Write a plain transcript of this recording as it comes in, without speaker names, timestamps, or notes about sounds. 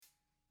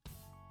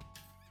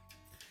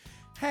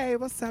Hey,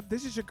 what's up?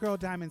 This is your girl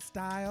Diamond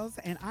Styles,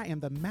 and I am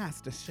the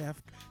master chef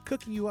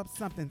cooking you up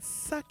something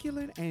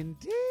succulent and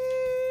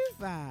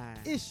divine.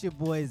 It's your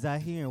boys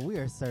out here, and we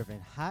are serving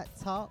hot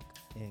talk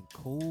and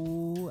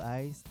cool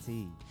iced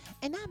tea.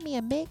 And I'm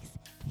Mia Mix,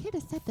 here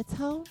to set the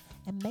tone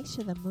and make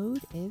sure the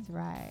mood is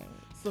right.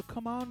 So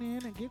come on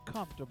in and get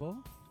comfortable.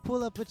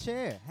 Pull up a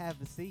chair,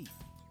 have a seat.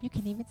 You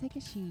can even take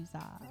your shoes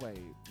off. Wait,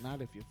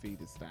 not if your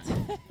feet is stank.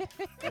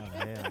 Oh,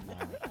 hell no.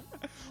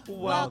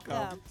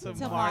 Welcome to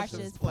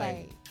Marsha's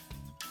Plate.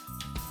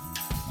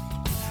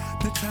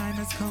 The time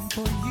has come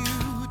for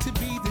you to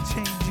be the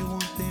change you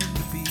want them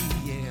to be,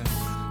 yeah.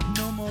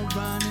 No more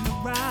running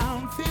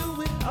around filled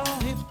with all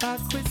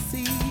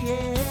hypocrisy,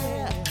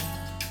 yeah.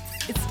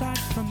 It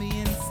starts from the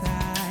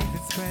inside,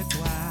 it spreads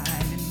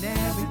wide, and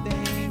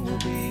everything will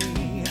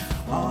be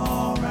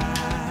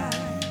alright.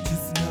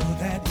 Just know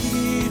that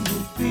it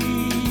will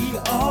be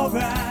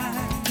alright.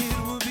 It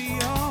will be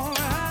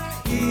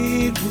alright.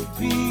 It will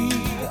be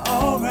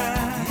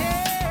alright.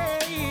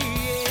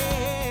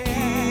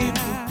 It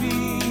will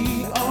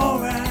be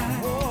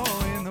alright. Oh,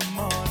 in the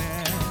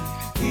morning,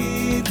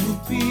 it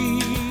will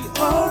be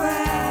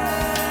alright.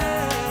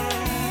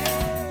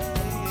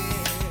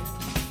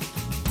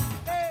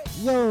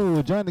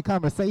 Yo, join the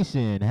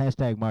conversation.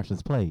 Hashtag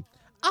Marsha's Plate.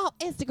 On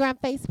Instagram,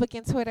 Facebook,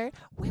 and Twitter,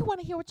 we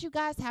want to hear what you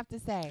guys have to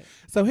say.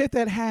 So hit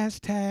that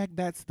hashtag.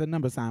 That's the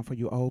number sign for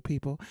you old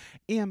people.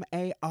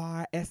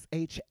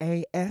 MARSHASPLATE.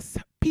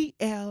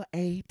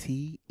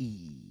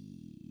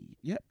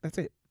 Yep, that's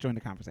it. Join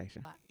the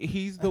conversation.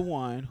 He's the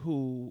one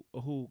who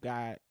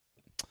got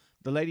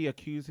the lady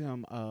accused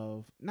him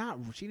of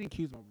she didn't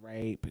accuse him of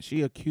rape.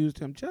 She accused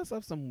him just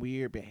of some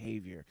weird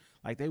behavior.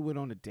 Like they went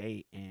on a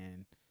date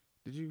and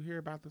did you hear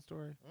about the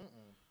story?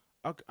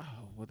 Okay.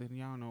 Oh, well then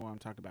y'all know what I'm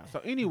talking about. So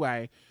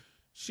anyway,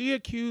 she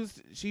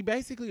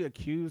basically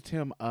accused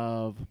him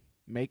of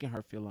making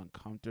her feel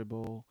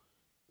uncomfortable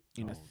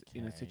in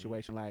a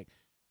situation. Like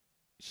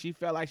she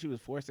felt like she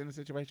was forced in a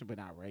situation, but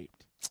not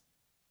raped.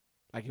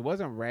 Like it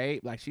wasn't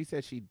rape. Like she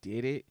said she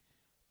did it,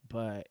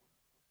 but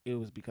it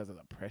was because of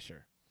the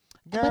pressure.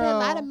 Girl. But a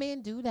lot of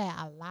men do that.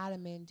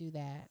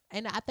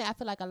 And I feel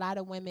like a lot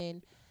of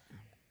women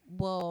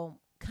will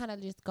kind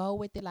of just go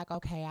with it like,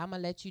 okay, I'm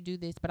gonna let you do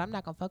this, but I'm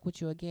not gonna fuck with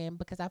you again,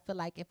 because I feel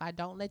like if I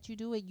don't let you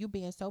do it, you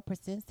being so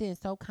persistent and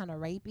so kind of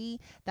rapey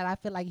that I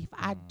feel like if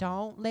I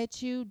don't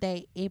let you,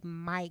 it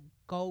might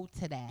go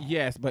to that.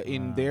 Yes, but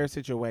in their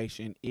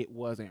situation, it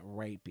wasn't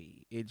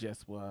rapey. It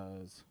just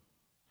was.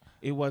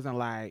 It wasn't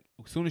like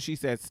as soon as she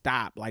said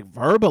stop, like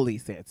verbally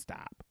said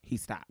stop, he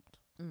stopped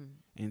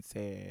and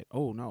said,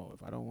 "Oh no,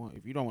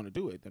 if you don't want to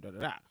do it, da da da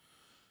da."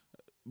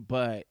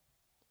 But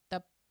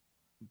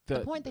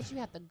the point that you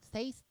have to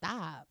say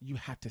stop. You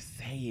have to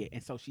say it.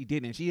 And so she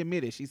didn't. She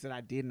admitted. She said,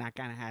 I did. And I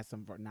kind of had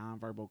some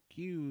nonverbal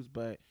cues,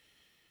 but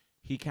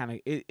he kind of,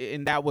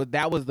 and that was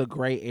the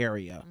gray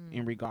area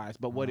in regards.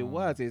 But what it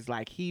was is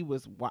like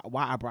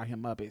why I brought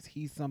him up is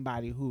he's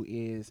somebody who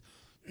is,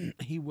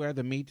 he wear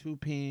the Me Too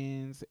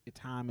pins.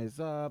 Time is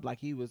up.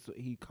 Like he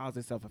calls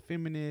himself a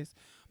feminist,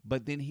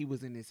 but then he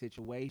was in this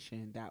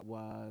situation that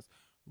was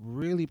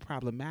really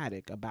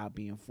problematic about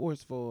being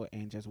forceful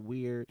and just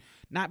weird.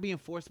 Not being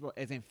forceful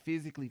as in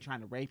physically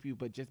trying to rape you,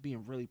 but just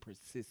being really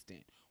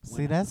persistent.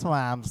 See, that's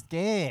why I'm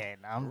scared.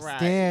 I'm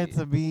scared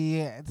to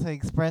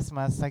express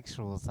my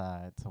sexual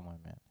side to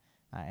women.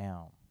 I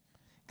am.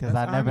 Because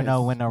I never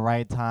know when the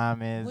right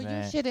time is. Well,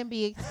 you shouldn't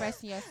be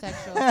expressing your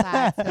sexual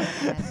side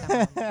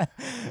to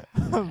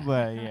women.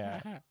 But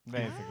yeah,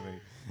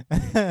 basically.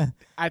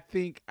 I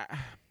think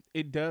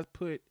it does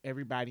put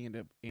everybody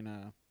in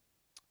a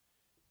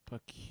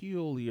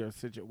peculiar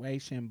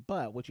situation,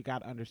 but what you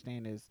got to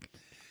understand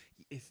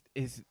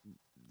is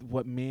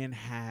what men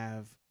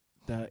have,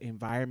 the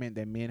environment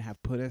that men have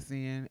put us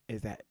in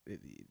is that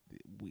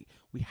we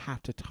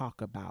have to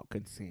talk about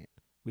consent.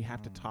 We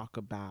have to talk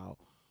about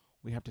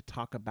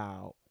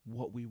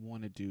what we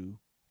want to do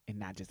and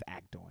not just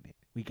act on it.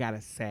 We got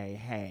to say,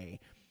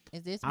 hey,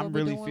 is this I'm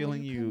really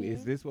feeling you.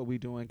 Is this what we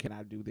doing? Can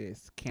I do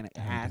this? Can I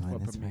ask for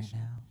permission?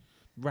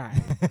 Right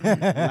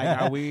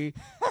Like, are we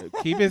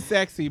keep it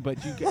sexy? But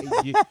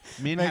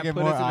men Make have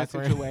put us in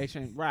awkward. a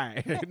situation,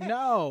 right?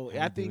 No,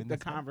 I think the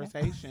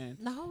conversation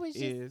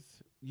is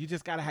you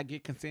just gotta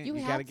get consent. You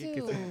gotta get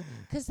consent.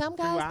 Because some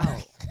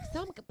guys,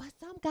 some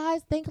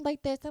guys think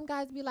like that. Some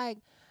guys be like,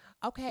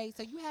 okay,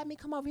 so you had me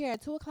come over here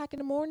at 2:00 in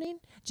the morning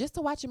just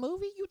to watch a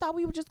movie? You thought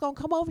we were just gonna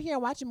come over here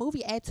and watch a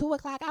movie at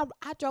 2:00?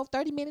 I drove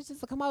 30 minutes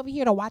just to come over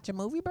here to watch a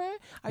movie, bruh.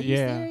 Are you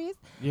serious?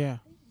 Yeah.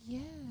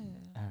 Yeah.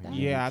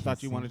 Yeah, I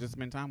thought you wanted to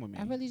spend time with me.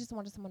 I really just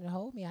wanted someone to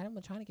hold me. I didn't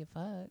want trying to get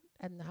fucked.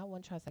 And I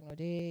wasn't trying to suck no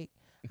dick.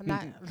 I'm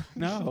not.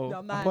 No,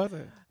 I'm not. I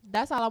wasn't.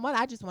 That's all I wanted.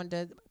 I just wanted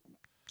to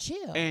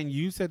chill. And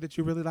you said that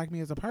you really like me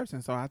as a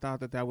person, so I thought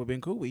that would have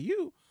been cool with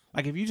you.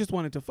 Like, if you just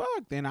wanted to fuck,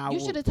 then I would.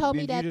 You should have told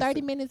me that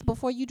 30 minutes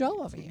before you drove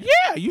over here.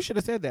 Yeah, you should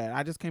have said that.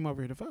 I just came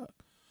over here to fuck.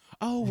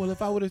 Oh, well,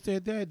 if I would have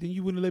said that, then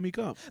you wouldn't let me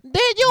come. Then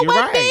you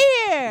wouldn't be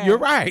here. You're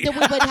right. Then we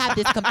wouldn't have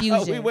this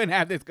confusion. We wouldn't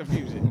have this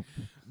confusion.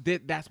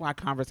 That's why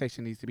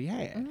conversation needs to be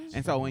had. Mm-hmm.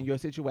 And so in your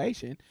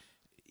situation,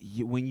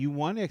 when you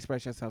want to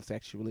express yourself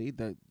sexually,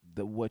 the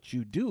what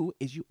you do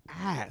is you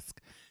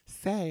ask,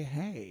 say,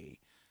 hey,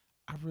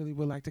 I really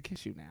would like to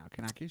kiss you now.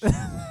 Can I kiss you?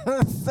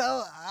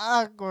 So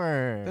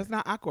awkward. That's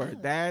not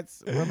awkward.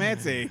 That's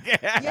romantic.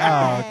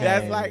 Yeah. Oh, okay.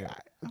 That's like,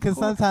 Because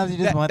sometimes you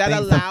just want that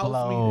things to allows me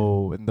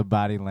flow and the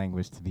body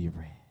language to be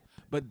read.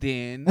 but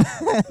then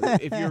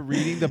if you're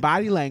reading the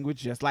body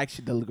language, just like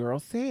the girl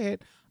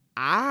said,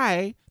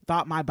 I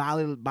thought my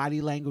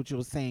body language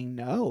was saying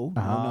no.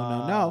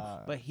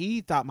 But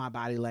he thought my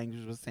body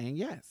language was saying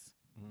yes.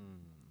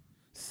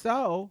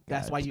 So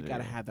that's why you got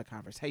to have the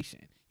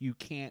conversation. You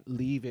can't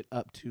leave it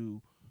up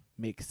to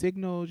mixed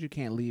signals. You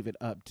can't leave it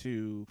up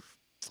to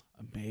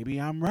maybe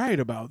I'm right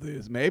about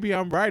this. Maybe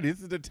I'm right.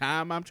 This is the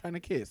time I'm trying to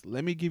kiss.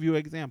 Let me give you an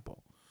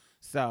example.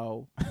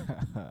 So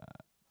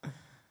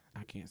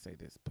I can't say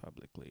this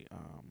publicly.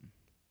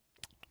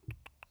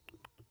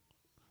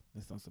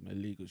 That's on some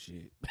illegal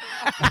shit.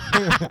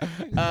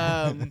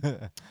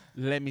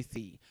 Let me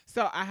see.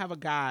 So I have a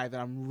guy that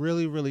I'm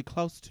really, really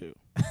close to.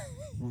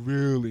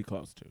 Really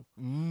close to.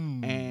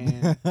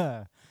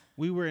 And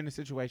we were in a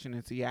situation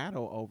in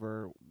Seattle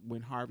over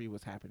when Harvey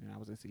was happening. I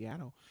was in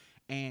Seattle.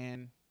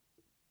 And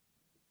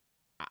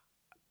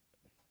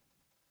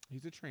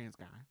he's a trans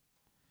guy.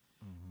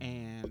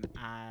 And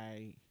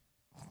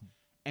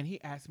he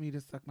asked me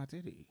to suck my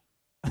titty.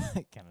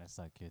 Can I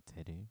suck your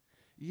titty?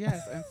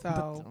 Yes, and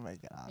so Oh my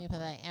God. You put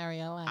that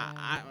areola.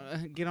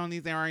 I get on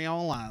these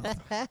areolas.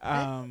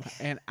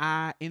 And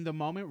in the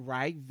moment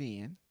right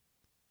then,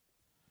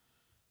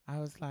 I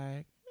was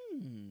like,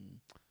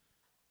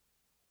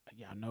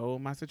 y'all know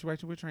my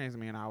situation with trans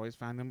men. I always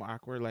find them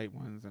awkward late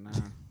ones, and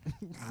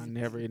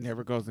it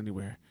never goes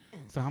anywhere.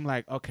 So I'm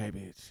like, okay,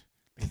 bitch,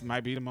 this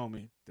might be the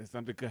moment that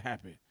something could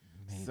happen.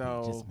 Maybe,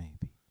 So just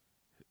maybe.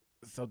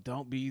 So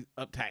don't be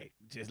uptight.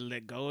 Just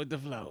let go of the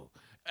flow.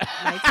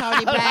 Like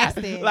Tony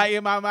Braxton. Like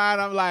in my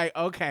mind, I'm like,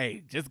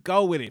 okay, just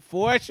go with it.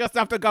 Force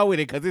yourself to go with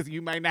it because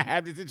you might not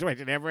have this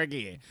situation ever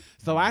again.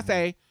 So I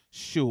say,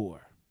 sure.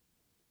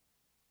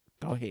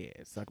 Go ahead.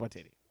 Suck my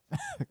titty.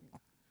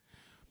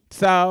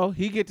 So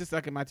he get to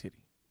sucking my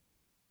titty.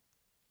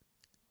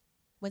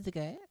 Was it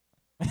good?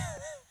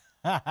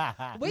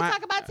 We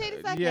talk about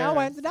titty sucking. I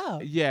wanted to know.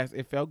 Yes,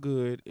 it felt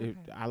good. Okay.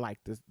 I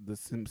liked the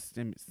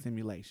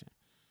simulation.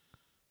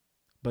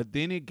 But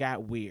then it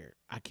got weird.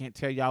 I can't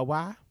tell y'all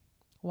why.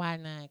 Why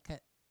not?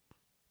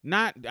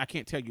 I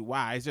can't tell you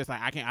why. It's just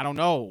like I don't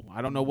know.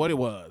 I don't know what it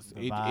was.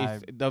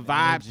 The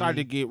vibe started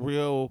to get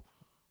real.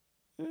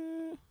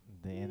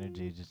 The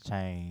energy just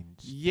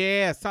changed.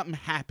 Yeah, something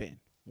happened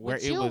where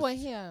With it you was or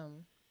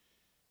him?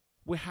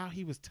 with how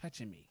he was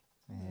touching me.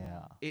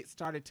 Yeah. It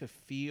started to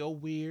feel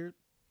weird.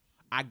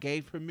 I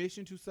gave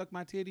permission to suck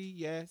my titty.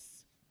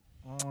 Yes.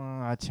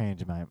 I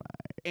changed my mind.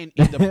 And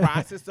in the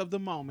process of the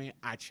moment,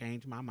 I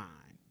changed my mind.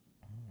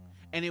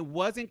 And it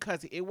wasn't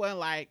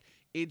like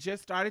it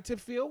just started to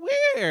feel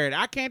weird.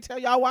 I can't tell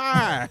y'all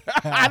why.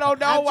 I don't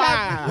know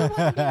why.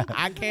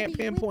 I can't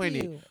pinpoint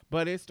it.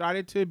 But it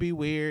started to be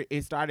weird.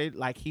 It started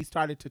like he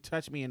started to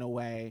touch me in a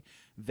way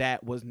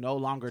that was no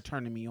longer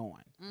turning me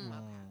on.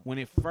 When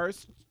it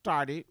first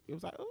started, it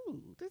was like,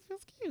 ooh, this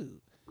feels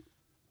cute.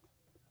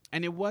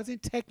 And it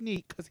wasn't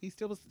technique because he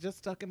still was just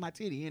stuck in my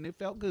titty and it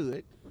felt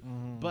good.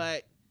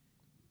 But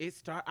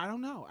I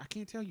don't know. I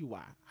can't tell you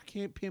why. I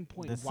can't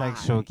pinpoint the why. The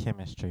sexual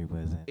chemistry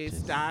wasn't. It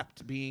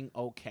stopped being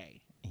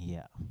okay.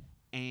 Yeah.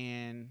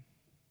 And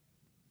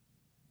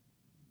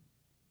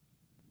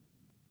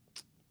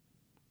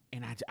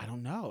I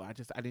don't know. I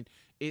didn't.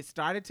 It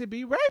started to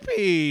be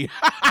rapey.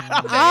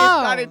 It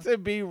started to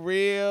be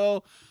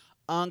real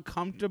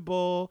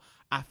uncomfortable.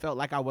 I felt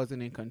like I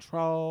wasn't in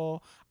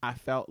control. I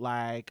felt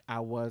like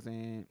I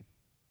wasn't.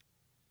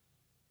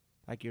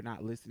 Like you're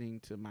not listening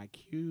to my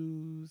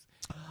cues.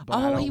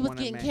 But he was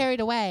getting carried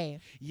away.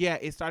 Yeah,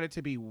 it started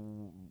to be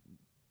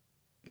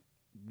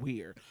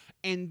weird.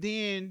 And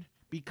then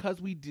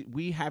because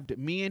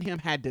me and him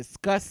had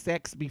discussed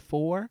sex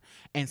before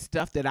and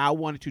stuff that I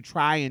wanted to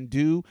try and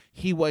do,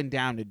 he wasn't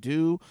down to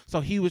do.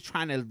 So he was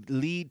trying to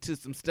lead to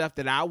some stuff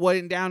that I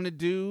wasn't down to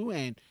do.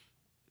 And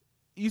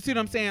you see what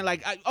I'm saying?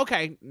 Like,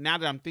 okay, now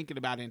that I'm thinking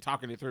about it and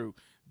talking it through,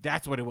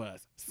 that's what it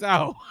was.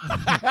 So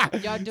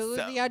your do's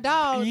and your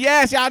don'ts.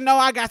 Yes, y'all know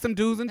I got some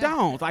do's and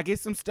don'ts. Like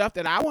it's some stuff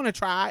that I want to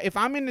try. If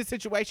I'm in this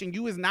situation,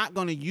 you is not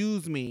going to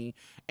use me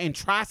and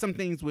try some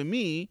things with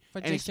me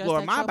and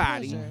explore my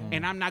body,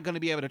 and I'm not going to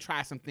be able to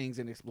try some things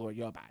and explore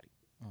your body.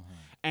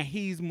 And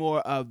he's more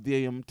of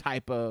the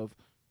type of,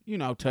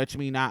 touch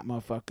me not,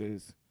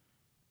 motherfuckers.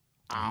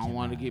 I don't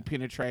want to get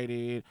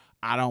penetrated.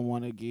 I don't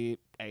want to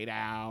get ate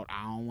out.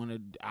 I don't want to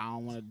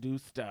do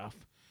stuff.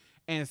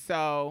 And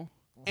so.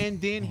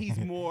 And then he's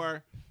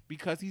more,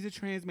 because he's a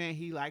trans man,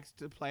 he likes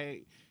to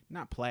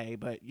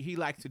but he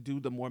likes to do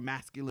the more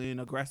masculine,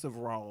 aggressive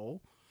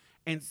role.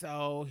 And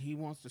so he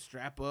wants to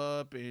strap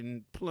up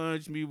and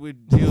plunge me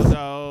with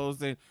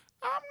dildos. And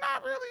I'm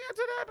not really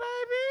into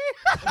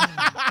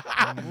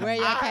that, baby. Where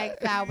your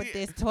cakes out with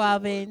this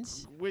 12-inch?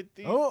 With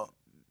these, all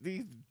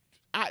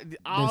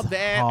this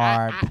that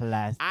hard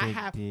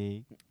plastic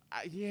dick.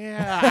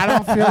 I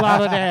don't feel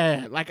all of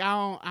that. Like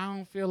I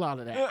don't feel all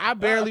of that. I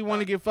barely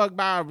want to get fucked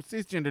by a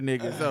cisgender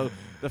nigga. So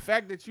the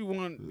fact that you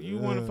want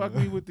to fuck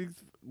me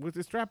with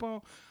this strap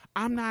on,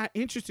 I'm not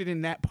interested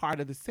in that part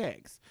of the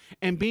sex.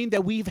 And being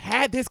that we've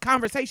had this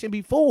conversation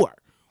before,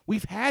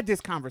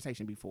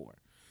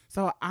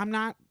 so I'm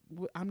not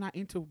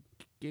into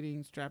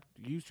getting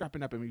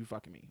strapping up and you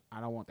fucking me. I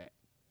don't want that.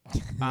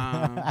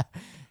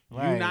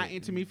 Right. You're not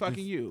into me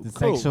fucking you. The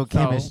sexual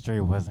chemistry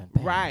wasn't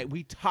there. Right.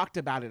 We talked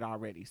about it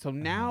already. So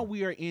now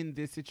we are in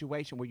this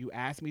situation where you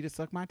asked me to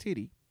suck my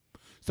titty.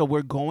 So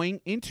we're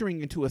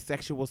entering into a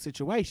sexual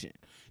situation,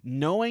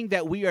 knowing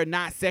that we are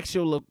not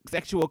sexual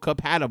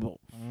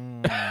compatible.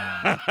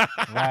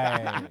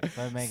 Right.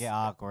 So make it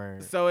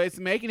awkward. So it's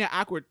making it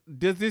awkward.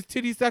 Does this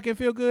titty sucking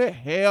feel good?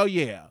 Hell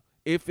yeah.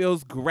 It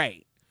feels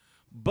great.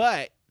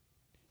 But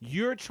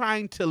you're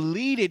trying to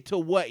lead it to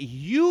what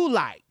you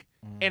like.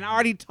 And I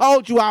already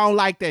told you I don't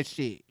like that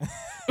shit.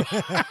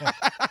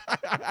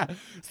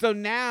 So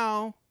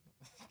now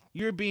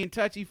you're being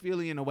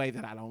touchy-feely in a way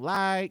that I don't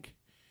like.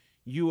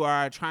 You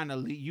are trying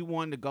to you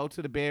want to go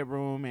to the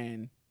bedroom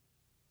and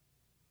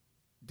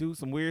do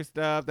some weird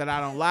stuff that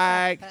I don't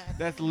like.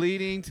 That's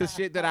leading to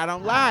shit that I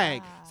don't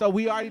like. So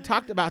we already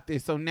talked about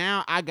this. So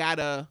now I got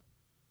to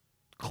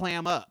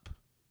clam up.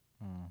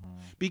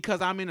 Because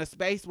I'm in a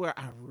space where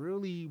I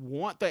really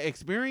want the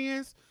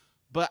experience,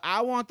 but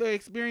I want the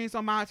experience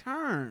on my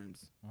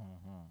terms.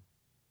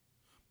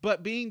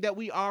 But being that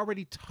we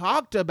already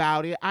talked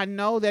about it, I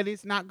know that we're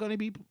not going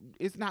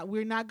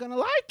to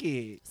like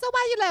it. So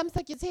why you let him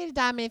suck your titty,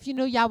 Diamond, if you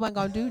knew y'all wasn't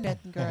going to do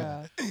nothing,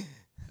 girl?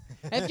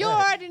 If you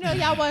already know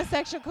y'all wasn't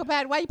sexual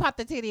compatible, why you pop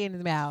the titty in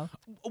his mouth?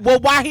 Well,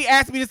 why he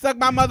asked me to suck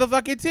my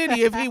motherfucking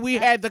titty if we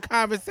had the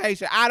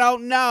conversation? I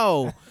don't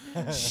know.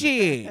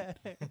 Shit.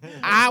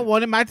 I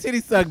wanted my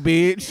titty sucked,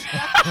 bitch.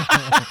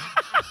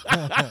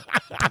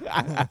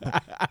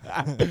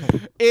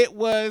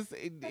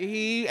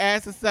 He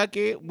asked to suck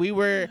it. We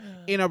were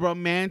in a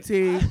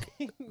romantic,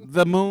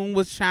 the moon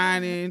was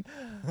shining.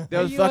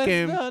 There was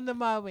fucking, the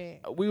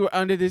moment. we were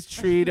under this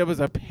tree. There was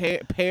a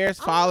pears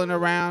falling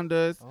around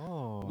us.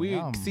 We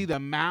yum. see the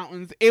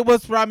mountains. It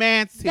was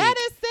romantic. That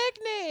is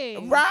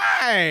sickening.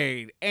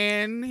 Right.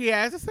 And he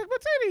asked to suck my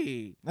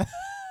titty.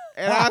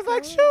 And I was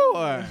like,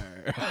 sure.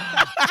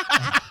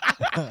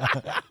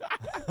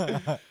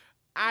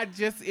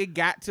 It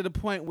got to the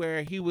point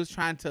where he was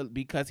trying to,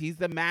 because he's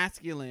the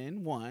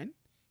masculine one,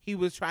 he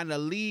was trying to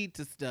lead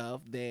to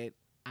stuff that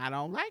I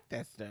don't like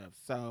that stuff.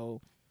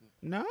 So,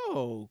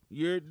 no,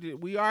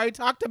 we already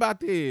talked about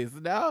this.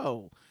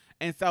 No.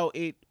 And so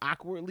it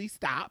awkwardly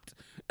stopped.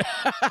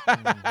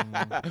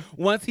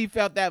 Once he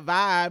felt that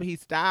vibe, he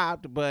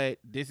stopped. But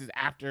this is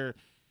after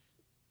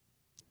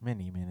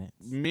many minutes.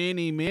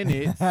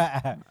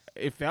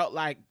 It felt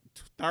like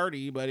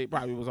 30, but it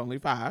probably was only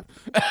 5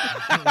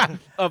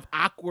 of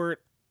awkward.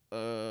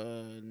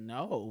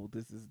 No,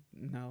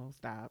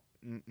 stop.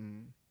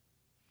 And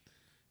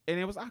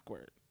it was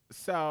awkward.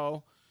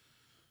 So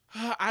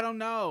I don't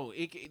know.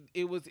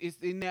 It's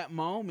in that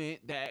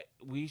moment that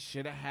we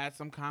should have had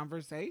some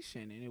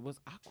conversation, and it was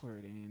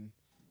awkward. And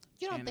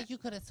you don't think you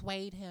could have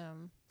swayed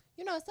him?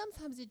 You know,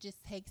 sometimes it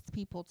just takes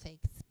people to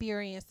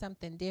experience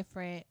something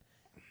different.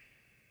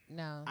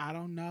 No, I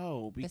don't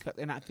know, because,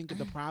 and I think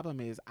the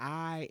problem is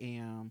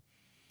I'm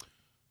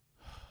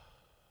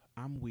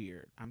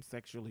weird. I'm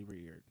sexually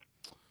weird.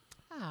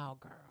 Oh,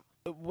 girl.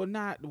 Well,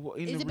 not.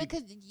 Is it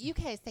because you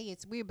can't say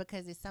it's weird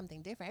because it's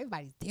something different?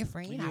 Everybody's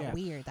different. You're not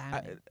weird,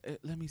 Diamond.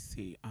 Let me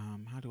see.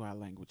 How do I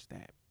language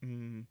that?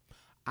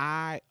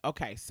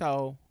 Okay.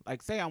 So,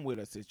 like, say I'm with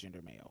a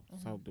cisgender male.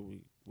 So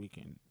we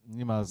can.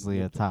 You mostly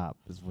a top,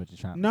 is what you're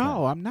trying to say.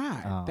 No, I'm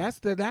not. Oh. That's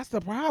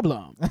the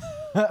problem.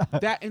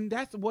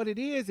 That's what it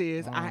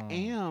is. I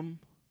am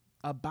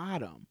a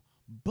bottom,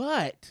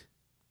 but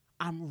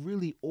I'm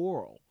really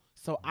oral.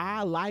 So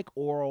I like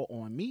oral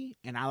on me,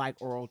 and I like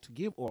oral to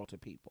give oral to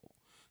people.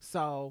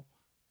 So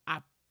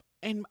but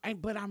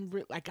I'm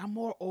I'm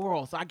more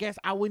oral. So I guess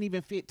I wouldn't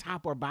even fit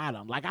top or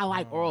bottom. Like, I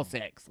like oral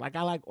sex. Like,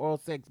 I like oral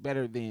sex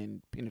better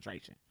than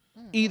penetration.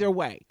 Either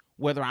way,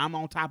 whether I'm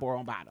on top or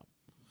on bottom.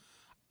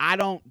 I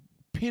don't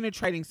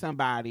penetrating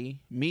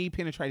somebody, me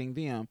penetrating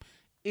them,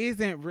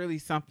 isn't really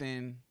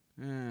something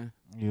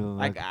you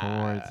look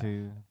forward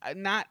to.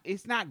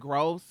 It's not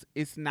gross.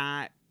 It's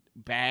not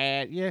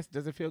bad. Yes,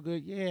 does it feel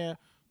good? Yeah,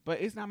 but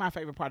it's not my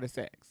favorite part of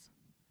sex.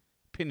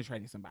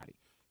 Penetrating somebody.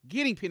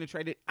 Getting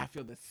penetrated, I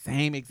feel the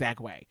same exact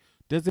way.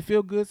 Does it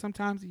feel good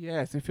sometimes?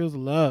 Yes, it feels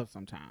love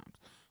sometimes.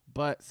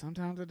 But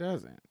sometimes it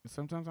doesn't.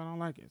 Sometimes I don't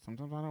like it.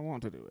 Sometimes I don't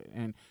want to do it.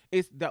 And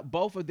it's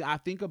I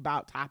think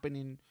about topping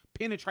and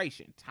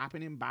penetration,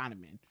 topping and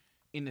bottoming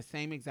in the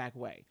same exact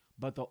way.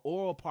 But the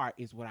oral part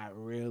is what I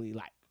really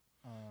like.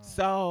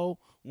 So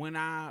when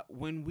I'm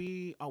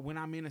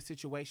in a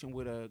situation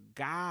with a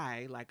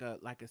guy, like a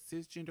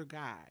cisgender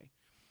guy,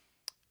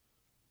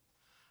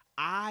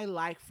 I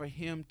like for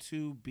him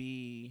to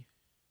be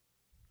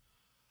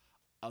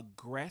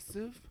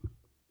aggressive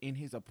in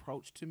his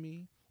approach to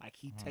me. Like,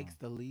 he takes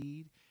the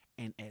lead,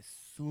 and as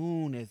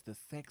soon as the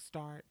sex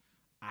start,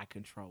 I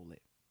control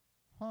it.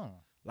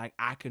 Like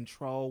I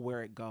control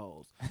where it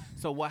goes.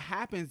 So what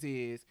happens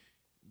is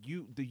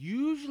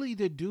usually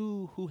the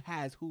dude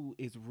who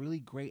is really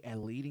great at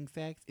leading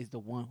sex is the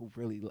one who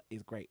really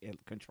is great at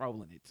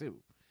controlling it too.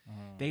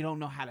 They don't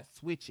know how to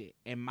switch it.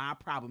 And my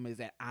problem is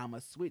that I'm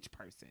a switch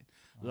person.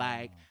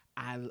 Like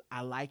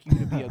I like you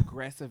to be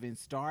aggressive in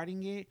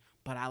starting it,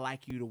 but I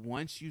like you to,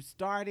 once you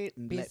start it,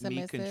 and let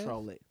me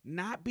control it.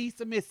 Not be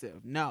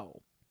submissive.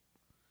 No.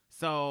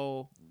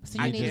 So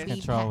you just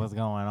control what's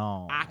going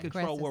on. I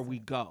control where we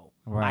go.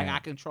 Right. Like I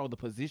control the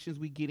positions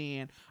we get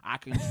in. I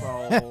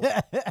control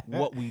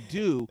what we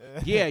do.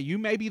 Yeah, you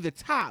may be the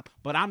top,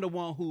 but I'm the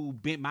one who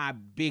bent my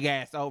big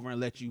ass over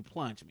and let you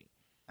plunge me.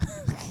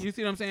 You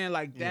see what I'm saying?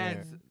 Like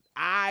that's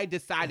I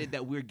decided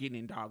that we're getting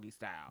in doggy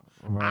style.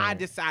 Right. I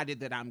decided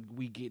that I'm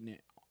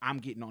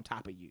getting on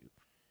top of you.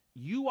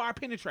 You are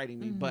penetrating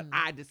me, but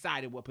I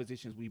decided what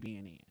positions we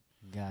being in.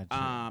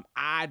 Gotcha.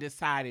 I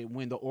decided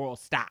when the oral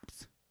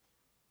stops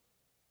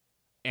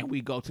and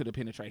we go to the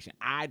penetration.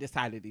 I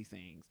decided these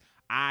things.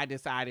 I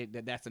decided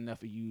that that's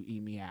enough of you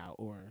eat me out,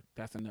 or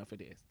that's enough of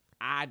this.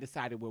 I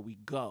decided where we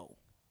go.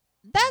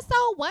 That's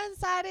so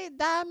one-sided,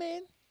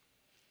 Diamond.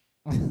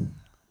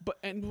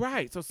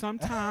 So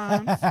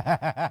sometimes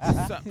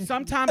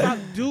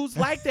dudes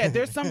like that.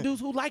 There's some dudes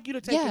who like you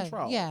to take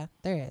control. Yeah,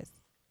 there is.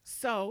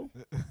 So,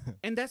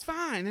 and that's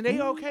fine, and they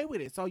okay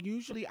with it. So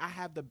usually I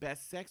have the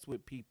best sex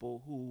with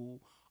people who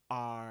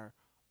are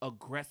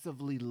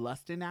aggressively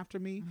lusting after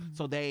me.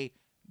 So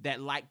that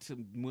like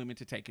women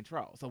to take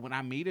control. So when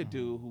I meet a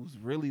dude who's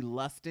really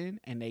lusting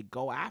and they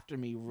go after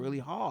me really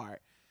hard,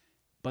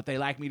 but they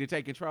like me to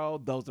take control,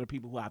 those are the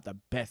people who I have the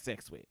best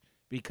sex with,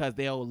 because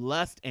they'll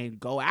lust and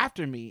go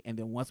after me, and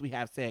then once we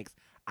have sex,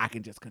 I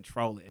can just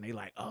control it. And they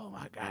like, oh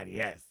my God,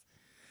 yes.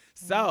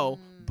 So,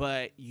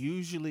 but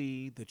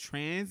usually the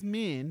trans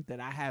men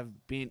that I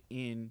have been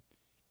in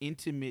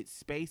intimate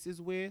spaces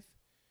with,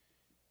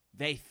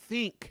 they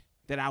think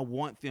that I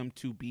want them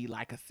to be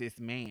like a cis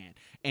man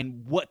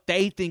and what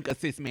they think a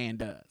cis man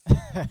does.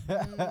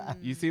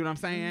 You see what I'm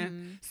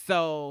saying?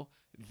 So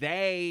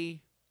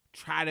they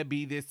try to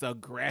be this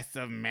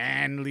aggressive,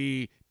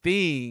 manly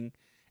thing,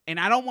 and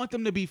I don't want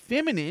them to be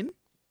feminine.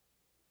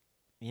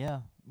 Yeah.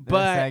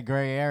 But that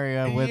gray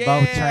area with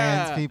both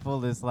trans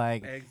people is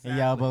like, exactly.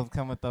 Y'all both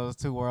come with those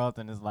two worlds,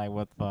 and it's like,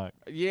 what the fuck?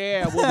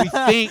 Yeah, what we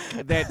think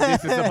that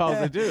this is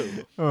supposed to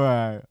do.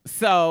 Right.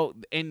 So,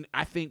 and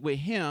I think with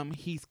him,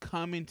 he's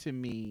coming to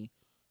me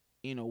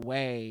in a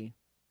way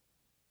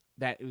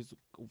that is,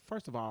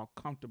 first of all,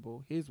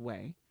 comfortable his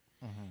way,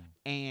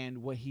 and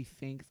what he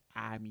thinks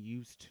I'm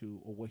used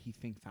to, or what he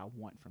thinks I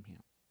want from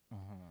him.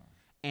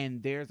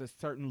 And there's a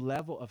certain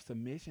level of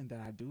submission that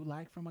I do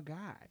like from a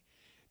guy.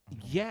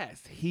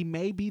 Yes, he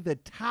may be the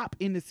top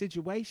in the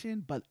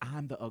situation, but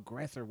I'm the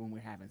aggressor when we're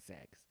having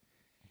sex.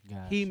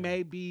 Gotcha. He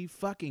may be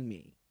fucking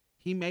me.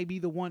 He may be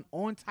the one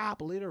on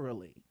top,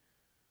 literally.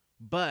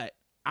 But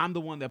I'm the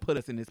one that put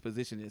us in this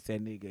position and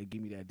said, nigga,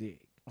 give me that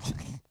dick.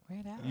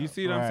 You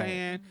see what I'm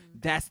saying?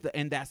 That's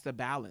the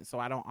balance. So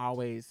I don't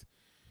always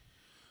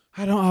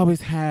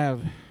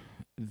have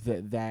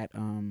that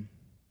dynamic.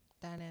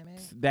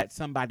 That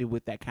somebody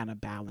with that kind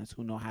of balance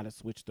who know how to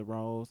switch the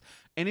roles.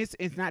 And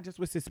it's not just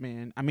with cis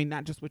men. I mean,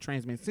 not just with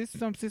trans men.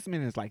 Some cis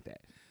men is like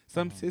that.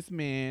 Some cis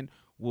men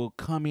will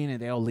come in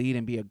and they'll lead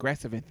and be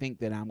aggressive and think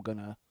that I'm going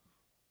to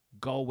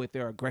go with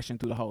their aggression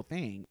through the whole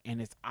thing.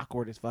 And it's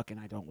awkward as fuck, and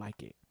I don't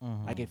like it.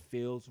 Like, it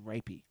feels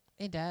rapey.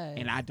 It does.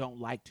 And I don't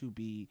like to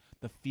be,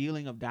 the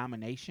feeling of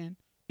domination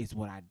is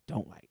what I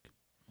don't like.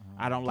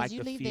 I don't like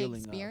the feeling the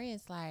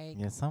experience of,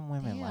 yeah, some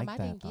women like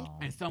that though.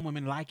 And some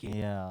women like it.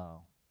 Yeah.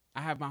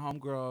 I have my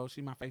homegirl,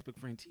 she's my Facebook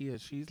friend Tia.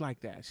 She's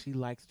like that. She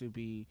likes to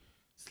be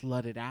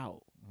slutted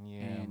out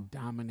and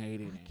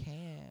dominated. I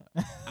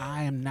can't.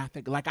 I am not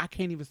like, I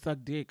can't even suck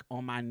dick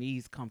on my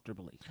knees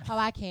comfortably. Oh,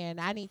 I can.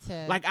 I need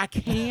to. Like, I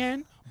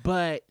can,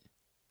 but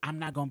I'm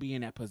not going to be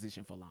in that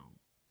position for long.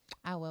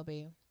 I will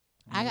be.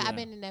 I've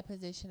been in that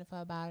position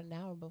for about an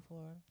hour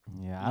before.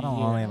 Yeah, I don't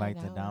only like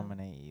to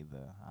dominate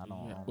either. I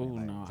don't. Yeah. Oh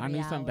like no, I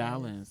need some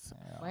balance.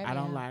 Yeah. I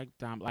don't like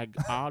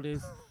all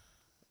this.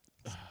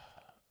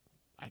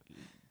 Like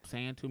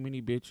saying too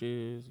many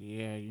bitches.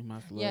 Yeah, you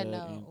must love. Yeah,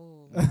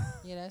 no.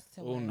 Yeah, that's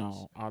too much. Oh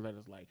no, all that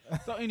is like.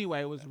 So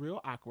anyway, it was real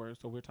awkward.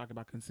 So we're talking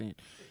about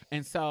consent,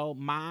 and so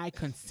my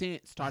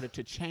consent started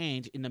to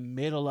change in the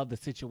middle of the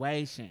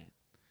situation.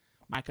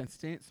 My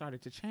consent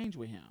started to change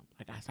with him.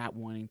 Like, I stopped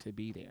wanting to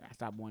be there. I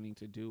stopped wanting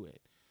to do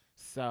it.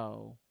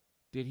 So,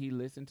 did he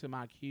listen to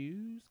my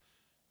cues?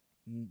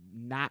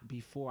 Not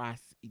before I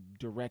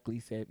directly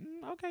said,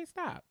 okay,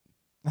 stop.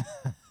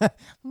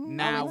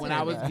 Now, when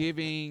I was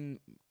giving,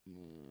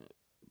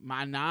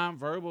 my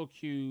nonverbal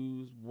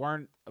cues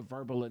weren't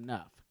verbal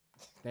enough.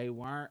 They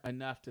weren't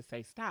enough to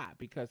say stop,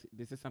 because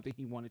this is something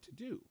he wanted to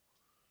do.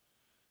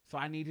 So,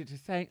 I needed to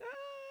say,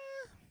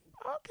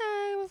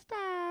 okay, well,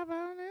 stop. This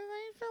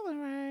ain't feeling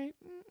right.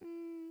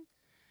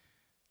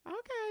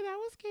 Okay, that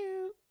was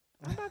cute.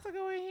 I'm about to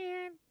go in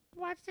here and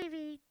watch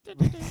TV.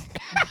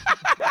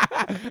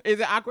 Is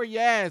it awkward?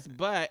 Yes,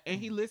 and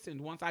he listened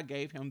once I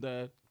gave him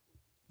the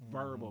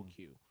verbal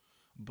cue,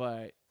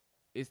 but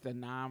it's the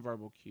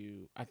nonverbal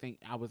cue. I think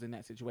I was in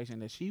that situation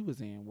that she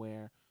was in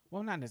where,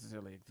 well, not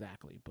necessarily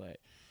exactly, but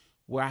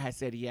where I had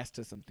said yes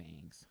to some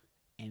things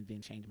and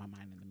then changed my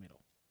mind in the middle.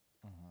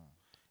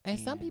 And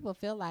some people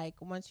feel like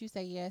once you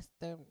say yes,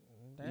 there's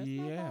no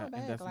going back.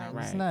 And that's like, not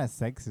right. It's not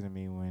sexy to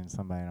me when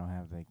somebody don't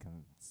have their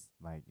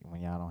like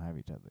when y'all don't have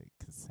each other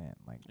consent.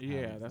 Like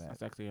that's not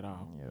sexy at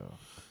all. Yeah.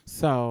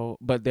 So,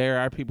 but there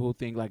are people who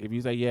think like if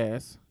you say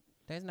yes,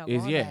 there's no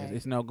it's going yes, back.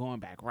 it's no going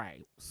back,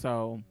 right?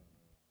 So,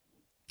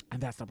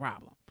 and that's the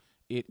problem.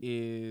 It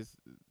is.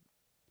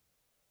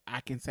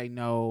 I can say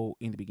no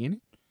in the beginning,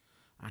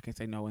 I can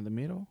say no in the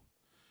middle,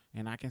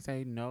 and I can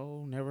say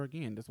no, never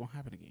again. This won't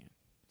happen again.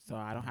 So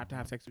I don't have to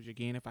have sex with you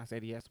again if I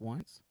said yes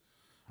once.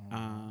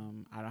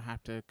 I don't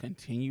have to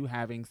continue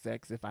having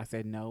sex if I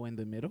said no in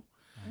the middle,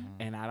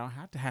 and I don't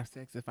have to have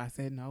sex if I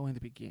said no in the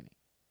beginning.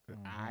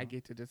 I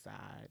get to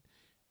decide.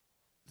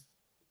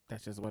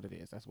 That's just what it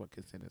is. That's what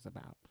consent is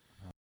about.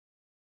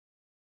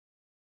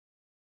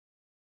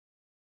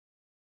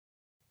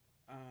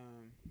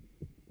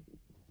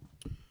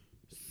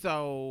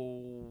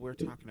 So we're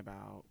talking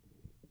about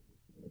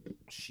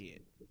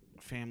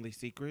family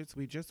secrets.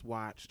 We just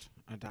watched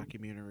a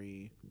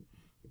documentary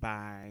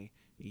by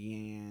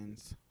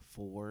Yancey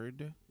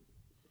Ford.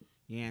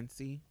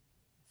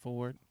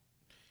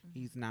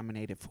 He's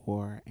nominated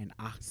for an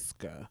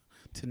Oscar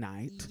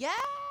tonight. Yeah.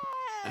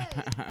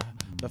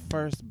 The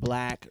first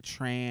the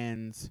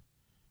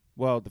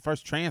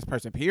first trans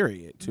person,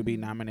 period, to be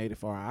nominated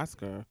for an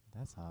Oscar.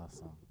 That's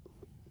awesome.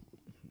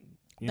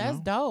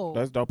 That's dope.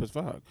 That's dope as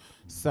fuck.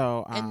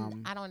 So,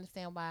 and I don't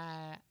understand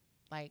why,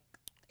 like,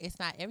 it's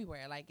not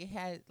everywhere. Like, it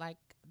had, like,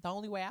 the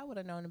only way I would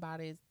have known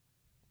about it is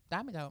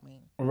Diamond told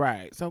me.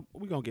 Right. So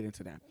we're going to get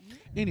into that.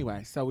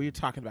 Anyway, so we were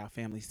talking about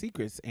family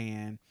secrets,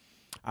 and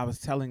I was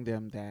telling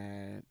them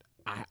that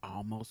I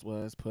almost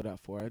was put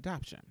up for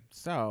adoption.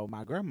 So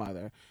my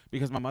grandmother,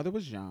 because my mother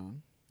was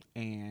young,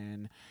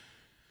 and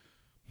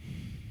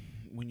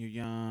when you're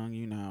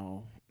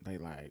young, they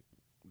like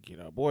get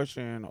an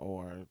abortion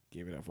or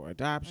give it up for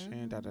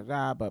adoption,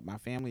 But my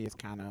family is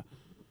kind of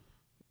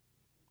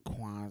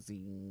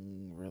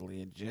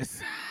quasi-religious.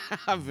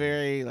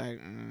 Very like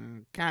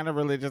kind of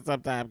religious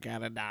sometimes,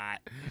 kind of not.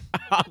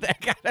 All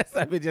that kind of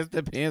stuff. It just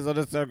depends on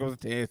the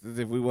circumstances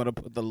if we want to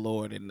put the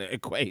Lord in the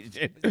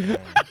equation.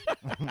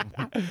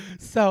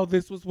 So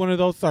this was one of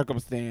those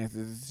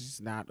circumstances. It's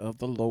just not of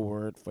the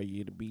Lord for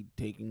you to be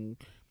getting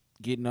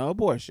an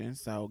abortion,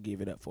 so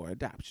give it up for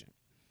adoption.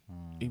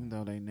 Even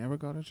though they never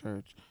go to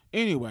church.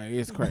 Anyway,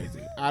 it's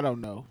crazy. I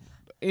don't know.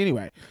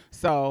 Anyway,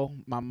 so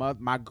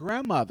my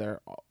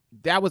grandmother,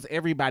 that was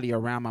everybody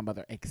around my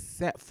mother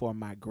except for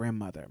my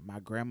grandmother.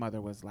 My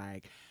grandmother was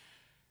like,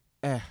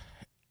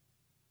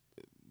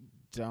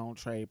 don't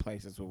trade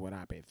places with what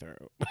I've been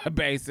through,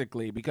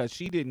 basically, because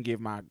she didn't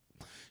give my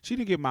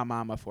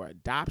mom up for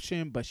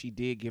adoption, but she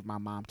did give my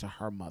mom to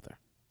her mother.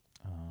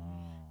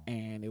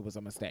 And it was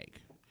a mistake.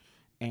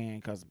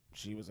 And because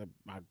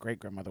my great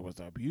grandmother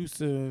was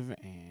abusive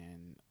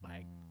and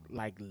like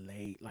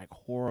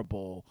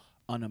horrible,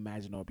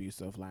 unimaginable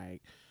abusive.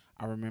 Like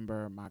I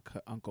remember my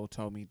uncle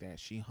told me that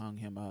she hung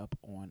him up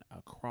on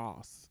a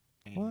cross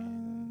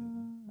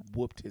and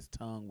whooped his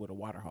tongue with a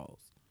water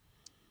hose.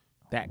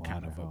 That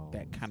kind of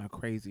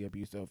crazy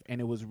abusive, and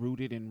it was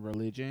rooted in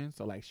religion.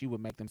 So like she would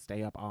make them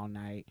stay up all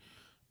night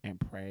and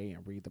pray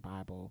and read the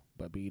Bible,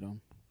 but beat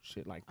them,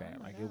 shit like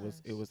that.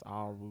 It was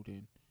all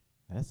rooted.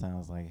 That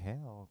sounds like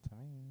hell to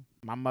me.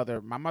 My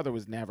mother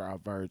was never a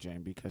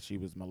virgin because she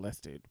was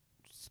molested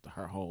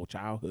her whole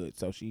childhood.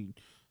 So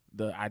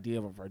the idea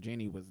of a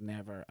virginity was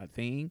never a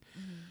thing.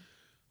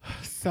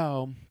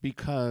 So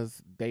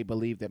because they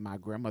believed that my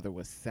great grandmother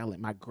was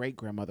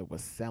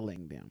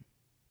selling them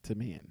to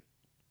men.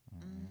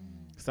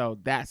 So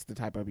that's the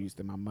type of abuse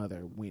that my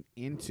mother went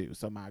into.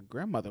 So my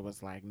grandmother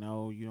was like,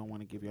 no, you don't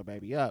want to give your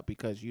baby up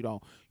because you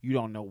don't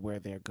know where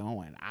they're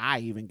going. I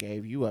even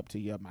gave you up to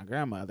my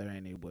grandmother,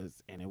 and it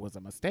was a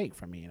mistake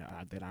for me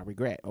that I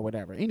regret or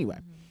whatever. Anyway,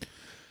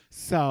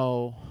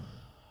 so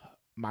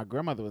my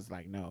grandmother was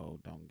like, no,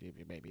 don't give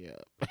your baby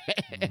up.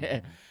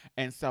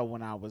 And so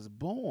when I was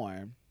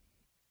born,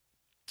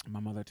 my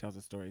mother tells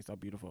a story so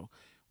beautiful.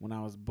 When I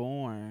was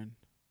born,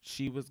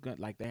 she was good.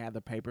 Like they had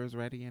the papers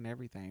ready and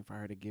everything for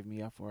her to give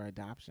me up for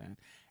adoption,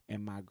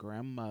 and my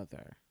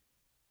grandmother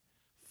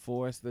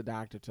forced the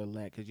doctor to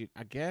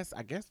because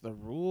I guess the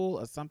rule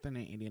or something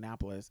in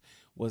Indianapolis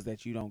was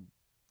that you don't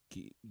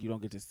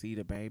get to see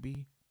the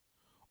baby,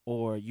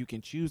 or you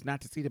can choose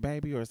not to see the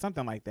baby or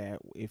something like that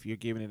if you're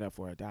giving it up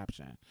for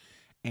adoption.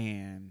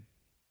 And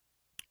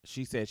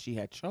she said she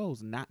had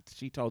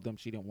she told them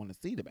she didn't want to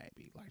see the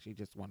baby. Like she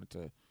just wanted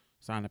to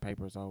sign the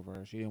papers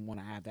over. She didn't want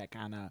to have that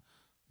kind of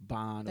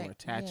bond or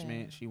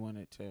attachment. Yeah. She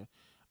wanted to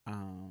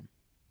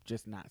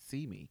just not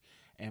see me.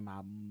 And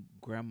my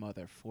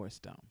grandmother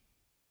forced them.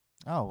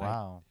 Oh,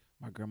 wow.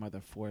 My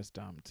grandmother forced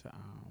them to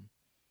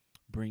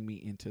bring me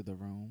into the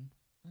room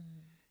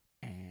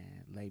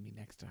and laid me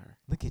next to her.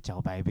 Look at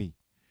your baby.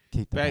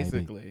 Keep the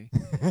Basically.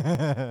 baby.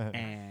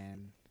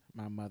 And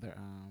my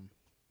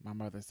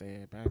mother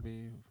said,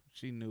 baby,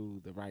 she knew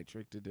the right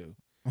trick to do.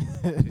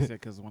 She said,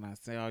 because when I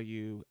saw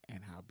you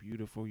and how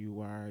beautiful you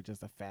were,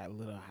 just a fat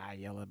little high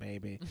yellow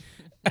baby,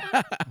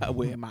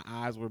 where my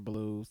eyes were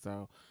blue.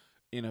 So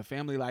in a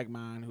family like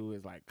mine who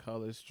is like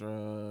color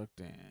struck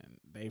and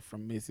they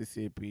from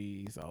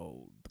Mississippi,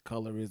 so the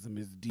colorism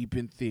is deep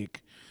and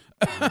thick.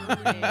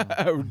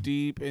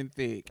 Deep and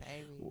thick.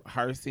 Baby.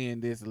 Her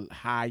seeing this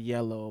high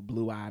yellow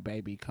blue eyed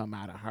baby come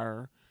out of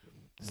her,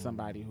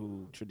 somebody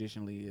who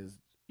traditionally is,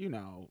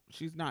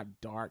 she's not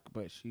dark,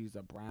 but she's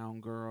a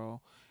brown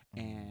girl,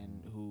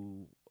 and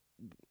who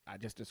I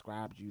just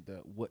described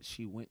what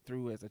she went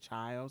through as a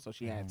child. So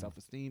she had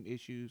self-esteem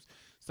issues.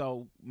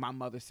 So my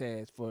mother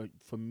says, for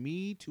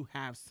me to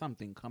have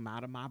something come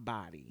out of my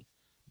body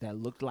that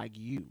looked like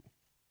you,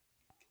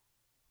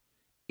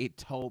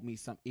 it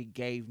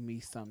gave me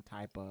some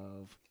type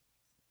of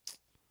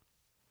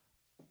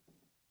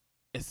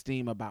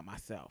esteem about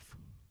myself.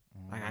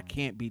 Like, I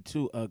can't be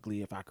too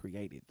ugly if I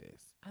created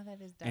this. Oh,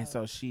 that is dope. And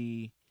so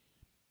she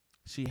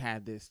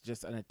had this,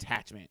 just an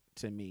attachment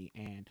to me,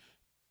 and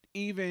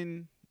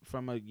even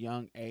from a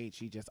young age,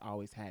 she just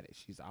always had it.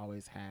 She's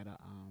always had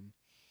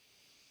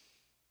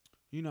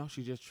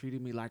she just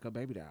treated me like a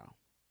baby doll.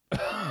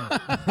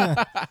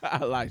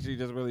 Like, she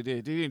just really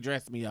did. She didn't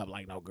dress me up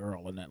like no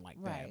girl or nothing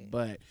like that.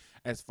 But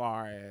as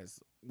far as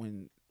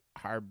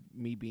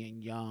me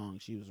being young,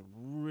 she was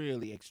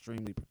really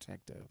extremely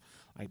protective.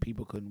 Like,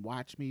 people couldn't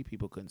watch me,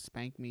 people couldn't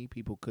spank me,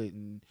 because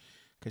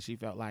she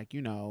felt like,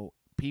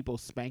 people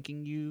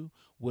spanking you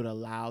would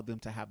allow them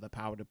to have the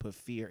power to put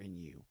fear in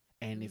you.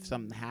 And if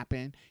something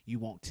happened, you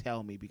won't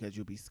tell me because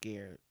you'll be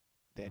scared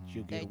that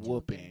you'll get a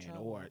whooping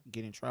or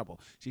get in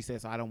trouble. She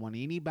says, I don't want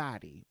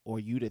anybody or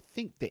you to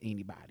think that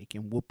anybody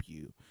can whoop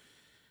you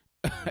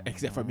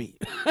except for me.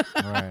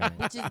 Right.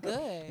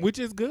 Which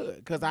is good.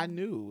 Because I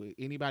knew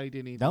anybody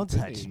didn't even Don't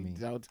touch me.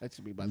 Don't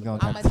touch me. You gonna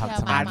talk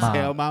to my mom. I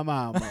tell my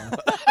mama.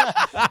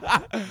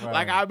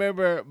 Like, I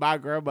remember my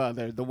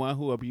grandmother, the one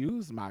who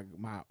abused my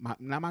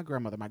not my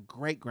grandmother, my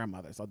great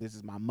grandmother. So this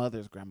is my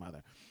mother's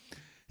grandmother.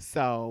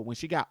 So when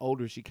she got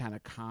older, she kind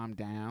of calmed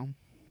down,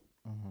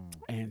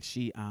 and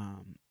she,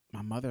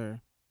 my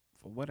mother,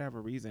 for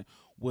whatever reason,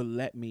 would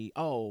let me.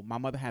 Oh, my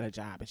mother had a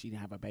job and she didn't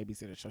have a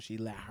babysitter, so she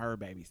let her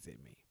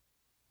babysit me.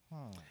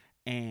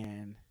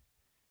 And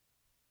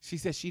she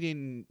said she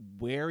didn't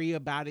worry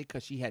about it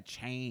because she had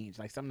changed.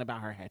 Like, something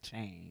about her had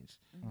changed,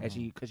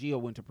 because she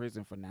went to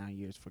prison for 9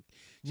 years for.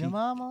 Your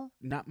mama?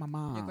 Not my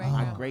mom. Your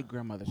My great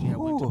grandmother. She had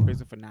went to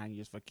prison for 9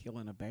 years for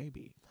killing a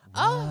baby.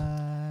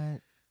 Oh.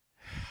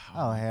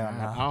 Oh, hell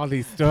no. All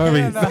these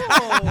stories.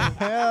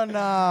 Hell no.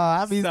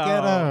 I'd be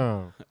scared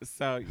of.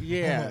 So,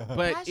 yeah.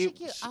 But why she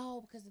kill?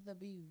 Oh, because of the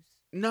abuse.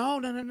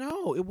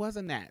 No. It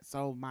wasn't that.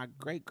 So my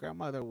great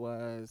grandmother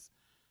was,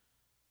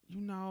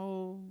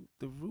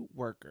 the root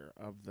worker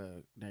of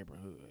the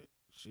neighborhood.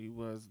 She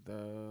was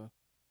the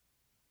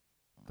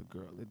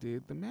girl that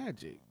did the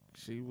magic.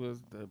 She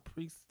was the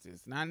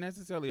priestess. Not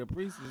necessarily a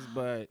priestess,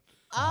 but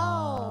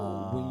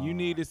when you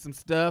needed some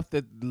stuff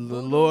that the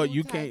Lord,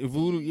 you can't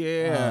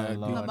voodoo,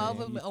 come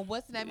over.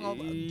 What's the name?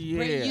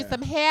 Bring you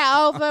some hair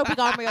over. We're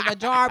gonna bring a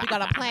jar. We're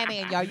gonna plant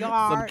it in your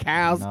yard. Some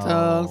cow's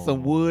tongue,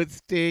 some wood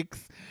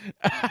sticks.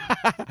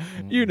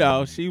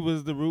 She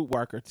was the root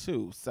worker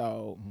too.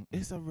 So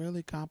it's a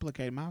really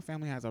complicated. My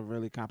family has a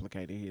really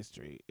complicated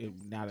history.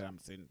 Now that I'm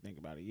sitting and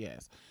thinking about it,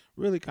 yes,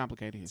 really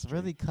complicated history. It's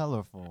really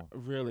colorful.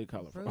 Really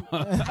colorful.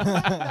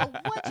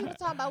 What you were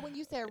talking about when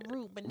you said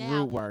root, but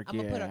now root work, I'm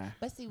gonna put a.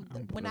 But see,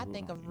 when I root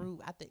think on of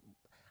root,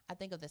 I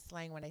think of the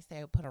slang when they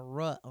say put a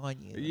rut on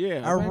you. Yeah,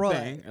 a same rut.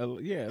 thing.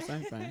 Yeah,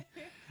 same thing.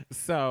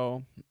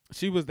 So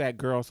she was that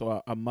girl.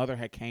 So a mother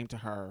had came to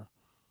her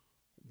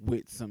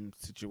with some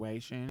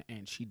situation,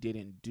 and she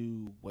didn't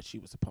do what she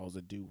was supposed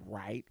to do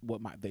right.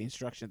 The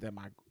instructions that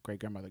my great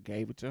grandmother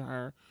gave it to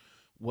her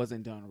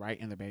wasn't done right,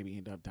 and the baby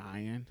ended up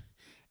dying.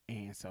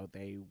 And so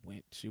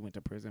she went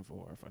to prison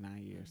for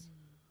 9 years.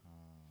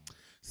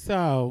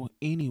 So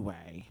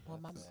anyway,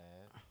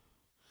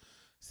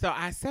 so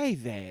I say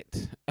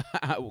that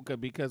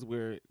because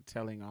we're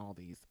telling all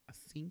these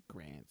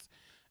secrets,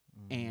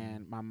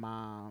 and my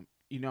mom,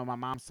 my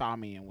mom saw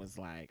me and was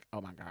like,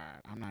 "Oh my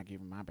God, I'm not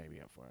giving my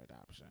baby up for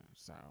adoption."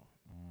 So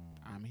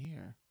I'm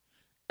here.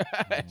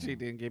 She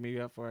didn't give me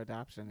up for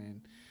adoption,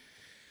 and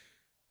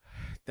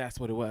that's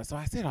what it was. So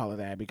I said all of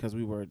that because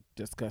we were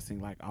discussing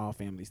like all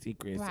family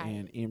secrets,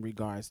 and in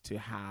regards to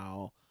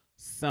how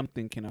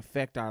something can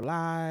affect our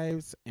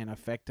lives and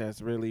affect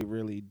us really,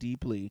 really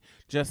deeply.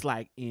 Just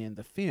like in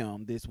the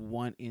film, this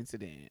one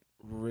incident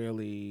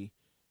really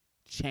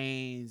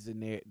changed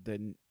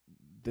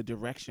the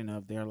direction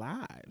of their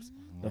lives.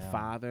 The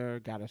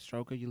father got a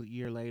stroke a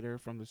year later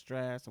from the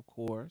stress, of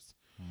course.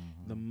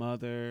 The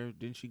mother,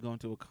 didn't she go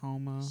into a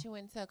coma? She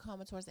went into a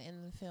coma towards the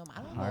end of the film.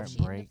 I don't know if she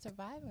ended up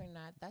surviving or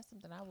not. That's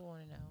something I would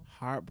want to know.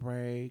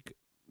 Heartbreak.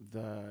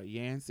 The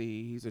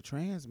Yancey, he's a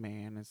trans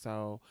man, and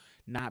so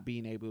not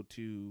being able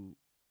to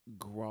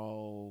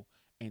grow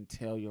and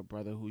tell your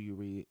brother who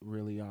you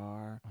really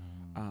are.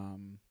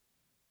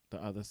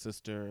 The other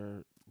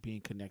sister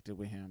being connected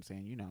with him,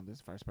 saying, you know,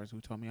 this first person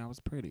who told me I was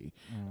pretty.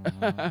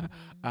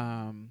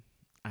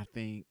 I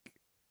think,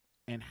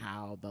 and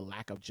how the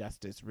lack of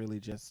justice really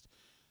just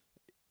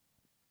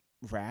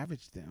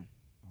ravaged them.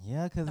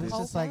 Yeah, because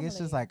it's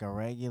just like a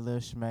regular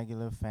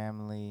schmegular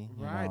family,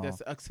 right? Know.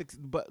 That's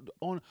but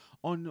on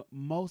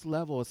most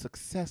level, a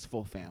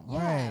successful family.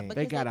 Yeah, right?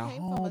 They got a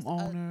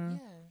homeowner.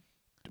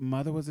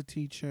 Mother was a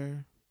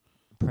teacher.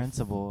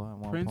 Principal at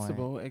one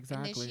point.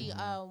 Exactly. And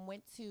then she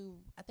went to,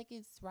 I think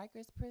it's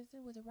Rikers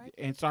Prison. Was it Rikers?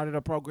 And started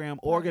a program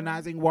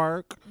organizing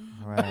work.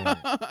 Right.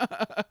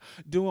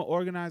 Doing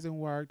organizing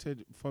work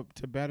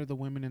to better the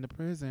women in the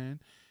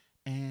prison,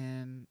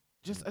 and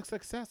just a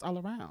success all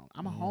around.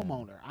 I'm a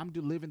homeowner. I'm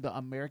living the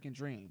American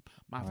dream.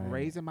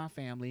 Raising my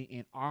family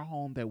in our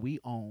home that we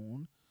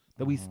own,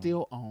 that we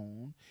still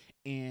own,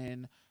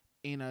 in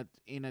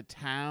a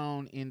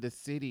town in the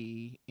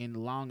city in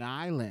Long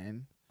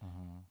Island.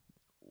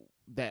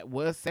 That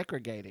was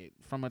segregated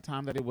from a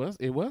time that it was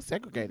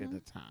segregated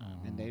at the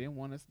time, and they didn't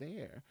want us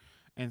there,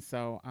 and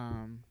so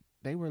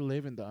they were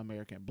living the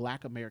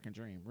Black American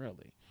dream,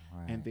 really.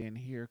 Right. And then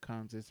here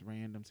comes this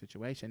random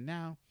situation.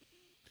 Now,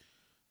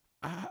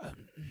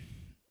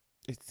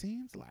 it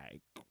seems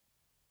like,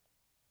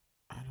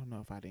 I don't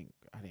know if I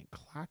didn't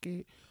clock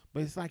it,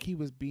 but it's like he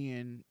was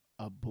being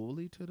a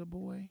bully to the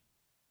boy.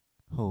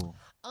 Who?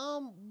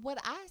 What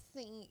I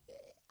seen.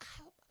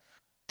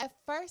 At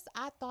first,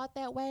 I thought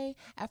that way.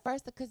 At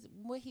first, because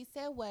what he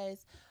said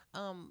was,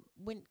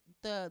 when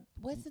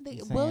what's the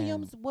name?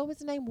 Williams, what was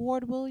the name?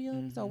 Ward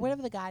Williams or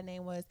whatever the guy's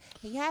name was.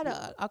 He had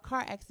a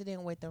car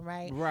accident with him,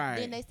 right? Right.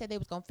 Then they said they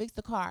was gonna fix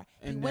the car.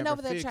 And he went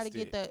over there to try to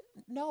get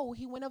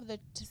he went over there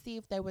to see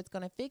if they was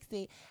gonna fix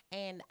it,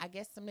 and I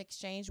guess some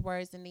exchange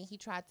words, and then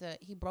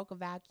he broke a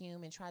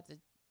vacuum and tried to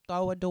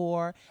throw a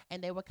door,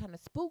 and they were kind of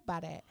spooked by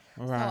that.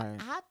 Right.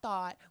 So I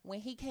thought when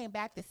he came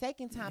back the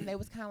second time, they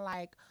was kind of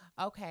like,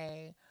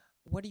 okay,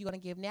 what are you going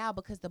to give now?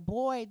 Because the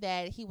boy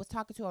that he was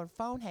talking to on the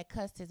phone had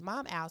cussed his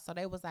mom out. So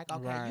they was like,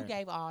 okay, you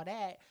gave all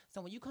that.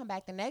 So when you come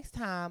back the next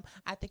time,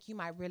 I think you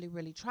might really,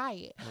 really try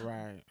it.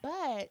 Right.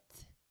 But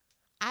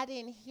I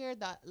didn't hear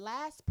the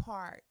last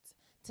part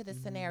to the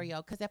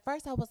scenario, because at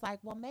first I was like,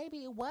 well,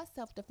 maybe it was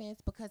self-defense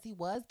because he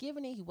was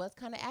giving it, he was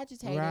kind of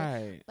agitated,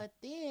 right? But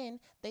then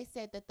they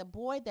said that the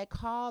boy that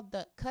cussed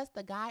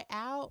the guy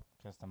out,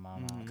 cussed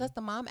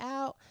the mom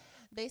out,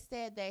 they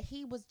said that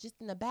he was just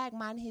in the back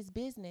minding his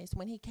business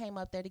when he came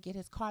up there to get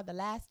his car the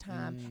last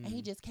time, and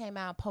he just came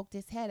out, poked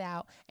his head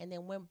out, and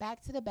then went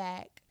back to the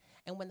back,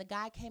 and when the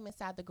guy came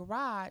inside the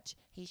garage,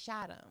 he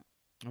shot him.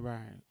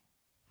 Right.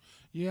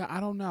 Yeah,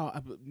 I don't know.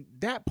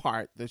 That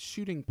part, the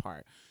shooting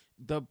part,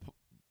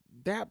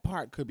 that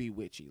part could be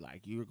witchy.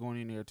 Like, you're going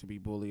in there to be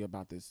bully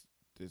about this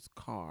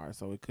car,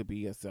 so it could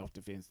be a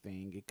self-defense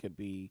thing. It could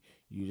be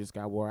you just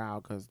got wore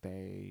out because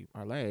they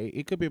are late.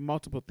 It could be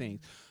multiple things.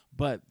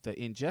 But the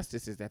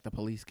injustice is that the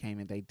police came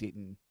and they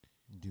didn't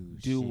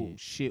do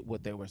shit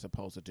what they were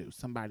supposed to do.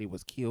 Somebody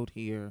was killed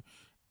here.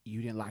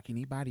 You didn't lock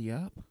anybody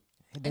up.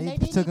 They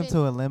took him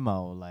to a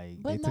limo.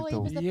 But it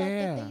was the fact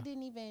that they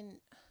didn't even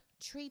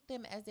treat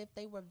them as if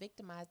they were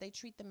victimized. They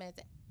treated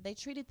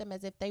them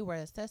as if they were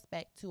a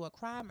suspect to a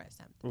crime or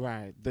something.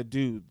 Right. The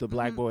dude, the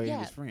black boy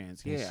and his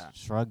friends. Yeah.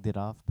 Shrugged it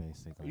off,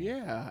 basically.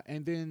 Yeah.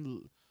 And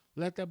then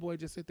let that boy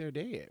just sit there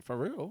dead. For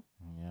real.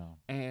 Yeah.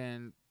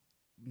 And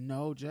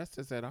no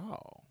justice at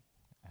all.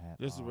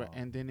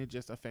 And then it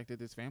just affected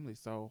his family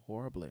so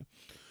horribly.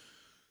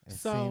 It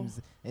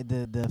seems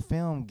the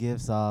film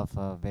gives off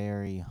a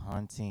very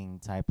haunting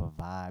type of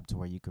vibe to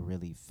where you could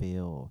really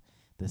feel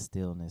the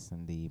stillness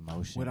and the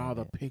emotion with all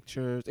the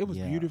pictures. It was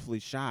beautifully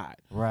shot,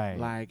 right?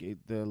 Like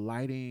the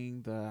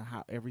lighting,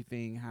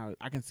 how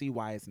I can see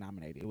why it's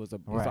nominated. It's a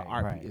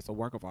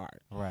work of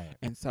art, right?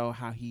 And so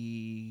how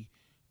he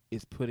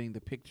is putting the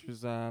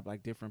pictures up,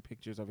 like different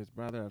pictures of his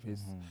brother,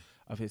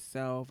 of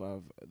himself,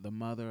 of the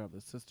mother, of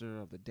the sister,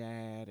 of the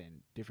dad,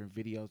 and different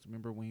videos.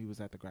 Remember when he was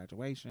at the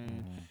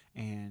graduation,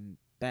 and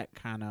that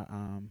kind of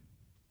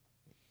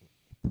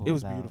it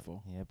was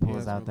beautiful. Yeah, it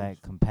pulls out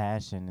that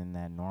compassion and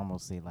that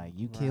normalcy. Like,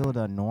 you killed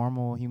a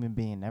normal human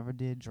being, never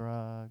did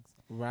drugs,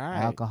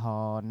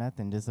 alcohol,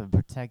 nothing, just a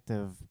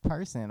protective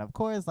person. Of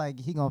course, like,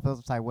 he gonna feel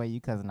some type of way. You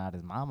cussing out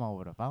his mama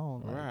over the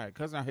phone, like,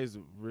 cussing out his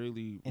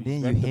really and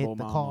then you hit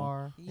the mama.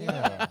 car.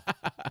 Yeah.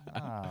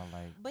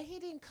 But he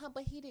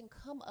didn't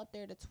come up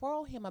there to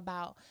twirl him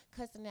about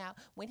cussing out.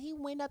 When he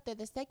went up there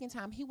the second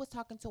time, he was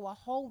talking to a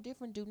whole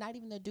different dude, not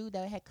even the dude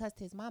that had cussed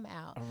his mama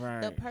out.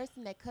 Right. The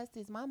person that cussed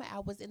his mama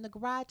out was in the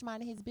garage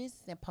minding his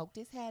business and poked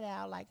his head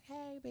out like,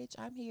 hey, bitch,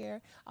 I'm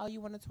here. Oh, you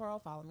want to twirl?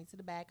 Follow me to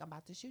the back. I'm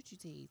about to shoot you,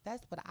 tease.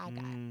 That's what I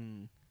got.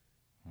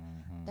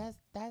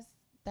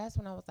 That's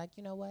when I was like,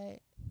 you know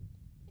what?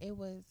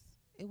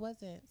 It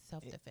wasn't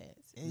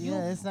self-defense.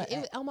 It's not.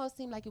 It almost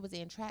seemed like it was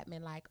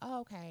entrapment. Like,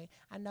 oh, okay,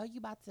 I know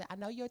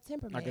your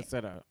temperament. Like a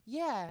setup.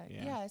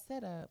 Yeah,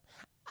 setup.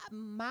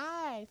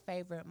 My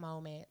favorite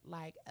moment,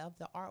 like, of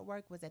the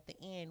artwork was at the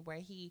end where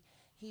he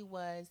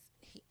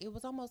it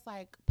was almost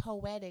like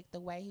poetic the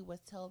way he was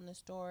telling the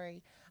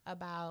story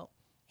about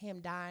him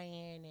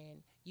dying,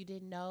 and you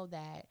didn't know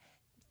that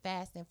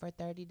fasting for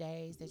 30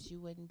 days that you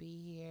wouldn't be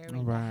here,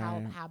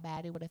 and how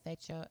bad it would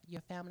affect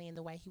your family. And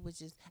the way he was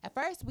just, at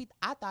first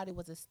I thought it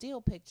was a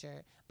still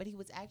picture, but he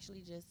was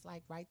actually just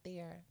like right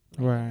there,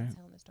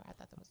 telling the story. I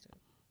thought that was true.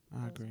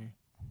 I agree.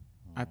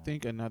 I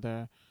think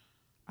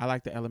I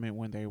like the element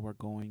when they were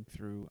going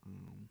through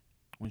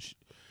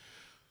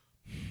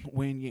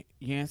when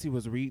Yancy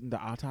was reading the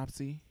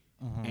autopsy,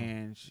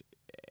 and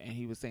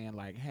he was saying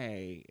like,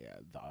 hey,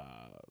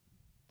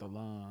 the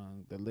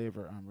lung, the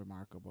liver,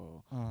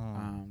 unremarkable,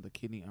 the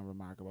kidney,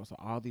 unremarkable. So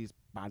all these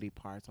body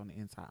parts on the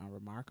inside,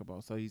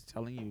 unremarkable. So he's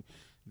telling you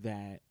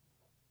that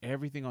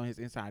everything on his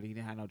inside, he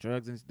didn't have no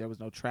drugs. There was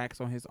no tracks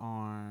on his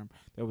arm.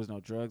 There was no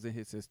drugs in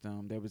his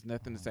system. There was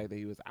nothing to say that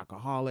he was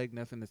alcoholic,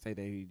 nothing to say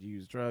that he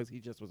used drugs. He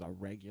just was a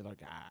regular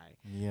guy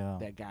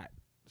that got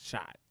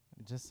shot.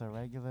 Just a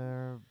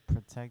regular,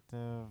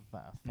 protective,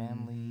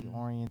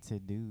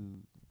 family-oriented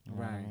dude. You know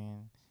what I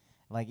mean?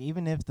 Like,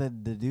 even if the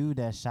dude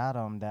that shot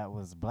him that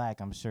was black,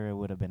 I'm sure it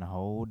would have been a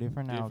whole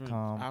different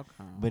outcome.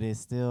 But I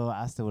still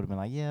would have been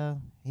like, yeah,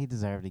 he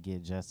deserved to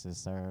get justice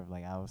served.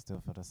 Like, I would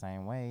still feel the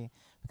same way.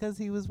 Because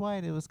he was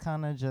white, it was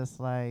kind of just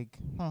like,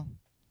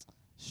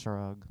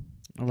 shrug.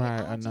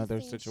 Right, another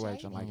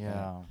situation like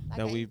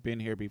that we've been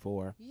here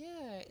before.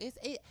 Yeah, it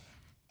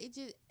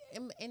just,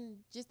 and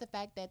just the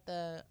fact that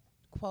the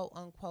quote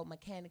unquote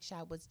mechanic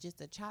shop was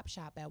just a chop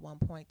shop at one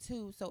point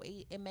too, so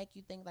it make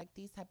you think like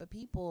these type of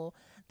people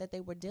that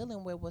they were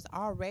dealing with was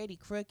already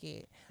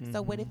crooked.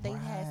 So what if they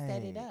had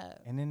set it up?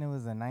 And then there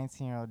was a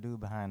 19-year-old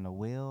dude behind the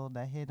wheel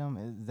that hit him.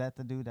 Is that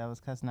the dude that was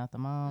cussing out the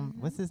mom?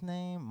 What's his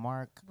name?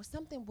 Mark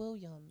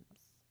Williams.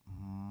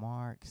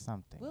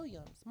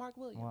 Mark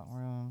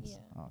Williams.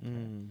 Yeah.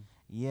 Okay.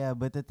 Yeah,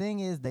 but the thing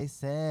is, they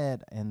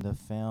said in the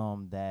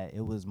film that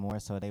it was more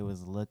so they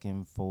was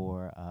looking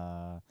for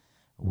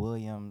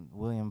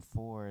William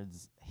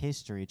Ford's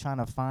history, trying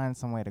to find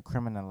some way to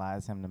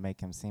criminalize him to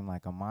make him seem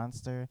like a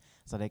monster,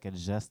 so they could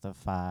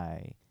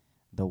justify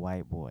the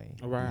white boy,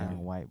 the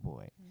young white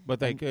boy. But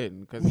they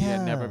couldn't, because he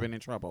had never been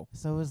in trouble.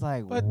 So it's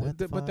like, but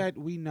that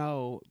we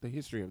know the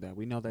history of that.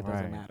 We know that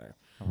doesn't matter.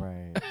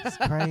 Right, it's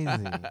crazy.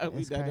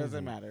 That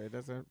doesn't matter. It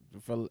doesn't.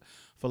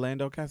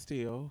 Philando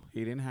Castile,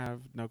 he didn't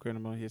have no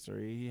criminal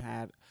history. He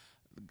had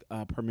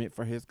a permit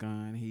for his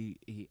gun.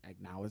 He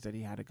acknowledged that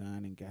he had a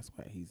gun, and guess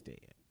what? He's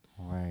dead.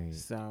 Right.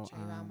 So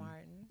Trayvon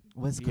Martin.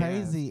 What's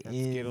crazy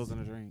is Skittles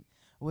and a drink.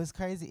 What's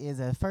crazy is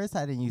at first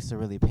I didn't used to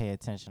really pay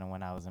attention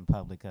when I was in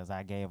public, because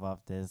I gave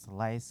off this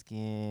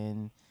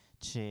light-skinned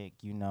chick,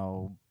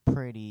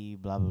 pretty,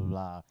 blah, blah,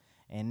 blah.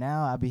 And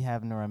now I be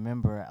having to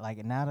remember,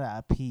 like, now that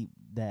I peep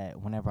that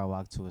whenever I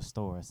walk to a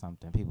store or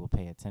something, people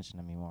pay attention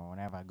to me more.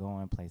 Whenever I go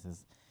in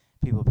places,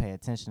 people pay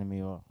attention to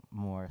me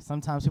more.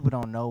 Sometimes people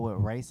don't know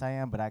what race I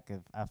am, but I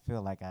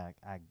feel like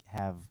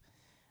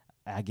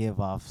I give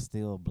off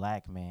still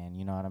black man,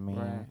 you know what I mean?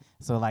 Right.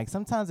 So, like,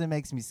 sometimes it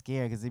makes me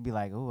scared, because it'd be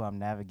like, ooh, I'm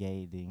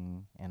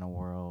navigating in a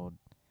world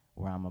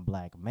where I'm a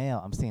black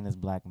male. I'm seen as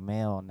black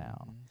male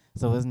now.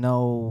 So there's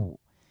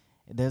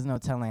no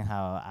telling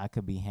how I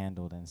could be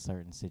handled in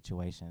certain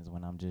situations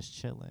when I'm just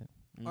chilling.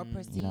 Or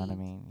perceived. You know what I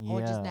mean? Or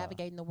just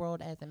navigating the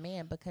world as a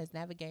man, because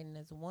navigating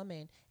as a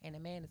woman and a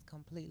man is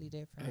completely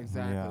different.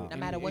 Exactly. Yeah. No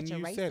matter what your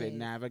race is. You said it,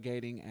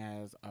 navigating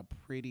as a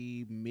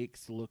pretty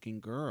mixed-looking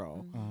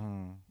girl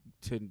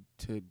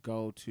to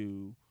go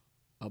to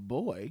a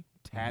boy,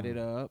 tatted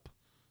up.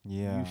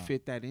 Yeah. You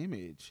fit that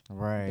image.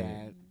 Right.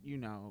 That,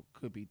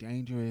 could be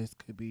dangerous,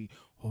 could be,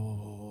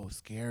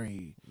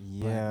 scary.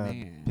 Yeah. But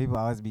man. People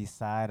always be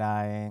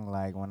side-eyeing,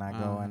 like, when I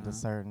go into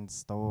certain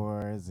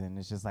stores, and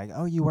it's just like,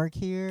 oh, you work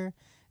here?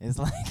 It's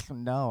like,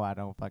 no, I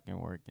don't fucking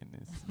work in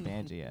this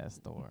Banji-ass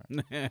store.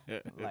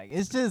 Like,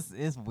 it's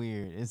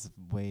weird. It's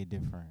way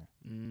different.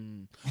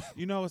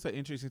 It's an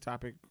interesting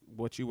topic,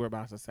 what you were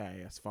about to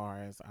say, as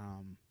far as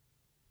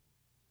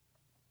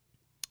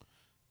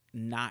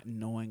not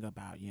knowing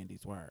about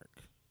Yancy's work.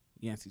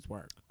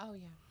 Oh,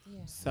 yeah.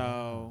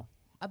 So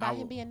about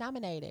him being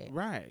nominated.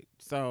 Right.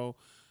 So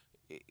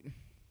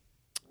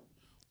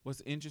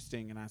what's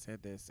interesting, and I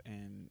said this,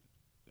 and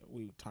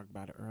we talked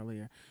about it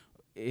earlier,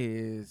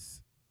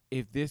 is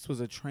if this was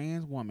a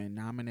trans woman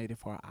nominated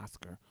for an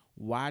Oscar,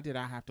 why did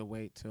I have to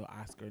wait till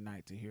Oscar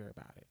night to hear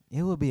about it?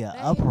 It would be an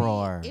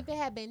uproar. If it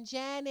had been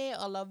Janet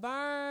or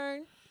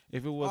Laverne,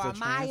 if it was a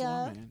trans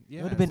woman,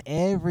 it would have been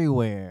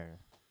everywhere.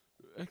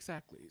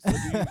 Exactly. So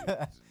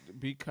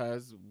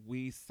because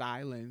we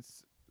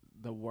silence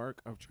the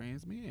work of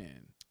trans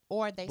men.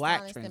 Or they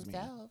silence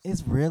themselves.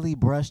 It's really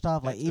brushed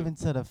off. Like, even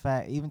to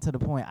the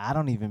point I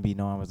don't even be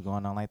knowing what's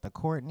going on. Like, the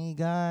Courtney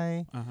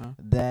guy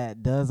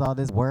that does all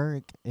this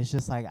work, it's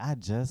just like, I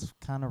just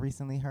kind of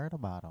recently heard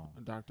about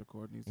him. Dr.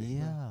 Courtney.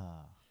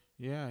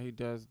 Yeah, he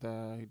did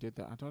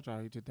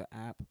the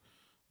app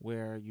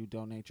where you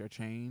donate your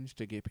change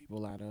to get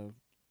people out of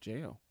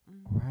jail.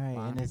 Right.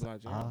 And it's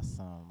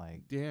awesome.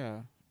 Like,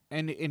 yeah.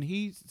 And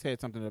he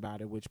said something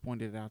about it which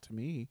pointed it out to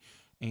me.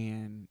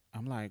 And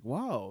I'm like,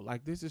 whoa,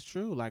 like this is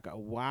true. Like,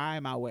 why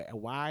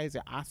is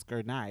it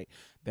Oscar night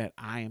that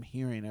I am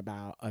hearing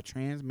about a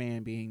trans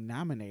man being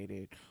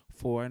nominated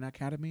for an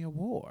Academy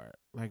Award?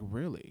 Like,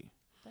 really?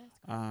 That's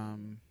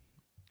crazy.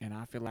 And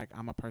I feel like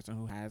I'm a person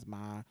who has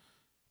my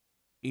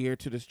ear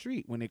to the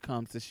street when it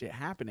comes to shit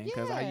happening,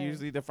 because I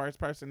usually the first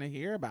person to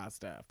hear about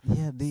stuff.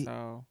 Yeah,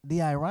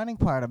 the ironic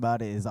part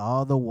about it is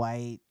all the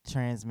white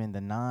trans men,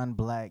 the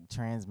non-black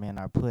trans men,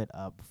 are put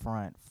up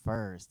front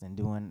first and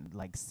doing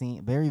like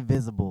very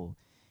visible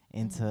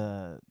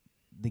into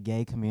the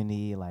gay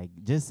community, like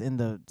just in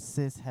the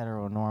cis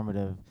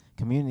heteronormative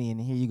community.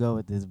 And here you go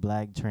with this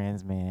black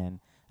trans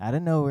man out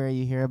of nowhere.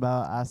 You hear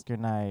about Oscar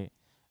night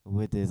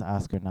with this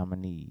Oscar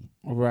nominee.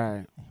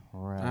 Right.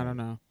 I don't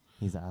know.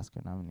 He's an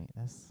Oscar nominee.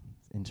 That's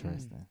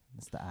interesting.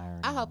 That's the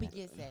irony. I hope he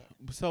gets that.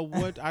 So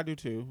what I do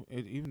too,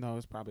 even though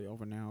it's probably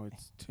over now,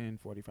 it's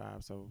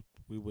 10:45, so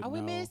we would know.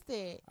 We missed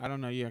it. I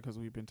don't know, because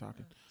we've been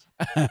talking.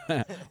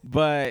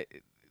 But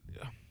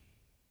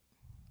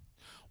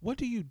what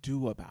do you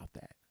do about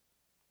that?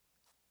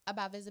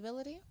 About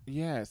visibility?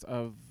 Yes,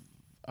 of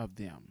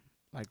them.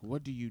 Like,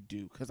 what do you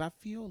do? Because I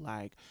feel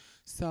like,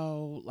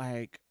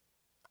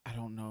 I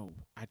don't know.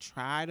 I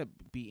try to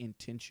be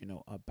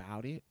intentional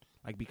about it.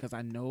 Like, because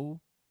I know,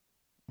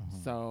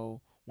 so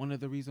one of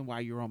the reasons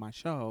why you're on my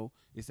show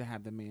is to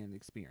have the man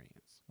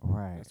experience.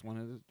 Right. That's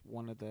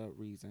one of the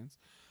reasons.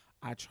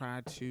 I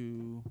try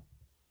to,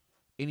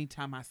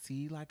 anytime I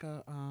see like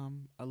a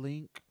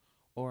link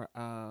or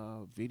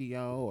a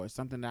video or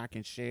something that I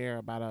can share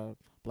about a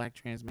black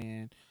trans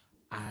man,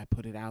 I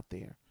put it out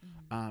there.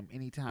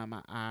 Anytime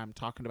I'm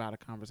talking about a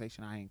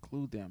conversation, I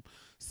include them.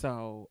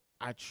 So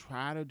I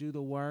try to do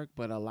the work,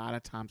 but a lot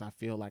of times I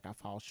feel like I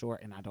fall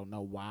short, and I don't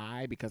know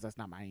why, because that's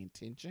not my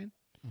intention.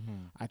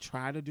 I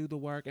try to do the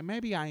work, and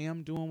maybe I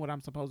am doing what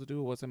I'm supposed to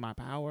do, what's in my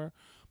power.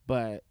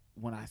 But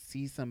when I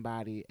see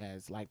somebody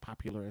as like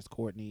popular as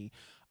Courtney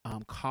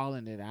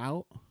calling it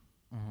out,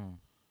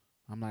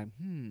 I'm like,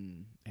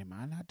 am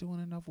I not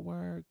doing enough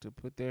work to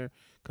put there?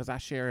 Because I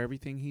share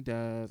everything he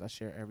does. I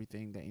share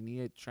everything that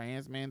any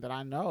trans man that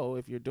I know.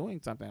 If you're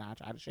doing something, I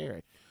try to share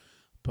it.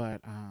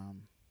 But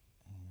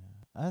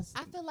I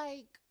feel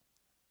like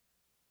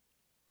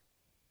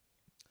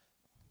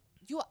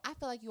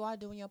you are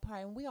doing your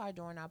part, and we are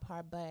doing our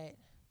part. But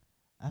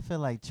I feel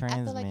like it's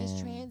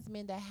trans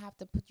men that have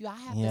to put you. I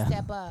have to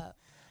step up.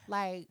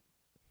 Like,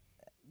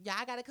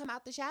 y'all got to come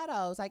out the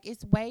shadows. Like,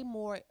 it's way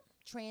more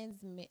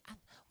trans men.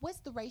 What's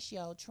the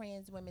ratio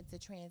trans women to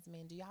trans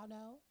men? Do y'all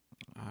know?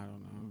 I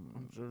don't know.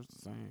 I'm sure it's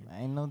the same.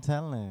 Ain't no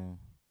telling.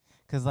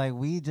 Cause like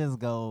we just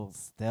go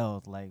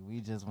stealth, like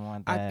we just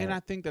want that. And I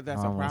think that's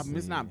a problem.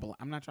 It's not.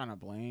 I'm not trying to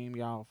blame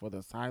y'all for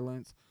the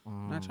silence.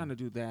 I'm not trying to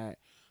do that,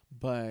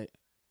 but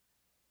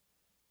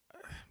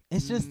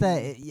it's just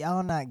that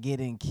y'all not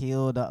getting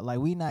killed. Like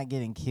we not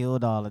getting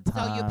killed all the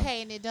time. So you're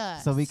paying it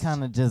dust. So we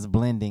kind of just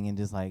blending and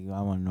just like,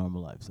 I want a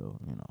normal life. So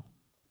you know.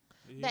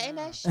 Yeah. And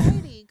that's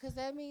shady, because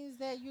that means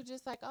that you're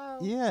just like, oh.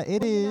 Yeah,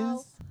 it is. You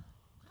know,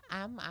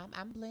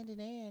 I'm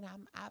blending in.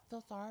 I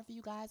feel sorry for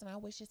you guys, and I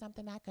wish there's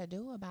something I could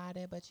do about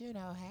it. But you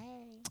know,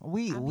 hey,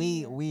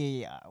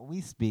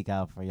 we speak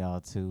out for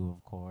y'all too,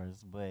 of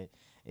course. But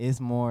it's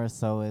more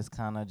so it's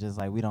kind of just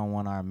like we don't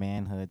want our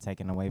manhood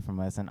taken away from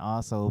us, and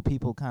also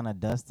people kind of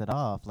dust it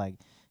off. Like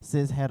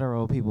cis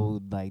hetero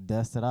people like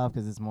dust it off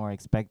because it's more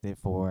expected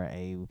for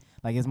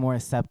it's more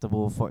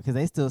acceptable for, because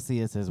they still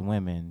see us as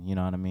women. You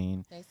know what I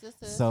mean? They still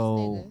see us as so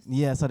niggas.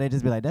 yeah, so they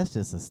just be like, that's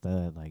just a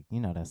stud. Like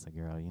that's a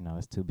girl.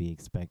 It's to be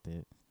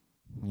expected.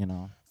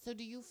 So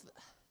do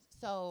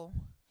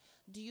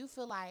you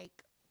feel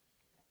like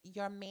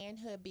your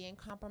manhood being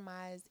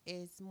compromised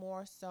is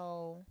more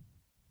so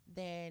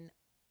than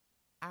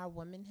our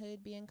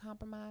womanhood being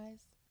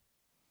compromised?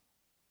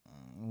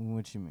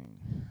 What you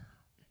mean?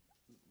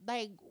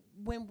 Like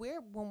when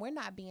we're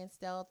not being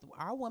stealth,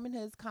 our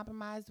womanhood is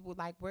compromised.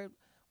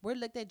 We're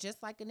looked at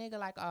just like a nigga.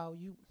 Like, oh,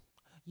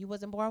 you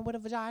wasn't born with a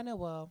vagina.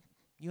 Well,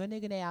 you a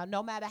nigga now.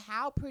 No matter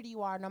how pretty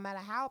you are, no matter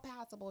how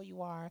passable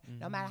you are,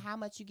 no matter how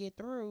much you get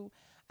through,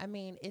 I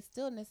mean, it's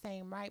still in the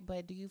same right.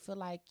 But do you feel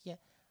like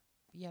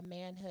your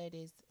manhood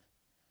is?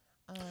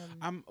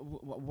 I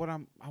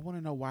want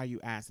to know why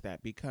you asked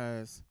that,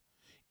 because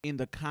in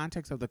the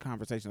context of the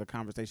conversation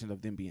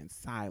of them being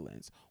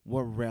silenced,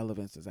 what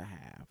relevance does it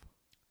have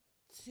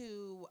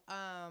to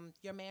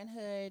your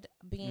manhood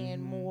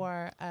being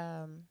more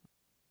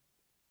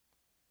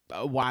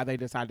why they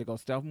decide to go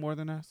stealth more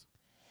than us?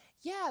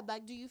 Yeah,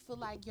 like, do you feel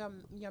like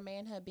your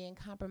manhood being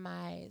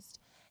compromised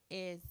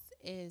is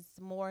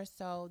more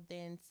so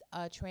than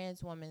a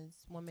trans woman's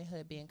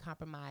womanhood being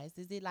compromised?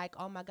 Is it like,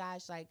 oh my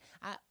gosh, like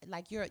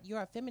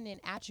you're a feminine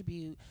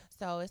attribute,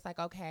 so it's like,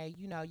 okay,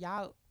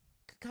 y'all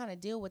kind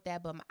of deal with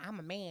that, but I'm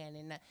a man,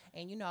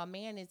 and a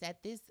man is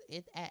at this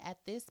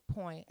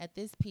point, at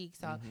this peak,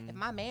 so if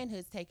my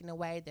manhood's taken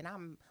away, then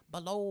I'm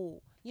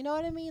below, you know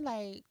what I mean?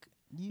 Like,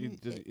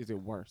 is it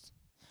worse?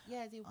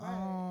 Yeah, is it worse?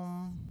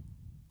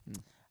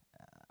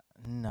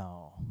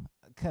 No,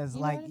 because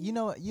you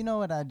know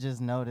what I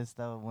just noticed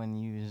though when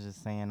you was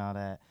just saying all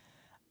that,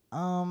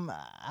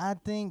 I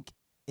think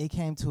it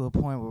came to a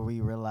point where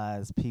we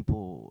realized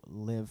people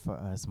live for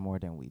us more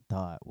than we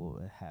thought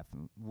what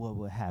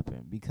would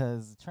happen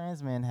because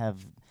trans men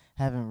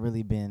haven't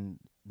really been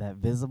that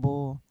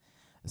visible.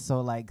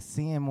 So like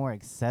seeing more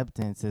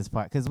acceptance is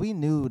part because we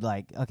knew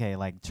like okay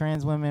like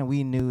trans women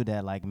we knew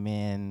that like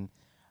men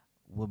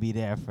will be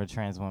there for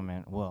trans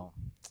women well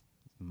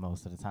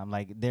most of the time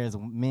like there's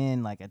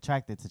men like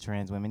attracted to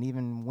trans women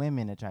even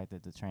women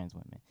attracted to trans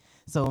women.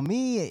 So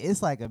me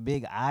it's like a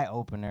big eye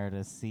opener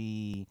to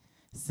see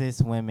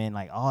cis women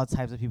like all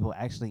types of people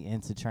actually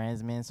into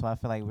trans men. So I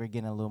feel like we're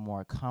getting a little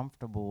more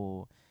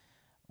comfortable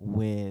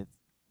with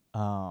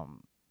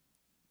um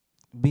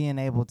being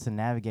able to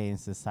navigate in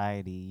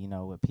society, you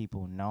know, with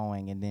people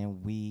knowing, and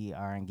then we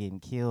aren't getting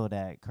killed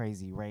at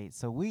crazy rates.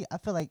 So I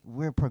feel like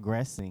we're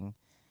progressing.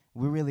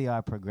 We really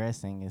are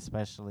progressing,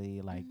 especially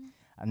like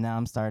now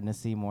I'm starting to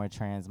see more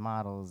trans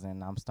models,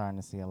 and I'm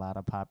starting to see a lot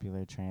of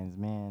popular trans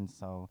men.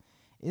 So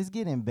it's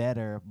getting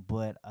better,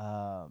 but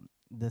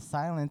the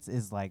silence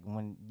is like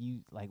when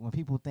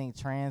people think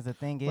trans, the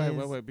thing is.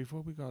 Wait.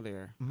 Before we go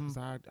there, because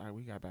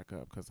we got back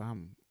up because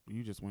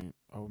you just went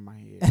over my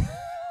head.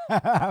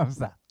 I'm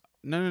sorry.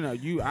 No.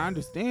 I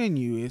understand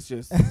you. It's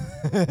just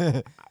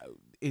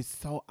it's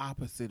so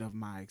opposite of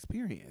my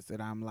experience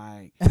that I'm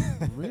like,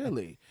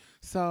 really?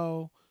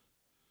 So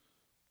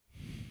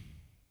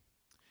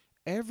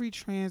every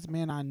trans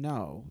man I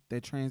know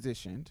that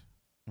transitioned,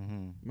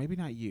 maybe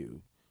not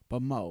you,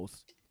 but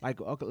most,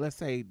 like okay, let's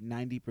say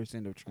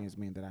 90% of trans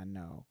men that I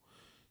know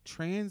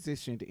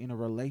transitioned in a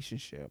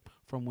relationship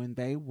from when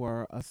they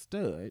were a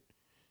stud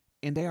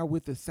and they are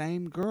with the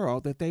same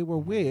girl that they were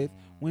with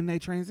when they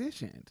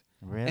transitioned.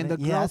 Really? And the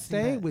girl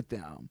stayed with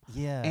them.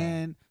 Yeah.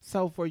 And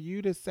so for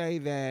you to say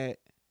that,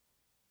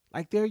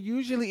 like they're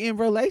usually in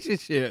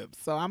relationships.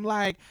 So I'm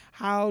like,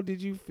 how did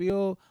you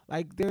feel?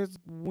 Like there's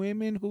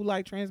women who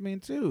like trans men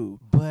too.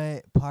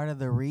 But part of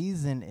the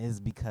reason is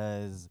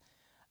because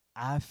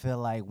I feel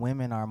like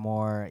women are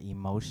more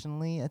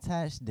emotionally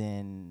attached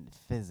than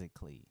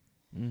physically.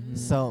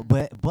 So,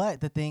 but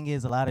the thing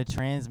is, a lot of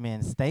trans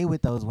men stay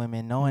with those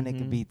women knowing it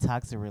could be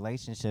toxic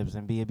relationships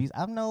and be abused.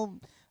 I know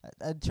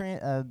a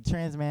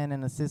trans man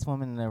and a cis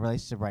woman in a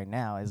relationship right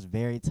now is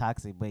very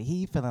toxic, but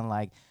he feeling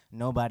like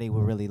nobody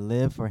will really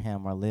live for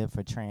him or live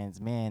for trans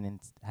men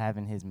and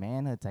having his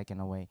manhood taken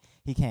away.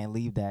 He can't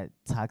leave that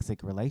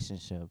toxic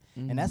relationship.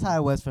 And that's how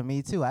it was for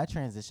me too. I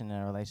transitioned in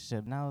a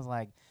relationship and I was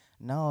like,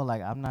 no,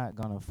 like I'm not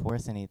going to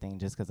force anything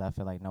just because I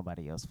feel like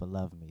nobody else will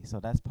love me.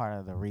 So that's part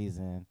of the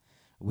reason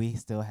we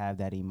still have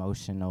that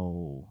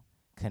emotional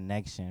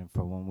connection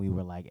for when we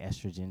were like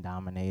estrogen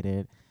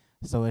dominated.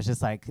 So it's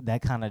just like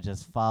that kind of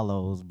just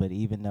follows. But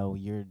even though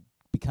you're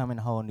becoming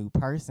a whole new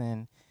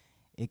person,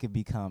 it could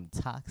become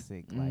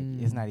toxic. Like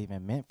it's not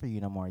even meant for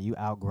you no more. You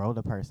outgrow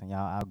the person.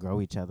 Y'all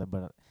outgrow each other.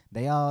 But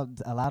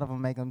a lot of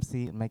them make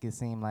it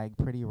seem like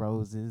pretty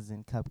roses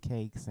and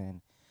cupcakes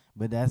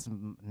but that's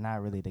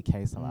not really the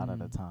case a lot of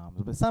the times.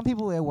 But some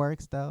people it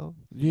works though.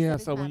 Yeah.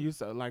 So when you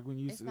go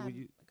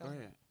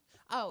ahead.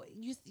 Oh,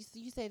 you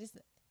said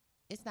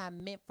it's not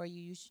meant for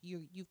you.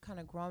 You've kind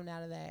of grown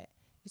out of that.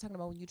 You're talking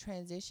about when you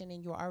transition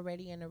and you're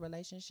already in a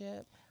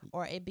relationship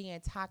or it being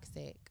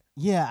toxic.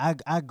 Yeah,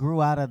 I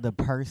grew out of the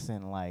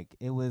person. Like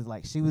it was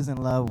like she was in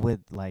love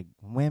with like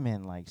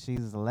women. Like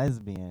she's a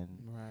lesbian,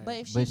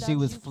 right? But she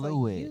was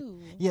fluid.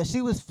 Yeah,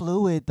 she was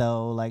fluid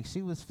though. Like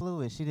she was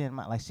fluid. She didn't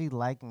mind. Like she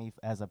liked me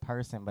as a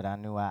person, but I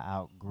knew I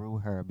outgrew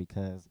her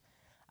because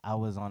I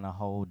was on a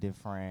whole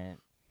different.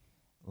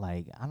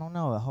 Like I don't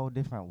know, a whole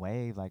different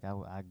wave. Like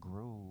I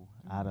grew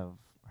out of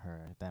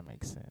her. If that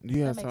makes sense.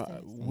 Yeah.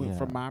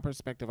 From my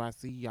perspective, I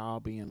see y'all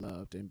being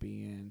loved and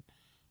being,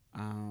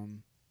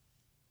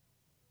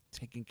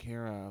 taken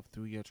care of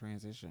through your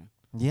transition.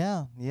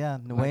 Yeah,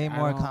 way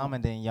more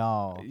common than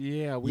y'all.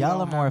 Yeah, y'all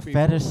are more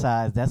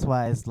fetishized. That's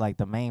why it's like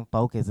the main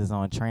focus is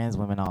on trans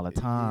women all the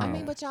time. I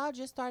mean, but y'all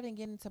just started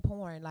getting into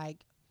porn,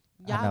 like.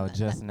 Y'all I know,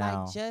 just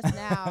now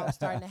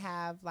starting to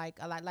have like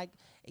a lot, like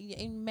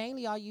and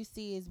mainly all you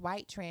see is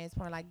white trans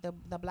porn, like the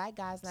black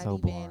guys not so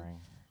even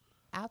boring.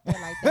 out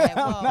there like that.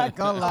 I'm not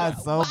gonna lie,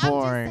 so boring.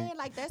 I'm just saying,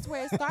 like that's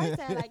where it starts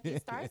at. Like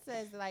it starts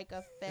as like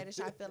a fetish.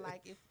 I feel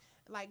like if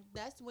like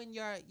that's when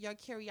your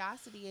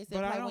curiosity is. But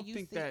in play I don't when you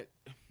think see, that.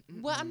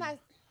 Well, I'm not.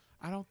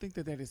 I don't think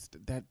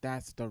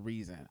that's the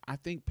reason. I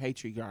think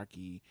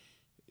patriarchy.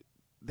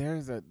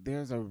 There's a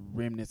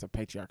remnants of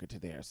patriarchy to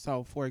there.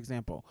 So, for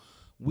example,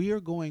 we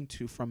are going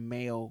from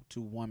male to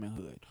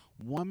womanhood.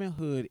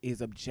 Womanhood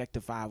is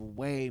objectified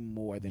way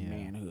more than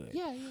manhood.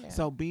 Yeah.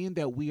 So, being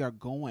that we are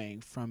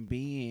going from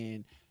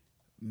being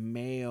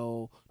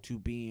male to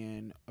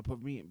being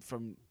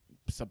from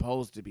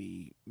supposed to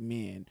be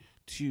men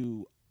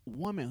to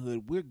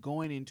womanhood, we're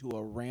going into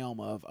a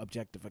realm of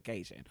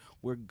objectification.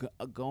 We're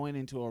going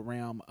into a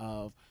realm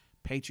of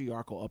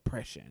patriarchal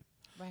oppression.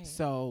 Right.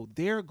 So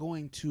they're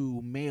going to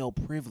male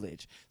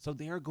privilege. So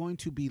they're going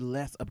to be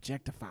less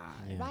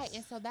objectified. Yes. Right.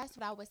 And so that's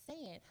what I was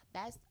saying.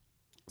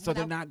 So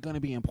they're not going to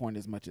be in porn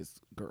as much as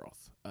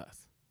girls,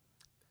 us.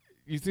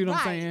 You see what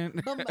I'm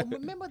saying? But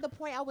remember the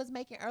point I was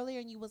making earlier,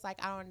 and you was like,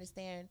 I don't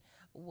understand.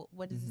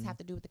 What does this have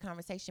to do with the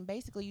conversation?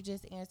 Basically, you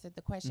just answered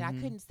the question. I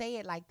couldn't say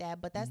it like that,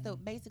 but that's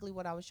basically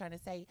what I was trying to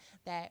say.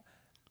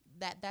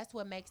 That's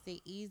what makes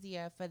it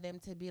easier for them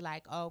to be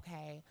like,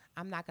 okay,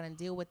 I'm not going to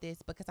deal with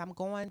this because I'm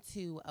going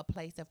to a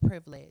place of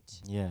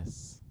privilege.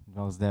 Yes,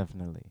 most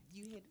definitely.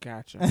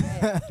 Gotcha.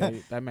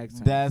 That makes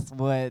sense.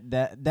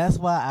 That's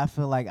why I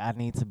feel like I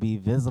need to be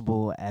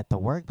visible at the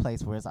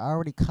workplace where it's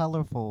already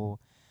colorful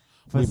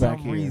for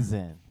some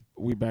reason.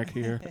 We back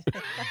here.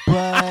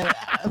 But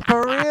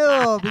for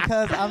real,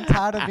 because I'm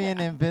tired of being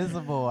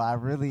invisible. I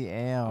really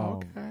am.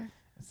 Okay.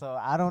 So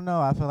I don't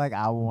know. I feel like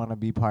I want to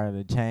be part of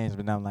the change,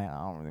 but I'm like, I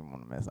don't really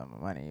want to mess up my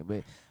money.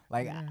 But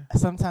like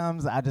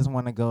sometimes I just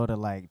want to go to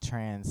like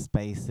trans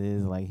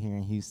spaces, like here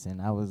in Houston.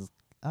 I was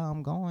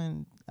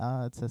going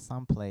to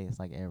some place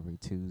like every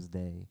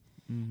Tuesday,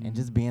 and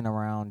just being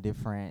around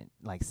different,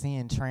 like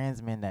seeing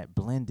trans men that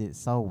blended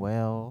so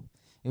well.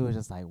 It was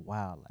just like,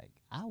 wow, like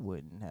I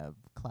wouldn't have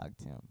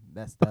clocked him.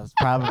 That's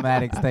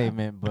problematic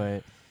statement,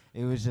 but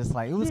it was just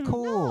like, it was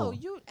cool. No,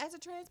 you as a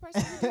trans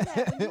person, you do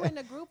that. When you're in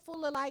a group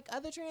full of like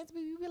other trans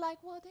people, you be like,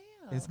 well,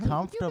 damn. It's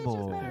comfortable.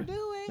 You bitches better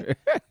do it.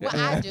 Well,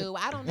 I do.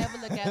 I don't never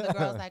look at the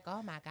girls like,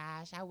 oh my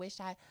gosh, I wish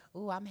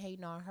I'm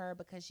hating on her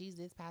because she's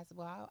this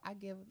possible. I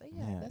give,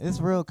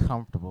 it's real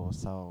comfortable.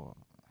 So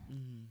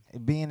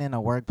being in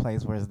a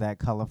workplace where it's that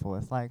colorful,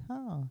 it's like,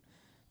 huh.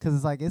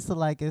 Because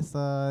it's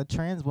a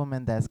trans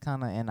woman that's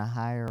kind of in a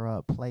higher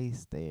up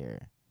place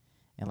there.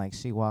 And, like,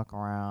 she walk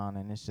around,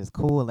 and it's just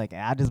cool. Like,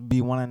 I just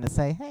be wanting to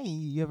say, hey,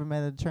 you ever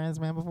met a trans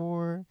man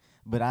before?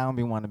 But I don't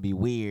be wanting to be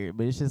weird.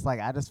 But it's just, like,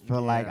 I just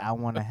feel like I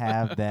want to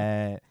have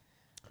that,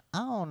 I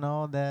don't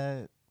know,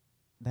 that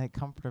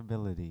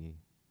comfortability.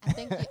 I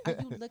think, are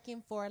you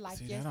looking for, like,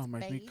 your that don't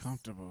space? make me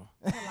comfortable.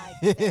 To,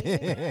 like,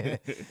 say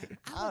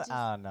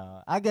I don't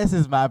know. I guess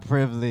it's my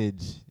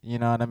privilege. You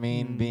know what I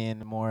mean? Being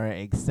more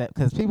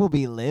because people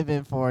be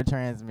living for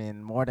trans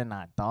men more than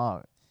I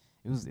thought.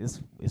 It's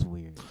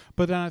weird.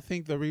 But then I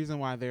think the reason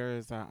why there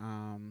is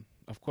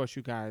of course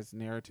you guys'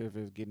 narrative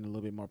is getting a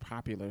little bit more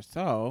popular.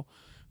 So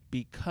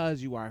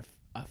because you are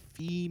a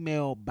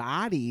female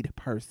bodied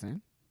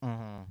person,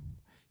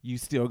 you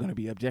still going to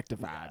be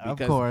objectified. Because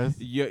of course.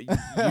 You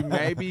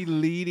may be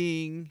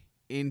leading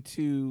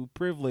into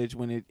privilege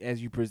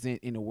as you present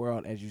in the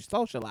world, as you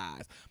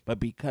socialize, but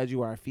because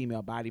you are a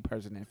female body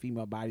person and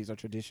female bodies are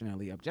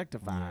traditionally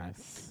objectified,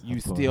 you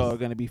still are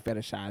going to be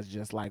fetishized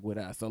just like with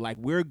us. So like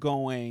we're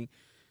going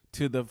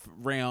to the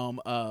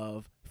realm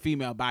of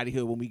female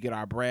bodyhood when we get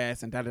our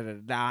breasts and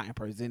and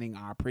presenting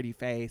our pretty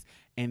face.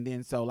 And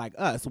then so like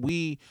us,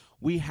 we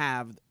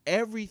have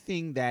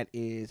everything that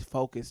is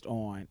focused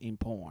on in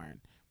porn.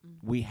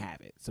 We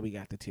have it. So we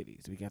got the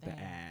titties, we got the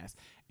ass,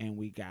 and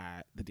we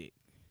got the dick.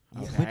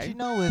 Okay. But you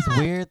know what's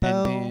weird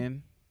though? And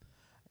then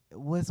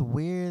what's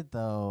weird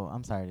though,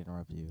 I'm sorry to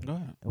interrupt you. Go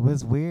ahead.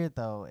 What's weird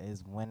though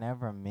is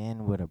whenever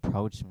men would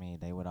approach me,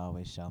 they would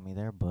always show me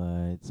their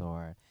butts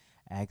or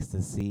ask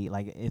to see,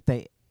 like if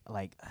they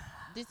like.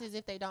 This is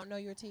if they don't know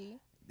your T.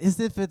 It's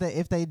if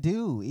they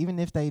do, even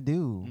if they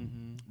do.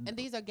 And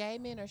these are gay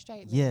men or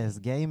straight men? Yes,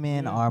 gay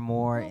men are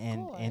more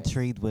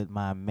intrigued with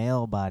my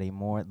male body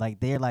more. Like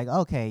they're like,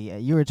 okay,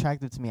 you're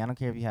attractive to me. I don't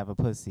care if you have a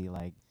pussy.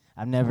 Like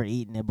I've never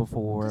eaten it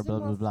before. Blah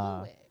blah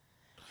blah.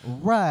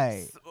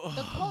 Right.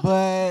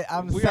 But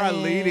we are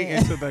leading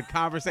into the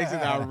conversation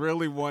that I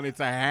really wanted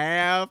to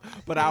have,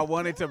 but I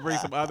wanted to bring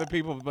some other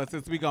people. But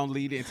since we're going to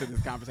lead into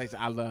this conversation,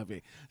 I love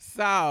it.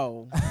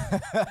 So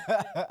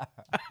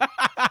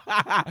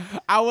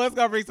I was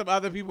going to bring some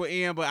other people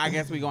in, but I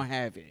guess we're going to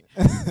have it.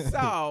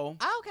 So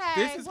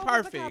this is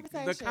perfect.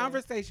 The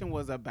conversation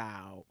was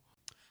about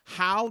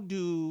how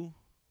do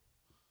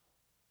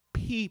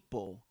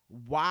people,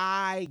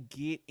 why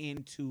get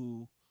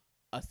into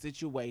a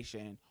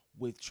situation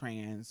with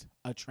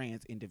a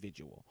trans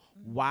individual?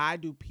 Why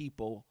do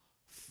people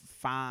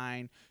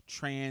find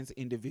trans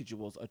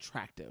individuals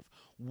attractive?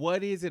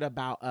 What is it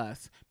about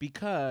us?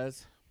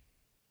 Because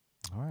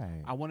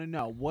I want to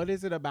know, what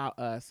is it about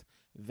us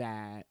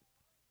that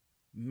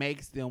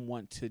makes them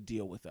want to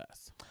deal with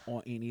us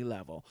on any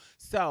level?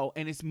 So,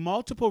 and it's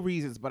multiple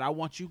reasons, but I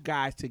want you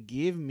guys to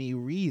give me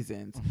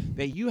reasons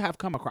that you have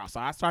come across. So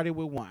I started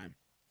with one.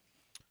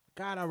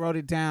 God, I wrote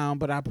it down,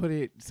 but I put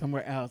it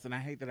somewhere else, and I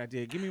hate that I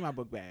did. Give me my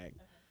book bag.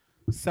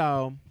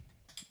 So,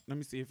 let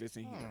me see if it's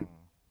in here.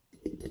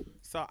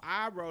 So,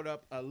 I wrote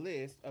up a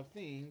list of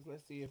things.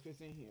 Let's see if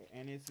it's in here,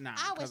 and it's not.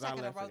 I wish I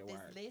could have wrote this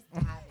list.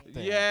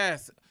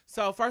 Yes.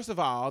 So, first of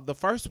all, the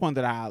first one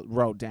that I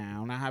wrote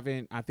down,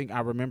 I think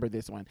I remember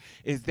this one,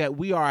 is that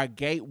we are a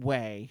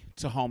gateway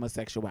to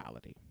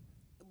homosexuality.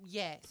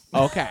 Yes.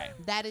 Okay.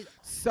 That is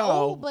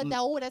so. But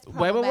no, that's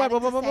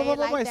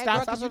problematic. Wait!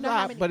 Stop!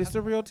 But it's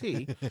the real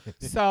tea.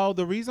 So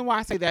the reason why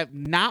I say that,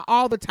 not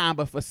all the time,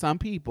 but for some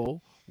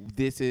people,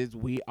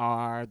 We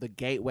are the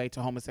gateway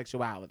to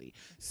homosexuality.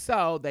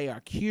 So they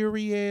are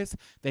curious.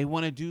 They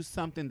want to do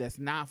something that's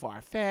not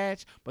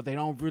far-fetched, but they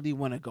don't really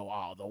want to go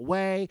all the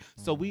way.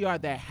 So we are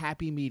that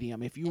happy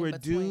medium. If you were a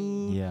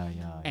dude,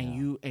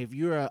 if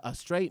you're a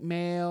straight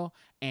male,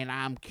 and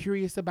I'm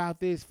curious about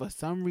this, for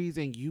some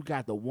reason you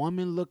got the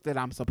woman look that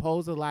I'm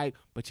supposed to like,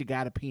 but you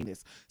got a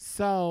penis.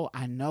 So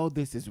I know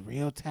this is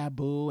real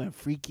taboo and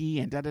freaky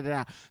and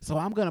da-da-da. So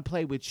I'm going to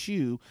play with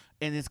you,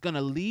 and it's going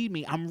to lead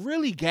me. I'm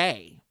really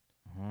gay.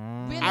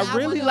 Really, I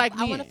really like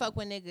men. I want to fuck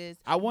with niggas.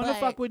 I want to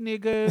fuck with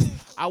niggas.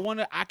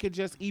 I could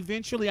just,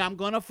 eventually, I'm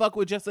going to fuck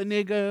with just a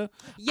nigga.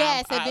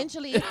 Yes,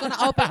 eventually it's going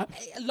to open.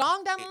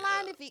 Long down the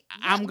line,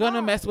 I'm going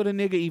to mess with a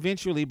nigga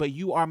eventually, but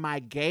you are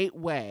my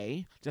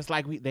gateway. Just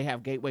like they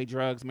have gateway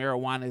drugs.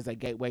 Marijuana is a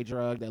gateway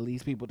drug that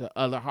leads people to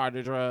other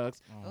harder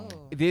drugs.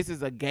 This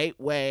is a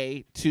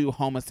gateway to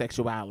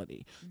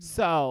homosexuality.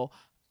 So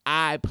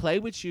I play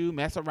with you,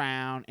 mess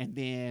around, and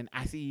then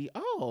I see,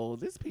 oh,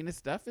 this penis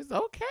stuff is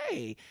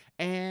okay.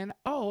 And,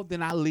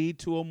 then I lead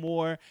to a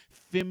more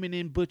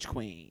feminine butch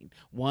queen.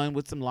 One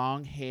with some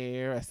long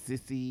hair, a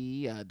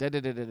sissy,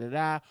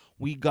 da-da-da-da-da-da.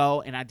 We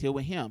go, and I deal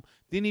with him.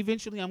 Then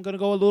eventually I'm going to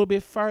go a little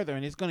bit further,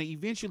 and it's going to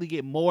eventually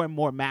get more and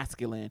more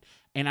masculine,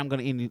 and I'm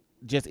going to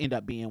just end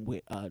up being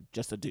with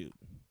just a dude.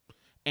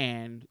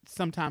 And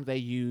sometimes they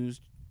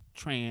use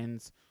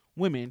trans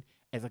women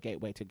as a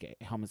gateway to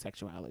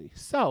homosexuality.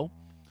 So...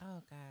 Oh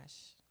gosh,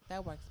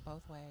 that works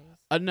both ways.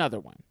 Another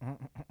one.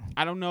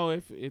 I don't know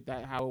if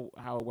that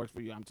how it works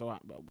for you. I'm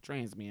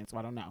trans men, so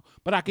I don't know.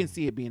 But I can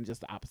see it being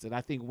just the opposite.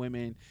 I think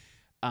women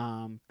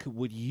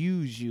would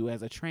use you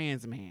as a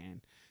trans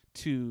man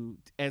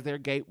as their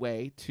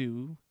gateway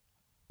to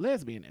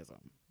lesbianism.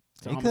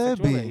 It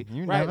could be.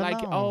 You right? Never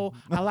Like, know.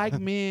 I like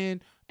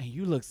men, and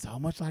you look so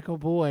much like a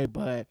boy,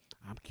 but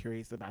I'm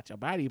curious about your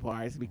body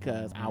parts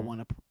because I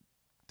want to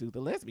do the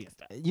lesbian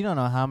stuff. You don't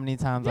know how many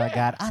times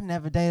I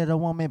never dated a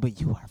woman, but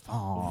you are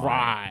fine.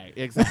 Right,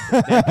 exactly.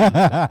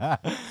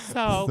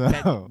 So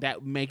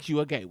that makes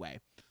you a gateway.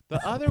 The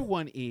other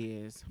one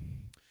is,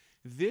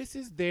 this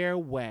is their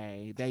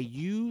way. They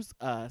use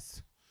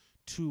us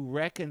to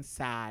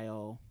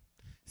reconcile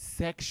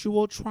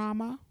sexual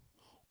trauma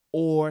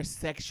or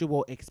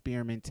sexual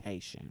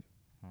experimentation.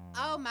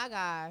 Oh my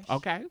gosh.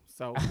 Okay,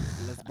 so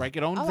let's break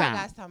it on down. Oh, I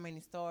got so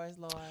many stories,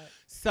 Lord.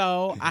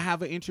 So I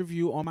have an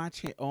interview on my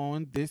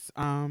on this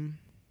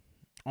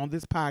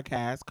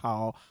podcast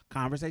called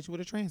 "Conversation with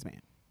a Trans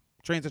Man,"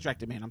 Trans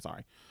Attracted Man. I'm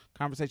sorry,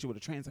 Conversation with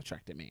a Trans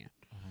Attracted Man,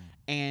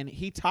 and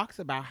he talks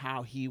about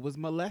how he was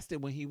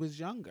molested when he was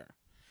younger,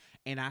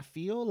 and I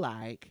feel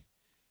like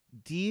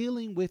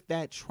dealing with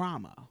that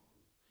trauma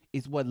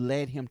is what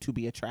led him to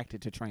be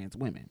attracted to trans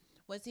women.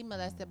 Was he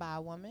molested by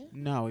a woman?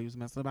 No, he was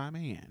molested by a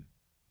man.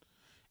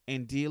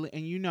 And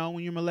when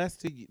you're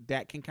molested,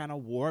 that can kind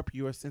of warp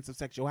your sense of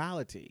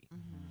sexuality,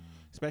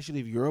 especially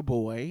if you're a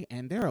boy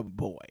and they're a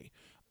boy,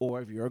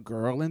 or if you're a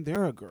girl and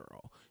they're a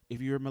girl. If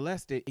you're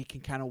molested, it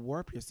can kind of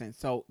warp your sense.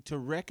 So to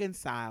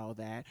reconcile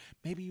that,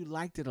 maybe you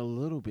liked it a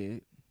little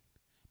bit.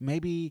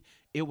 Maybe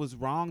it was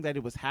wrong that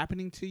it was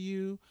happening to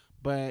you,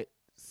 but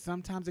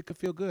sometimes it could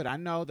feel good. I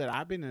know that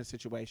I've been in a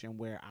situation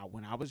where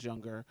when I was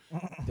younger,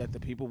 that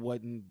the people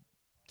wasn't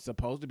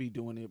supposed to be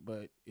doing it,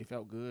 but it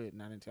felt good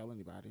and I didn't tell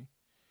anybody.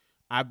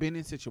 I've been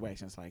in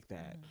situations like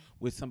that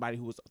with somebody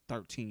who was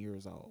 13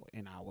 years old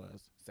and I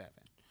was 7,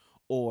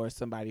 or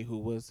somebody who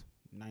was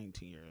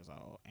 19 years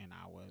old and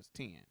I was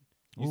 10.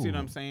 You see what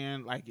I'm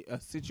saying? Like a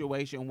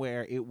situation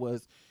where it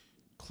was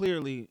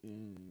clearly,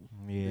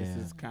 this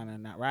is kind of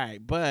not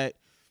right. But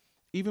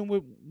even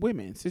with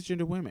women,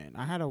 cisgender women,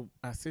 I had a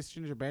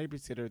cisgender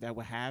babysitter that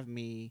would have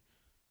me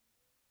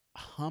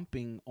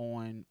humping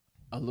on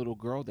a little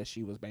girl that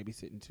she was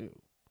babysitting too.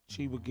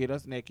 She would get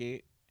us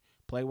naked,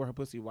 play with her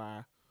pussy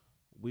while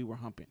we were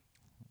humping.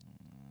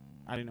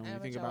 I didn't know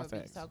anything about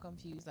sex. So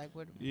confused, like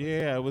what?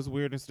 Yeah, it was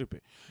weird and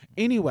stupid.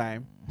 Anyway,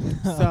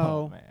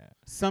 so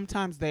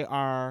sometimes they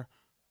are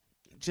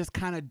just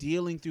kind of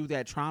dealing through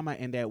that trauma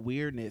and that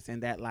weirdness,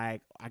 and that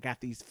like I got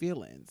these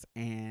feelings,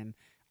 and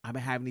I've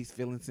been having these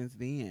feelings since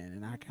then,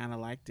 and I kind of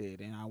liked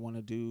it, and I want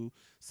to do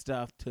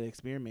stuff to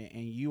experiment.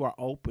 And you are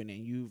open,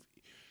 and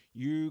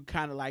you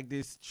kind of like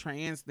this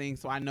trans thing,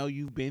 so I know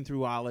you've been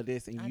through all of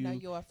this, and I know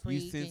you're a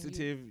freak, you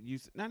sensitive, you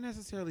not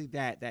necessarily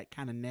that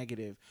kind of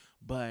negative,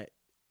 but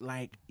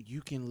like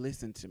you can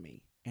listen to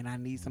me, and I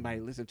need somebody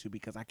to listen to,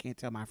 because I can't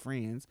tell my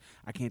friends,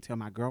 I can't tell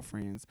my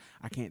girlfriends,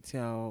 I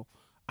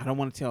don't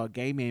want to tell a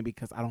gay man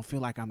because I don't feel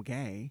like I'm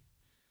gay,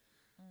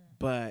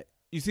 but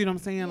you see what I'm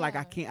saying? Yeah. Like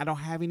I don't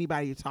have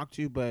anybody to talk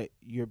to, but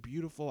you're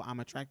beautiful, I'm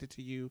attracted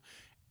to you,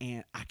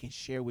 and I can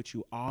share with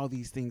you all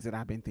these things that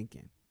I've been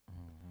thinking.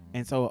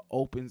 And so it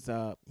opens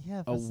up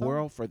a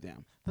world for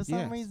them. For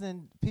some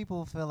reason,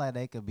 people feel like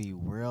they could be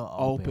real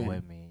open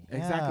with me.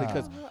 Exactly,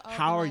 because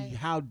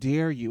how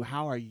dare you?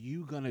 How are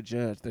you going to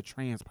judge the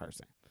trans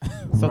person?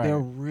 So they're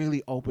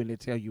really open to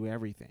tell you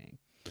everything.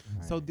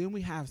 Right. So then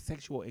we have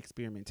sexual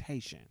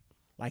experimentation.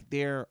 Like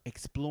they're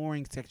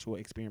exploring sexual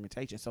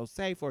experimentation. So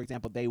say, for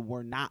example, they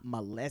were not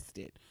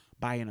molested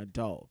by an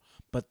adult,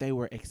 but they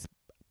were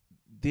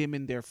them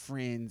and their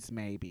friends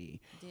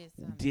maybe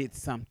did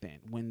something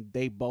when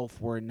they both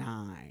were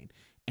 9,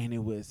 and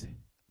it was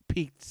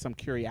piqued some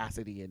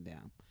curiosity in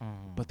them,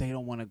 but they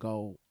don't want to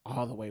go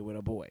all the way with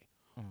a boy.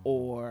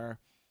 Or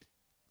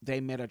they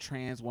met a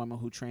trans woman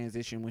who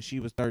transitioned when she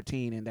was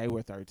 13 and they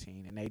were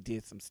 13, and they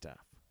did some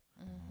stuff.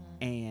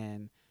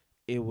 And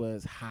it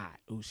was hot.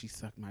 Ooh, she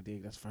sucked my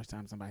dick. That's the first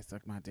time somebody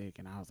sucked my dick,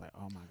 and I was like,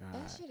 oh my God.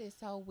 That shit is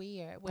so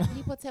weird. When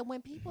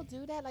people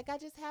do that, like I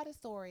just had a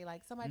story,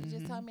 like somebody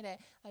just told me that,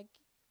 like,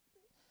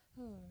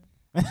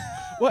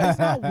 Well, it's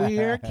not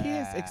weird.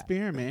 Kids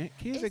experiment.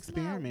 It's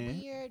not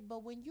weird,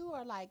 but when you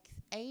are like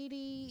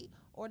 80,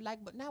 or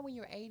like, but not when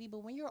you're 80,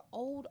 but when you're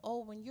old,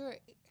 when you're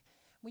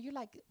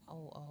like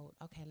old.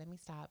 Okay, let me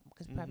stop,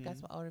 because probably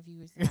that's what older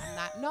viewers.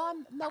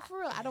 No, for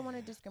real. I don't want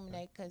to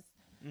discriminate, because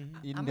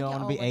you don't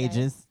want to be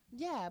ageist.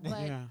 Yeah,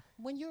 but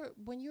when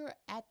you're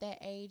at that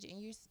age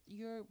and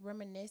you're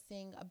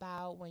reminiscing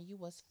about when you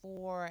was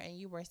 4 and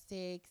you were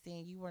 6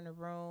 and you were in a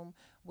room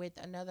with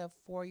another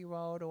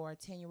 4-year-old or a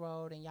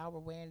 10-year-old, and y'all were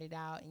wearing it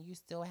out, and you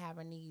still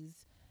having these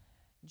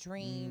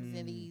dreams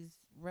and these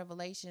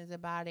revelations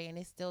about it, and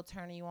it's still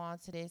turning you on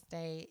to this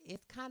day,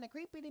 it's kind of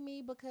creepy to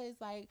me, because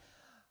like,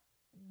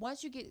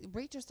 once you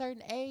reach a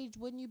certain age,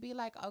 wouldn't you be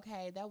like,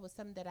 okay, that was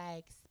something that I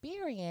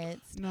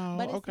experienced? No,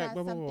 but it's okay,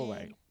 not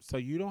wait. So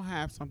you don't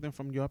have something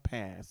from your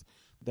past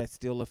that's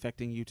still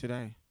affecting you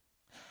today?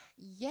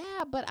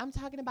 Yeah, but I'm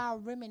talking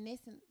about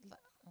reminiscing.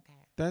 Okay,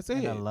 that's it.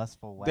 In a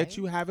lustful way that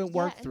you haven't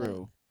worked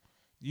through.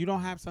 You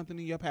don't have something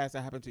in your past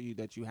that happened to you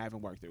that you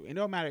haven't worked through. It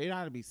don't matter. It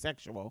ought to be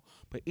sexual,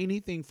 but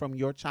anything from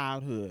your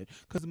childhood.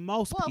 Because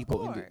most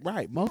people,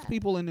 most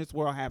people in this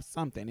world have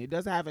something. It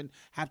doesn't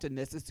have to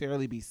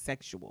necessarily be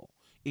sexual.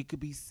 It could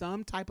be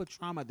some type of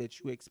trauma that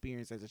you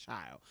experienced as a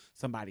child.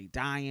 Somebody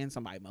dying,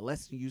 somebody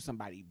molesting you,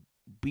 somebody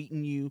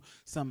beating you,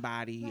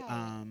 somebody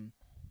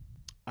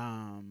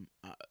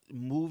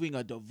moving,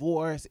 a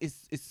divorce.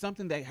 It's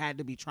something that had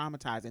to be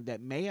traumatizing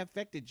that may have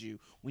affected you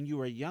when you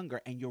were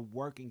younger, and you're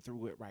working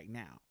through it right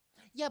now.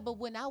 Yeah, but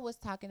when I was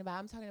talking about,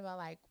 I'm talking about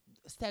like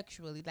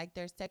sexually, like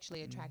they're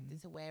sexually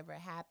attracted to whatever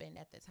happened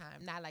at the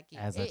time. Not like it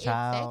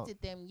affected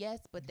them,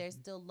 yes, but they're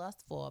still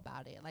lustful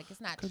about it. Like,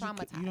 it's not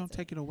traumatizing. You don't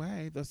take it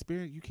away. The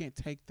spirit, you can't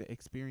take the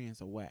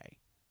experience away.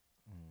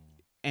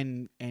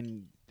 And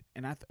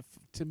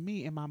to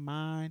me, in my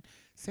mind,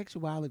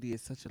 sexuality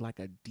is such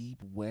a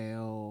deep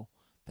well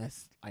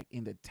that's like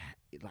in the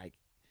like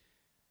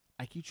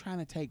you trying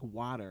to take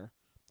water.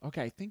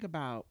 Okay, think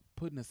about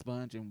putting a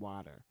sponge in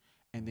water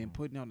and then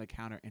putting it on the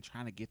counter and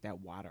trying to get that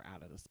water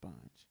out of the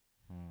sponge.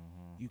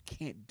 You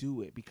can't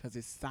do it because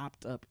it's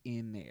sopped up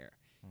in there.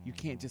 You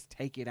can't just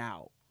take it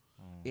out.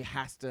 It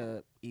has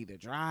to either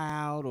dry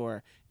out,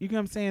 or, you know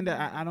what I'm saying?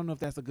 That I don't know if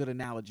that's a good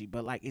analogy,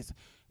 but like,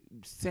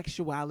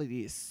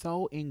 sexuality is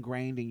so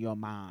ingrained in your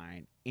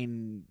mind,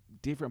 in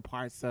different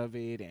parts of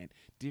it, and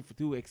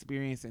through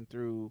experience and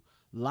through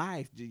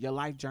life, your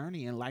life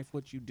journey and life,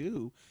 what you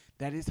do,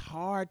 that it's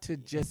hard to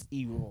just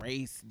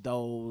erase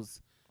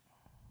those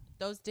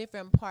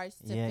different parts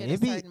to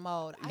fit a certain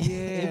mold.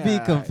 It'd be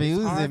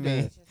confusing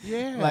me.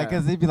 Like,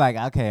 cause it'd be like,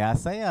 okay, I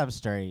say I'm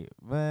straight,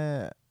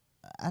 but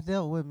I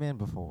dealt with men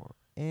before,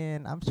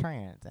 and I'm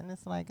trans, and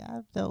it's like,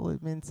 I've dealt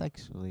with men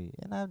sexually,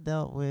 and I've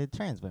dealt with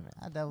trans women,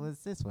 I dealt with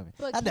cis women,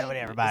 I dealt with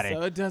everybody.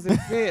 So it doesn't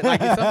fit.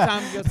 Like,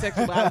 sometimes your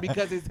sexuality,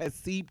 because it has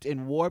seeped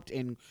and warped,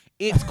 and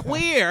it's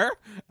queer,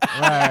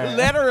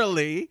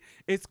 literally,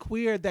 it's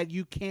queer, that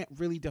you can't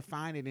really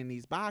define it in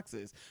these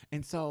boxes.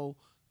 And so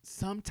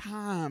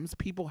sometimes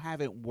people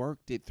haven't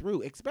worked it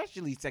through,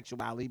 especially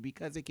sexuality,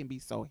 because it can be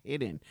so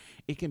hidden.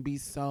 It can be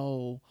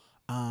so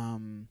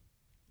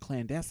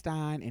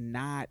clandestine and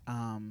not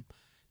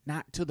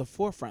to the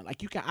forefront.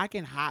 Like, I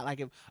can hide, like,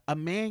 if a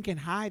man can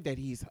hide that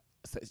he's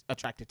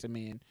attracted to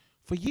men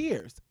for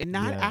years and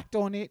not act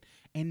on it,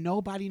 and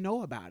nobody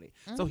know about it.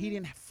 So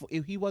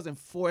he wasn't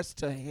forced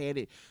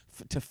to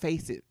to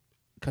face it,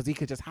 because he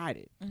could just hide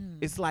it.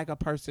 It's like a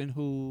person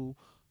who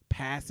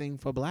passing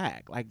for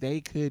black, like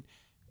they could,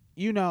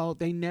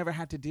 they never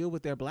had to deal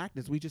with their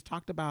blackness. We just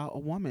talked about a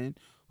woman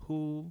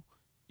who,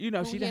 she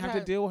didn't have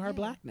to deal with her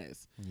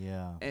blackness.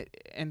 Yeah.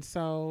 And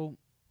so,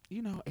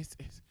 it's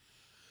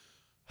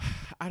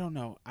I don't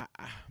know.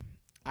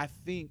 I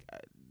think,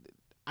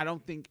 I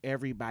don't think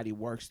everybody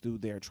works through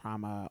their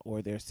trauma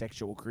or their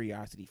sexual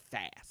curiosity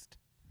fast.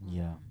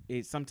 Yeah.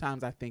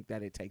 Sometimes I think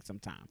that it takes some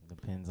time.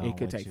 Depends on it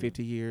could take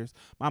 50 years.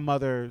 My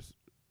mother's,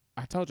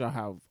 I told y'all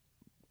how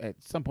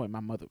at some point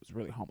my mother was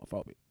really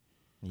homophobic.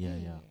 Yeah.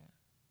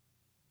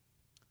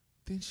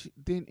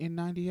 Then in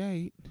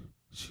 98,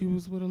 she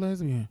was with a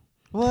lesbian.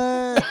 What?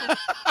 And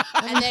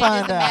then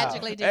just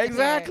magically disappeared.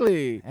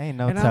 Exactly. Ain't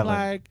no and telling.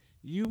 I'm like,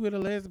 you with a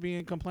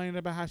lesbian complaining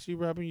about how she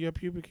rubbing your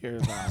pubic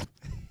hairs off.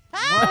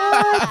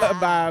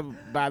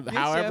 by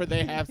however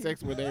they have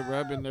sex, where they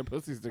rubbing their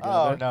pussies together.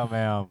 Oh, no,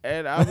 ma'am.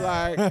 And I'm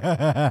like,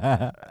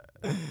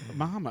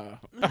 mama.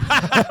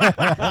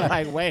 I'm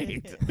like,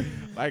 wait.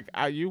 Like,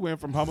 you went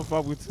from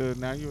homophobic to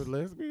now you're a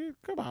lesbian?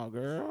 Come on,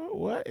 girl.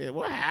 What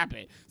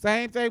happened?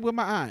 Same thing with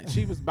my aunt.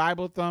 She was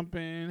Bible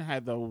thumping,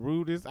 had the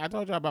rudest. I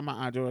told y'all about my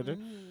aunt Georgia.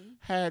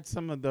 Had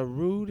some of the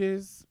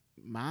rudest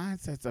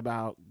mindsets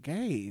about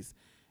gays.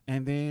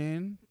 And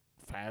then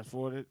fast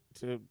forward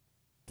to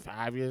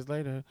 5 years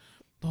later,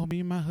 oh, me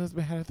and my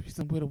husband had a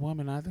threesome with a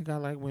woman. I think I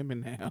like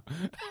women now.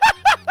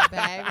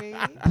 Baby.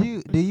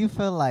 Do you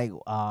feel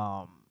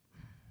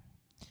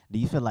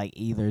like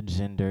either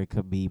gender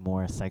could be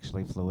more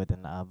sexually fluid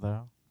than the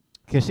other?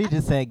 Because she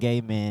just said gay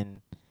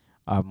men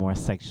are more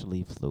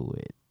sexually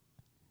fluid.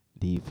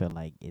 Do you feel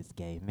like it's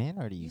gay men,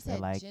 or do you feel said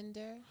like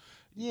gender?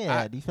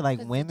 Yeah, do you feel like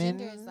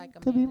women like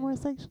could be more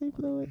sexually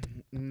fluid?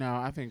 No,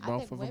 I think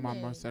both of them are more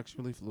women-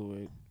 sexually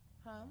fluid.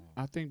 Huh?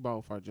 I think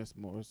both are just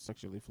more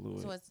sexually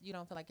fluid. So you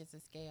don't feel like it's a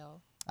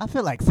scale? I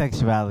feel like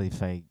sexuality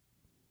fake.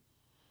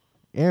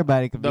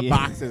 Everybody could The be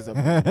boxes of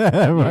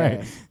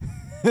right.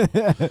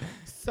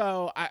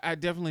 So I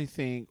definitely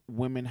think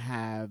women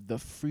have the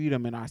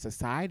freedom in our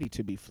society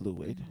to be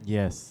fluid.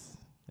 Yes.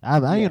 I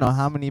you know Yes.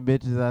 how many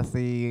bitches I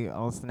see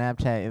on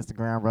Snapchat,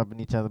 Instagram rubbing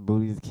each other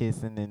booties,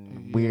 kissing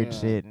and weird Yeah,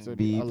 shit to and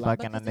be be a lot-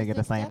 fucking a Because nigga it's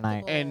the same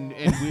night.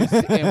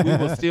 acceptable. And we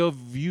will still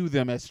view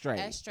them as straight.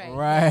 That's straight.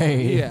 Right.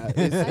 Yeah,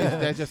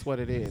 that's just what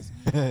it is.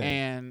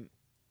 And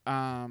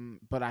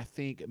but I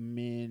think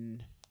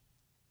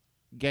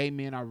gay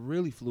men are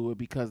really fluid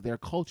because their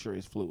culture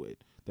is fluid.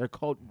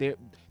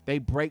 They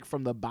break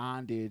from the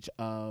bondage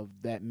of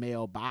that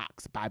male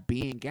box by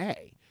being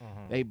gay.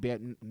 They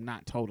bet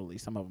not totally.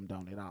 Some of them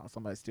don't at all.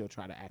 Somebody still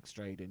try to act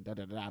straight and da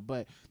da da.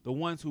 But the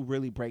ones who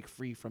really break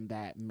free from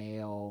that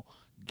male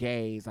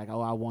gaze, like,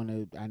 oh,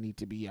 I need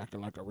to be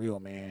acting like a real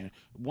man.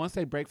 Once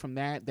they break from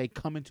that, they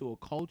come into a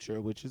culture,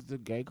 which is the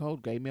gay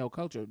male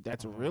culture,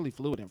 that's really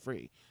fluid and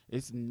free.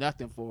 It's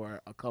nothing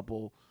for a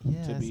couple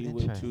to be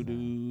with two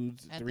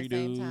dudes, At three the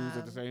same dudes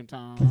at the time. same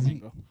time. 'Cause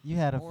and go- you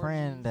had a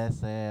friend that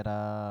said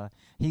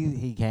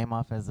he came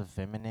off as a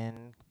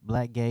feminine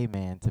black gay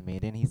man to me.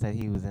 Then he said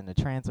he was into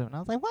trans women. I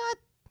was like, what?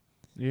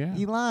 Yeah.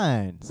 You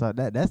lying. So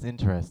that's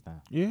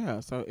interesting.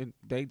 Yeah, so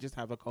they just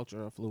have a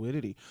culture of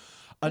fluidity.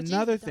 Which is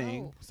Another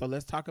thing, dope. so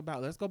let's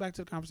go back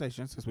to the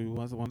conversation since we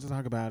was the ones to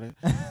talk about it.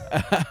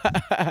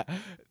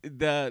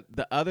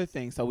 the other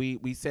thing, so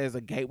we said is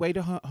a gateway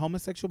to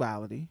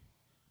homosexuality,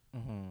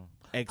 Mm-hmm.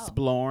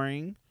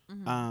 exploring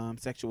Mm-hmm.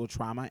 sexual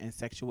trauma and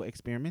sexual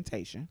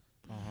experimentation.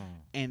 Mm-hmm.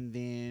 And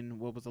then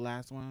what was the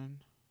last one?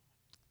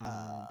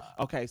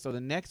 Okay, so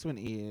the next one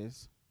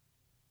is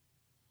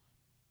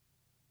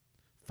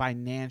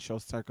financial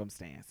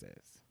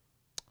circumstances.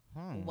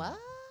 What?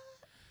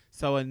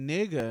 So a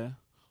nigga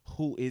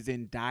who is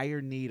in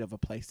dire need of a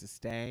place to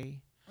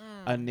stay,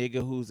 a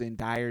nigga who's in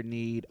dire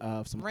need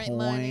of some Rent coins,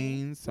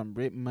 money. some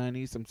rent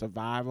money, some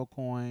survival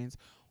coins,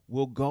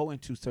 will go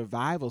into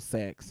survival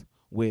sex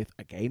with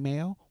a gay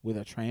male, with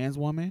a trans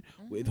woman,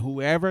 with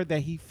whoever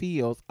that he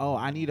feels, oh,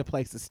 I need a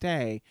place to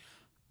stay.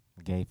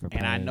 Gay for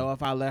And I pay. know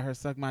if I let her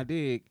suck my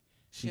dick,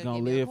 she She'll gonna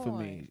give me a live for coin.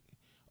 me.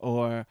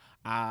 Or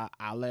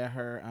I let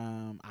her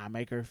I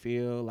make her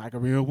feel like a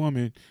real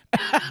woman.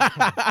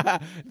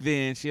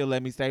 Then she'll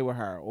let me stay with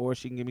her. Or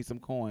she can give me some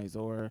coins.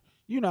 Or,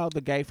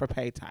 the gay for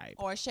pay type.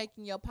 Or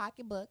shaking your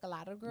pocketbook. A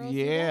lot of girls do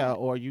Yeah, that.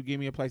 or you give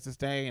me a place to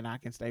stay and I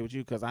can stay with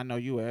you because I know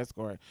you an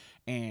escort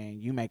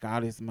and you make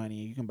all this money.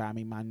 You can buy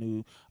me my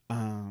new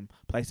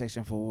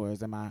PlayStation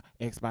 4s and my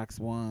Xbox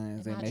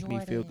Ones and my make me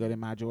feel good Jordan. in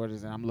my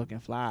Jordans and I'm looking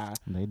fly.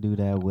 They do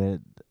that with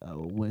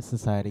what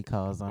society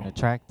calls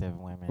unattractive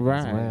women as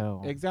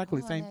well.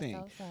 Exactly, Oh, same that's thing.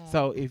 so sad.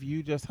 So if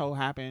you just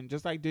happen,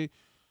 just like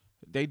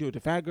they do it to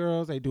fat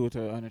girls, they do it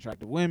to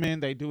unattractive women,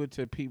 they do it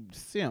to people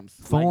simps,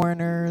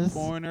 Foreigners.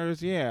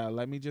 foreigners. Yeah,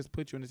 let me just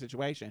put you in a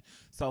situation.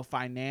 So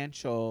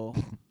financial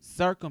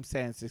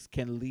circumstances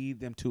can lead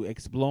them to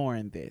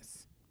exploring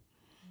this,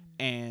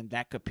 and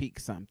that could peak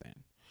something.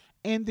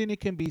 And then it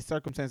can be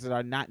circumstances that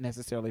are not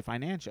necessarily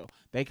financial.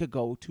 They could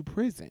go to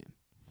prison,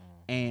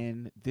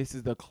 and this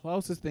is the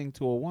closest thing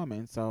to a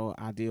woman, so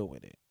I deal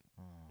with it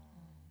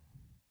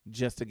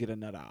just to get a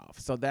nut off.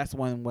 So that's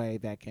one way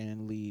that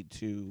can lead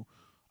to,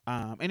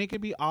 and it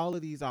can be all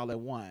of these all at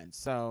once.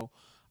 So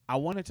I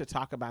wanted to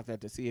talk about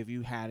that to see if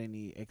you had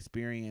any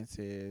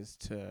experiences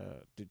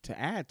to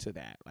add to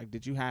that. Like,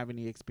 did you have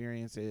any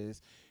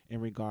experiences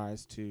in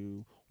regards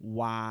to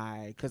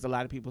why? Because a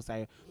lot of people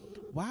say,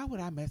 why would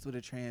I mess with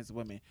a trans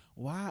woman?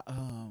 Why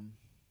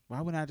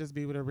wouldn't I just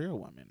be with a real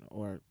woman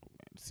or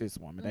cis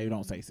woman? They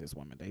don't say cis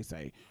woman, they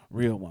say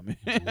real woman.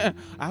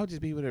 I would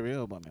just be with a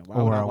real woman. Why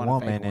would Or I a want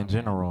woman fake in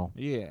general.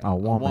 Yeah, A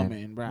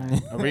woman.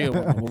 right? A real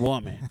woman, a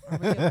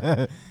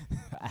woman.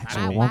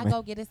 Actual Why woman.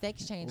 go get a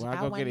sex change? Why If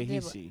I go wanted get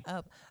a to he-she?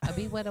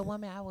 be with a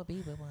woman, I would be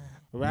with one.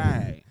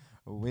 Right.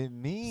 With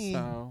me,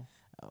 So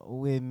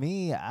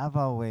I've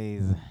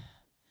always,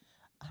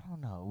 I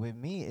don't know. With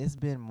me, it's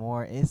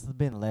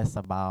been less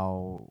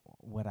about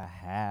what I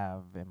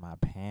have in my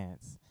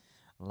pants.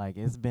 Like,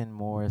 it's been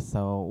more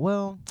so,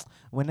 well,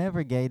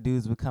 whenever gay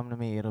dudes would come to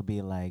me, it'll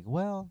be like,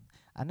 well,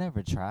 I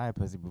never tried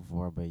pussy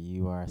before, but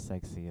you are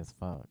sexy as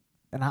fuck.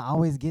 and I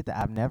always get that.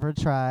 I've never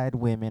tried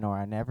women or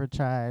I never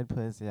tried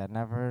pussy.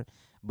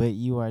 But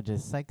you are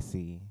just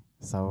sexy.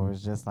 So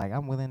it's just like,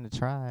 I'm willing to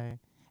try.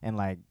 And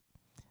like,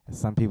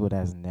 some people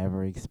that's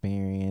never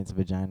experienced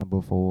vagina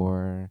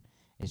before,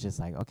 it's just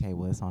like, okay,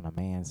 well, it's on a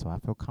man, so I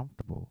feel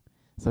comfortable.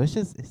 So it's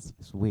just, it's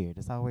weird.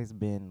 It's always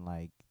been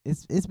like,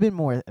 it's been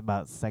more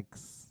about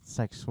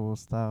sexual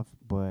stuff,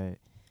 but.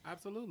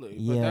 Absolutely.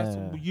 Yeah.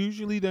 But that's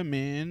usually the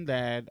men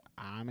that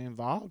I'm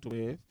involved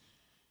with.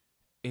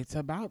 It's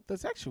about the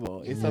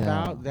sexual. It's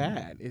about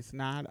that. It's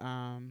not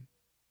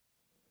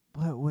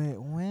But with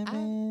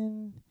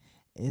women,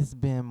 it's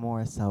been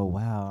more so,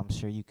 wow, I'm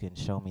sure you can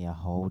show me a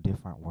whole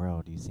different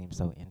world. You seem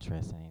so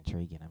interesting and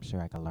intriguing. I'm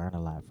sure I could learn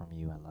a lot from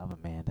you. I love a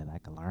man that I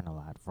can learn a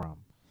lot from.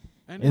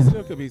 And it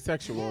still could be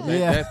sexual.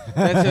 Yeah.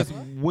 That's just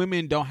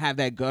women don't have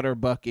that gutter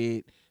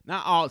bucket.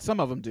 Not all, some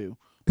of them do.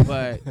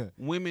 But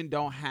women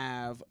don't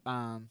have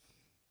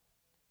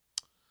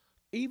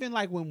even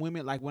like when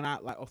women let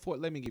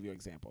me give you an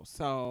example.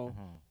 So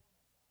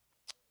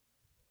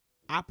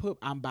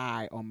I'm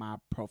bi on my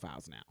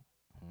profiles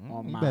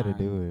now. You better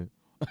do it.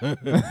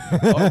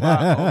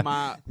 on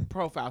my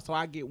profile. So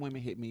I get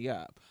women hit me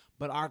up.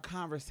 But our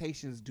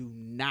conversations do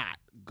not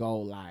go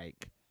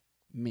like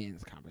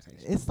men's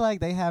conversations. It's like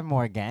they have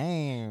more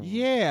game.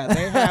 Yeah,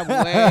 they have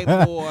way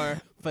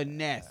more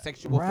finesse,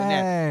 sexual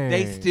finesse.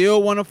 They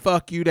still want to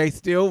fuck you. They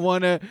still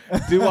want to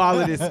do all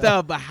of this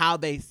stuff, but how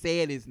they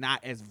say it is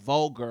not as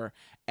vulgar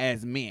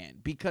as men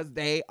because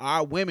they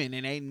are women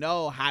and they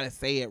know how to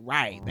say it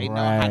right. They know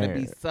how to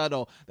be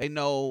subtle. They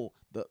know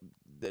the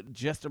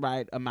just the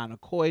right amount of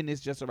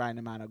coyness, just the right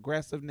amount of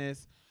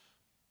aggressiveness.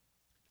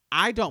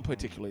 I don't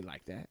particularly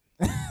like that.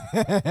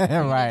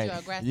 Right.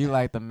 You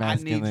like the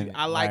masculine.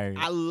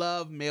 I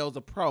love male's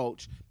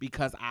approach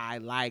because I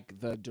like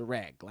the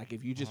direct. Like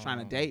if you're just trying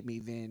to date me,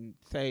 then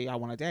say I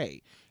want to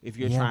date. If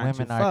you're trying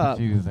to fuck,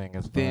 confusing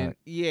as then fuck.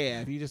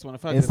 If you just want to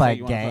fuck, it's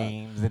like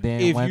games. And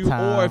then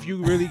if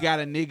you really got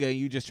a nigga and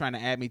you just trying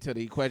to add me to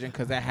the equation,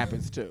 because that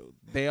happens too.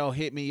 They'll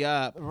hit me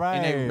up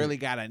and they really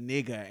got a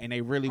nigga and they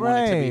really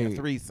want it to be a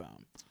threesome.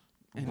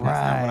 And that's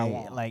not what I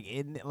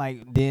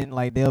want.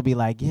 Like they'll be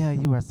like, yeah,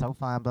 you are so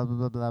fine, blah blah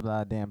blah blah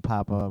blah. Then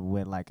pop up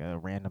with like a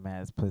random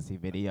ass pussy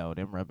video,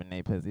 them rubbing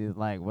their pussy. It's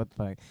like, what the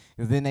fuck?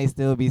 Because then they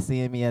still be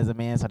seeing me as a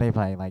man, so they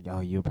probably like, oh,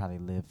 you'll probably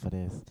live for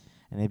this,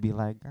 and they be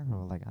like,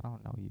 girl, like I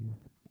don't know you.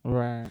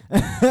 Right.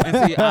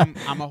 And see,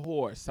 I'm a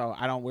whore, so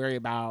I don't worry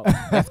about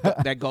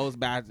that. Goes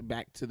back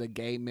to the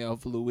gay male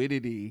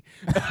fluidity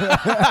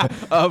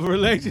of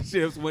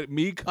relationships with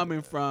me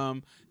coming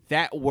from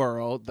that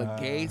world, the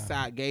gay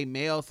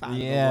male side of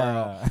the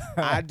world.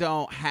 I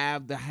don't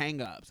have the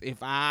hang-ups.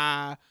 If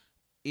I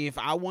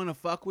want to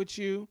fuck with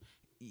you,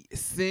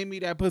 send me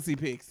that pussy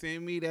pic,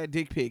 send me that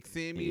dick pic,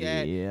 send me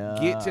that.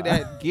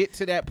 Get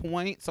to that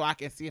point so I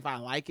can see if I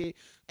like it.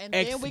 And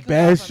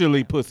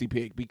especially pussy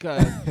pic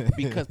because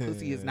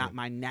pussy is not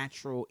my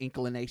natural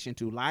inclination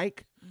to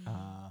like.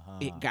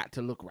 It got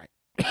to look right.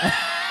 So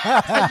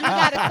you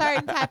got a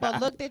certain type of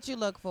look that you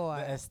look for.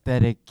 The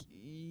aesthetic.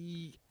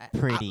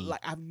 Pretty.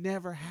 I've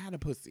never had a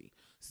pussy,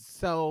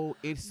 so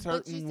it's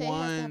certain ones. But you said it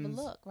has to have a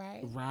look,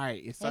 right?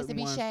 Right. It has to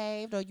be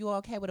shaved, or you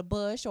okay with a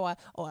bush or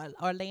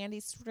landy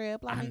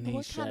strip? I mean,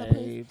 what kind of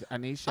pussy? I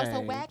need shaved.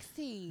 Also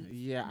waxy.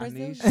 Yeah,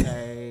 Brazilian. I need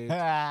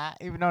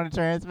shaved. Even on a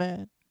trans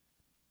man.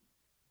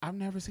 I've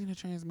never seen a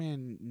trans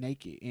man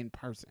naked in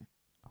person.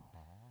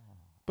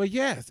 But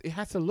yes, it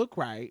has to look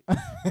right.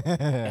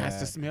 It has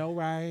to smell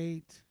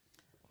right.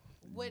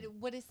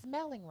 What is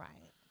smelling right?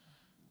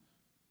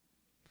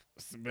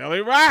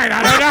 Smelling right.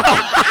 I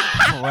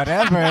don't know.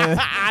 Whatever.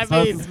 I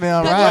mean,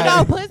 smell right. You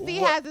know, pussy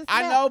has a smell.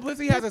 I know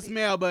pussy has a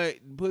smell, but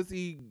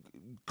pussy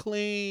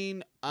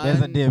clean.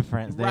 There's a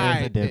difference.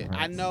 There's a difference.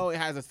 I know it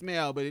has a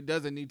smell, but it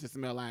doesn't need to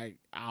smell like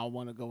I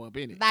want to go up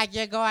in it. Like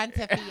you're going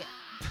to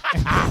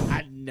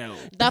I know.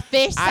 The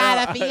fish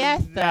side of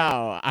Fiesta.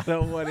 No, I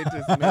don't want it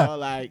to smell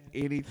like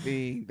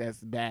anything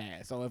that's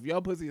bad. So if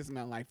your pussy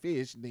smells like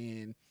fish,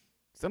 then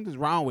something's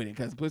wrong with it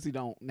because pussy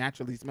don't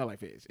naturally smell like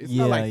fish. It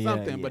smells like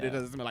something, but it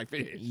doesn't smell like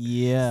fish.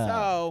 Yeah.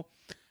 So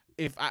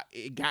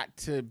it got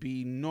to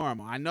be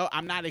normal. I know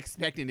I'm not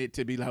expecting it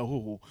to be like,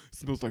 oh, it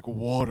smells like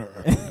water.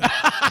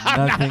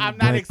 I'm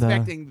not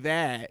expecting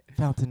that.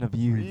 Fountain of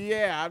youth.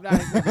 Yeah, I'm not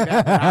expecting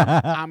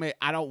that.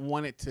 I don't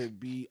want it to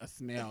be a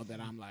smell that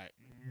I'm like,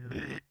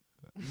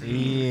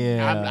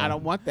 yeah. I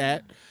don't want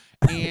that.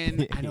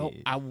 And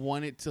I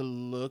want it to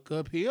look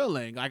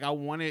appealing. Like I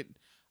want it,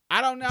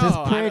 I don't know.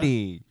 Just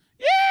pretty.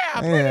 Yeah,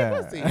 pretty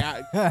pussy.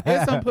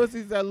 There's some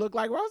pussies that look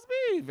like roast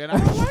beef, and I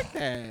don't like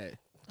that.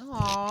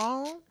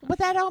 Aww, but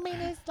that don't mean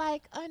it's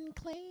like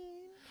unclean.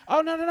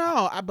 Oh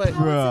no. But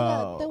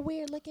the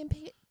weird looking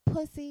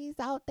pussies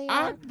out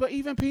there. But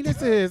even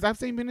penises, I've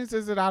seen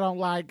penises that I don't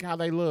like how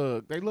they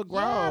look. They look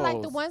gross. Yeah,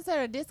 like the ones that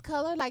are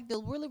discolored, like the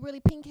really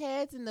really pink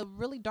heads and the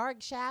really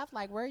dark shaft.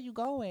 Like where are you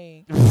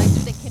going?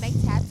 Like can they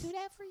tattoo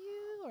that for you?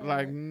 Or?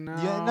 Like no.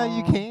 Yeah, no,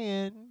 you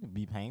can. It'd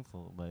be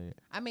painful, but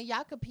I mean,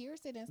 y'all could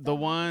pierce it and stuff. The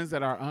ones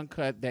that are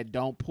uncut that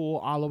don't pull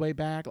all the way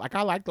back. Like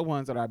I like the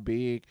ones that are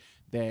big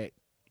that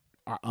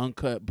are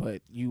uncut,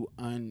 but you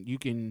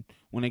can,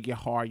 when they get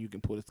hard, you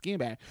can pull the skin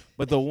back.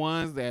 But the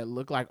ones that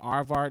look like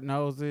aardvark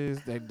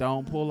noses that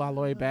don't pull all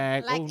the way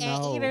back, like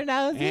anteater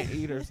noses,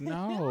 anteaters,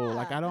 no.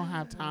 Like I don't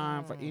have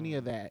time for any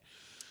of that.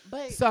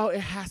 But so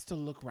it has to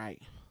look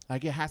right.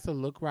 Like it has to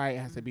look right. It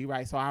has to be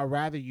right. So I'd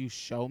rather you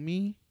show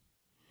me.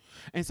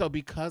 And so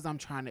because I'm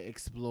trying to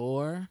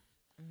explore,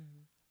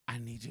 I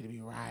need you to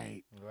be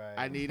right. Right.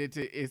 I need it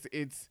to.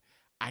 It's.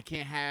 I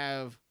can't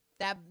have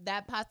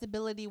that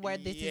possibility where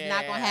this is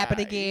not gonna happen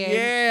again.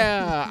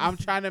 Yeah, I'm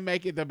trying to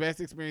make it the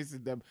best experience.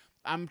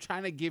 I'm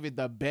trying to give it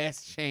the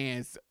best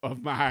chance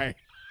of my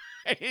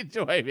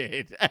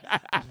enjoyment.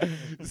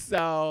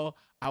 So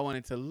I want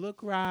it to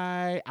look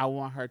right. I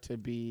want her to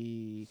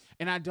be,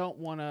 and I don't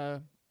want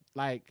to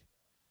like.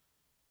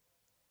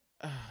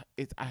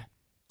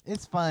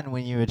 It's fun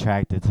when you're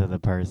attracted to the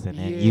person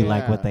and you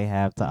like what they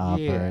have to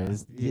offer.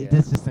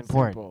 This is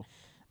important. Simple.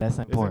 That's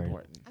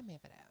important. I'm here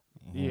for that.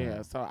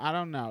 Yeah. So I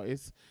don't know.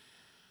 It's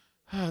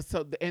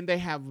and they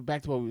have,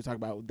 back to what we were talking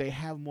about. They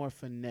have more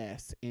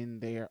finesse in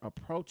their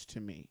approach to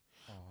me,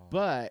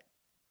 but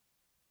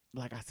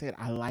like I said,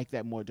 I like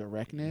that more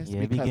directness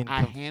because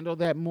I handle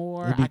that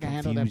more. I can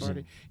handle that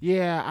better.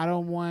 Yeah, I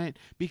don't want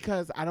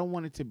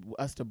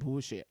us to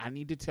bullshit. I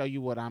need to tell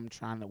you what I'm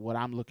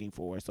looking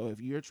for. So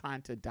if you're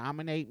trying to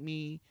dominate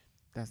me,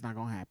 that's not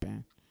gonna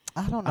happen.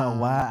 I don't know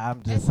why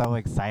I'm just so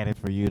excited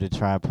for you to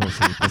try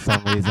pussy for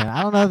some reason.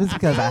 I don't know if it's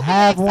because I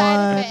have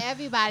one. For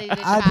everybody to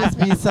I just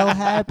be so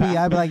happy.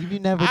 I'd be like, if you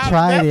never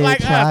tried it,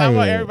 try it. I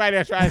want everybody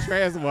to try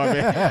trans woman.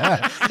 You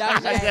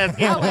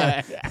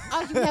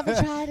never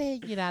tried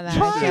it? You know,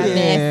 try it.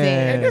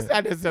 And it's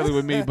not necessarily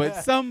with me, but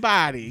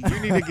somebody. You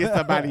need to get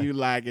somebody you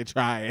like and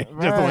try it.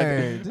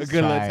 Right. Just a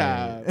good little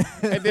time.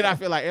 And then I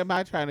feel like, am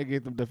I trying to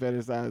get them to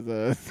fetishize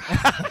us?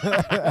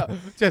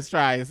 Just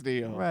try it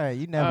still. Right.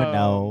 You never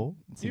know.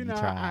 You know,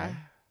 try.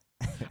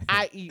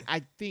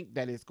 I think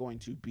that it's going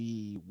to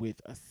be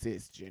with a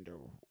cisgender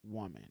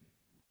woman.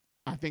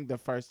 I think the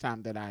first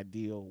time that I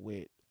deal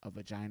with a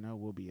vagina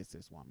will be a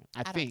cis woman.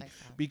 I think so.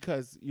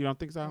 Because you don't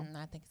think so?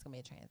 I think it's gonna be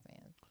a trans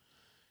man.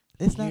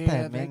 It's not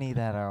that many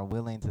that are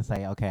willing to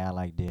say, "Okay, I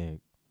like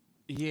dick."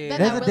 Yeah,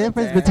 there's a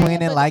difference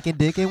between it liking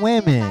dick and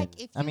women. Like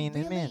if you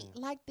really men.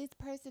 Like this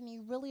person,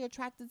 you really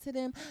attracted to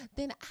them,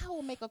 then I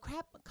will make a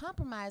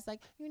compromise.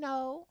 Like, you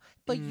know,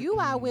 for you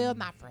I will,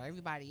 not for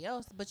everybody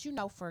else, but you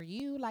know, for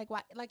you, like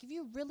why? Like if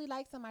you really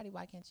like somebody,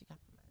 why can't you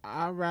compromise?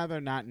 I'd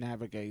rather not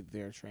navigate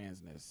their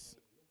transness.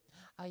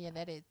 Oh yeah,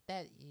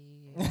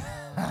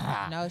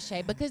 yeah. No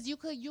shade, because you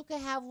could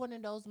have one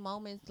of those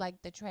moments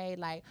like the trade,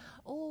 like,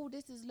 oh,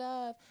 this is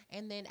love,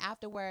 and then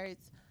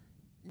afterwards.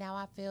 Now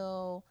I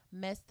feel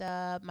messed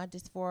up. My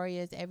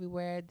dysphoria is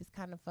everywhere. This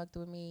kind of fucked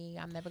with me.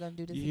 I'm never going to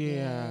do this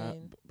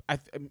again.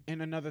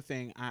 And another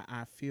thing,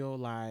 I feel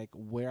like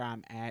where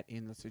I'm at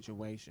in the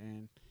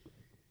situation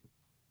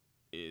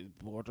is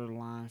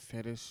borderline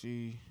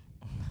fetishy.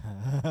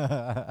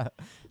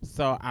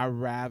 So I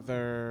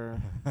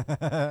rather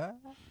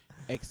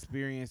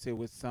experience it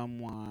with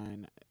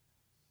someone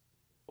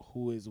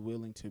who is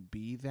willing to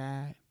be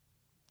that.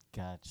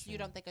 Gotcha. You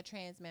don't think a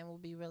trans man will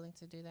be willing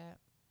to do that?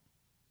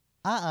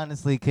 I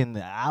honestly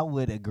I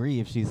would agree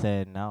if she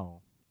said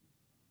no.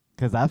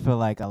 Because I feel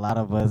like a lot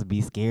of us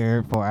be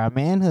scared for our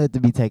manhood to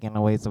be taken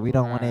away, so we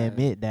don't want to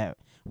admit that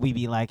we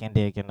be liking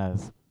dick in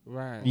us.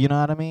 Right. You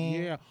know what I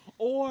mean? Yeah.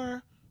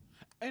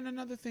 And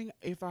another thing,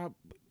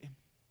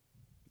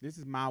 this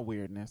is my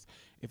weirdness.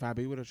 If I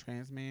be with a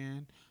trans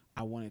man,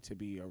 I want it to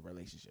be a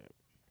relationship.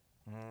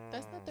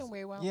 That's nothing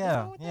weird.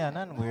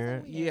 Nothing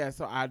weird. Yeah,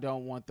 so I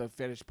don't want the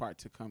fetish part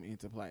to come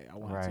into play. I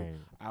want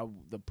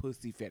the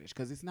pussy fetish,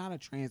 because it's not a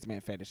trans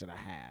man fetish that I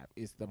have.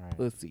 It's the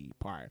pussy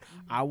part.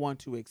 Mm-hmm. I want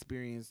to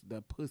experience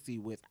the pussy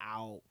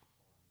without.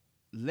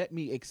 Let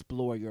me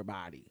explore your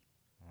body.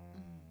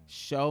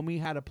 Show me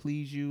how to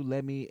please you.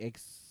 Let me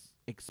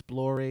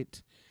explore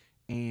it,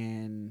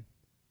 and.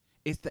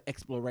 It's the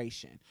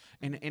exploration,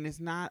 and it's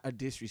not a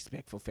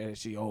disrespectful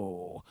fetishy.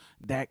 Oh,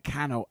 that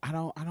kind of I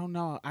don't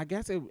know. I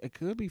guess it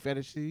could be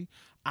fetishy.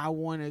 I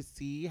want to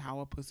see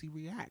how a pussy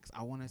reacts.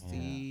 I want to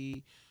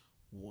see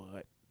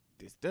what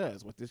this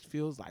does, what this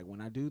feels like when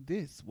I do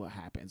this. What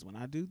happens when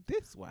I do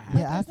this? What happens?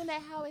 Yeah, isn't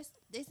that how it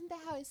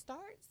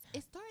starts?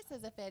 It starts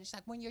as a fetish.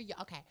 Like when you're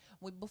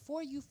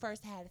before you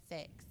first had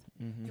sex,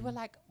 you were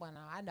like, well, no,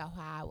 I know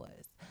how I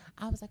was.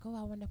 I was like, oh,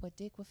 I wonder what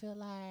dick would feel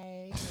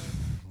like.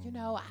 And, you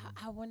know,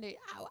 I wondered.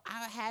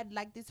 I had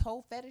like this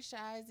whole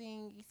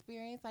fetishizing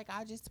experience. Like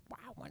I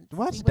wanted to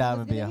watch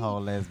Diamond be a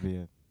whole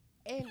lesbian.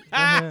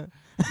 And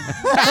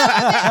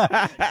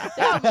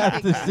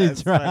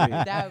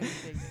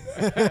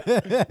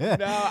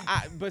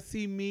but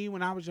see, me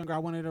when I was younger, I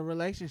wanted a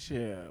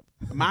relationship.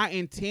 My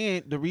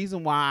intent, the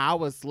reason why I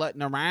was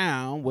slutting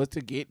around, was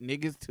to get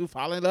niggas to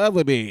fall in love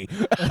with me.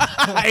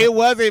 It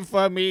wasn't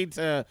for me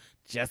to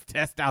just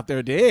test out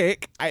their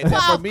dick.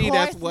 For me,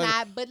 that's what.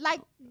 Not, but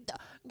like,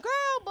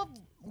 girl, but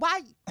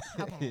why?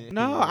 Okay.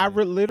 No,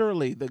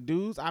 literally the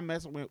dudes I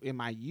messed with in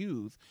my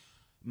youth.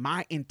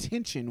 my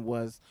intention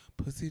was,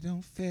 pussy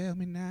don't fail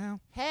me now.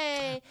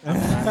 Hey, I'm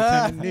trying to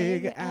turn the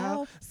nigga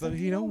out so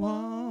he don't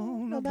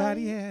want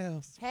nobody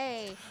else.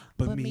 Hey,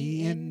 but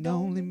me and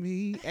only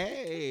me.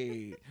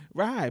 Hey,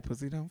 right,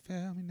 pussy don't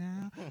fail me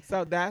now.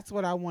 So that's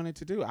what I wanted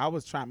to do.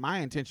 My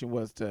intention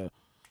was to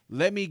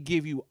let me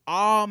give you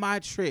all my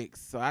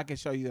tricks so I can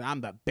show you that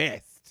I'm the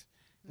best.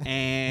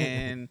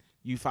 And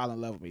you fall in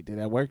love with me. Did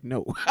that work?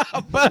 No.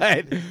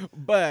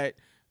 but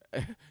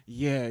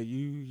yeah,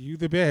 you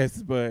the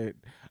best, but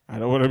I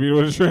don't want to be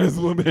with a trans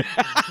woman.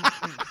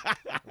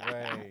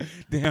 Right.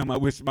 Damn, I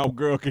wish my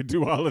girl could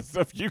do all the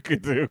stuff you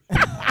could do.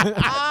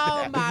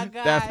 Oh my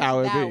God. That's how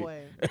it be.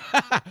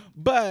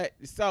 But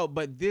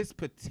this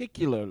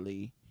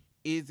particularly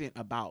isn't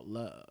about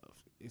love.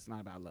 It's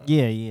not about love.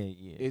 Yeah.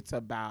 It's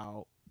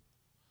about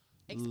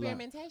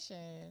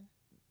experimentation.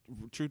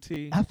 True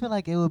T. I feel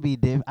like it would be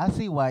different. I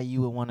see why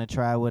you would want to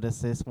try with a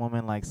cis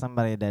woman, like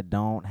somebody that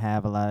don't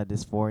have a lot of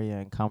dysphoria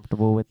and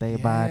comfortable with their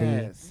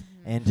body,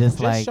 and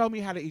just like show me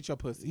how to eat your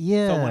pussy.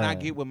 Yeah. So when I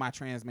get with my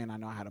trans man, I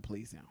know how to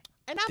please him.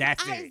 And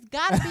that's it. It's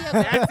gotta be a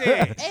That's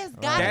it. It's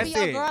gotta be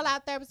a girl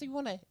out there. So you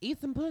wanna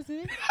eat some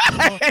pussy?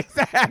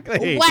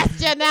 Exactly.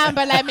 What's your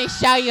number? Let me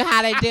show you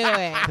how to do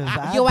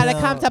it. You wanna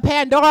come to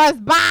Pandora's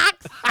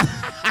box?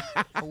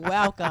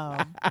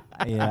 Welcome.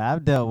 Yeah,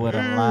 I've dealt with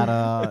a lot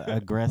of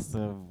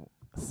aggressive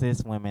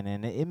cis women,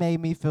 and it made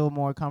me feel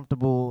more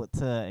comfortable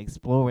to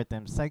explore with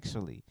them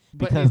sexually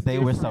because they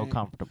were so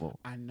comfortable.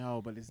 I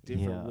know, but it's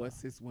different. Yeah. What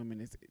cis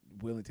women is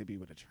willing to be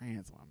with a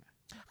trans woman?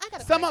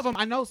 Some of them,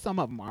 I know some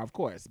of them are, of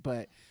course,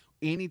 but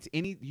any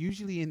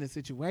usually in the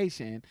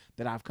situation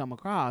that I've come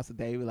across,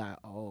 they be like,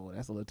 oh,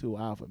 that's a little too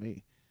wild for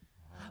me.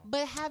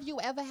 But have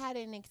you ever had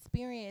an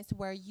experience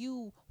where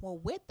you were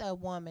with a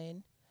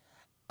woman,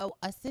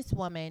 a cis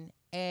woman,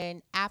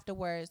 and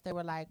afterwards they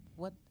were like,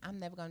 "What? I'm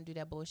never gonna do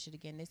that bullshit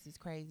again. This is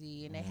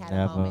crazy." And they had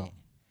a moment.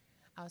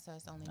 Oh, so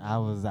it's only me. I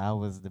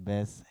was the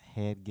best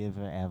head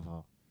giver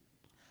ever.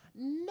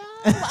 No,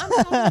 I'm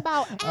talking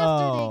about after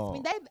the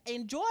experience. They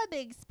enjoyed the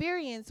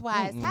experience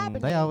while it's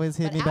happening. They always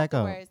hit me back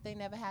up. They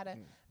never had a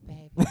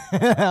baby.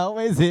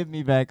 Always hit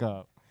me back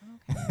up.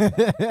 Okay.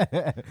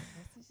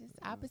 This is just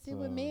opposite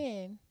with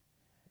men.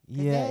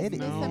 Yeah, it's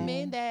some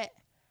men that.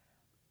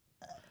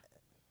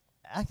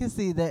 I can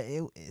see that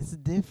it's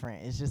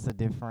different. It's just a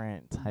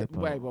different type of.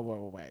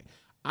 Wait.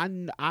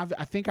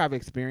 I think I've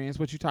experienced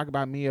what you talk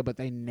about, Mia, but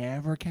they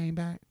never came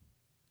back.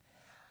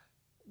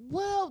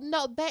 Well,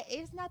 no, that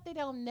it's not that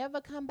they'll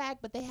never come back,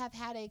 but they have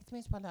had an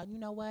experience where, like, you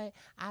know what?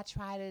 I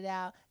tried it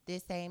out.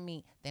 This ain't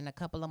me. Then a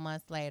couple of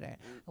months later,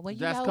 well,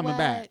 that's coming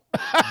back.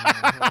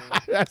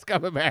 That's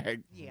coming back.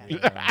 Yeah.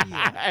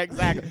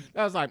 Exactly.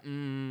 That was like,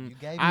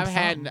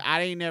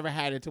 I ain't never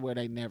had it to where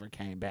they never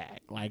came back.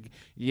 Like,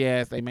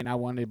 yes, they may not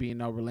want to be in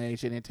no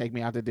relation and take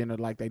me out to dinner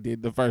like they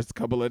did the first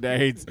couple of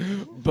dates,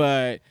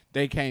 but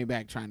they came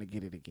back trying to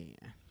get it again.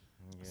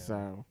 Yeah.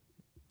 So,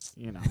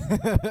 you know.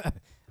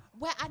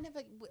 Well, I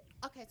never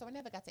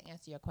got to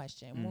answer your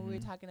question when we were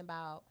talking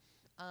about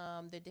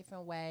the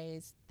different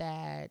ways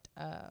that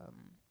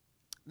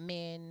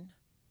men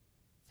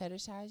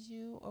fetishize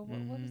you, or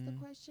what was the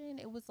question?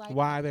 It was like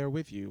why they're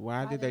with you.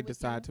 Why did they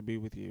decide to be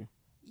with you?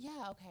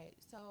 Yeah. Okay.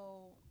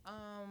 So,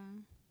 I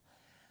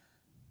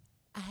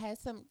had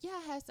some.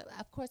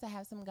 Of course, I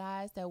have some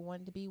guys that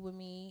wanted to be with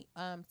me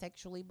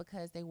sexually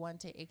because they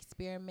wanted to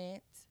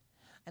experiment,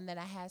 and then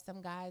I had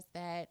some guys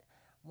that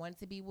wanted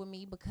to be with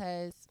me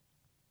because.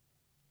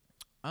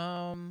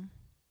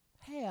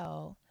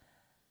 Hell,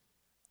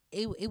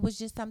 it was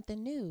just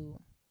something new,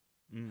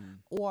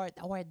 or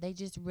they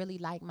just really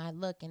like my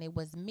look, and it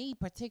was me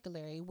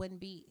particularly. It wouldn't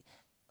be,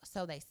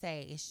 so they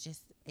say.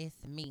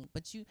 It's me,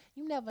 but you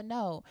never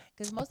know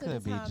because most of the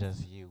time could be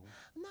just you.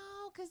 No,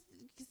 because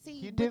see,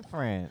 you're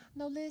different.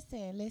 No,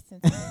 listen. To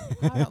me.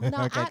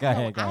 No, okay, go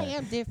ahead. I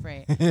am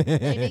different.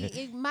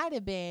 it might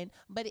have been,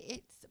 but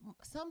it's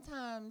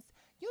sometimes.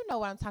 You know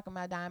what I'm talking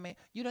about, Diamond.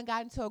 You done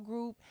got into a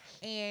group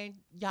and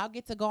y'all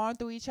get to going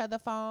through each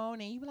other's phone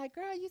and you be like,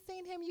 girl, you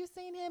seen him?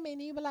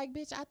 And you be like,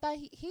 bitch, I thought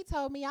he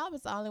told me I was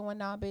the only one.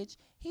 No, bitch.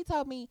 He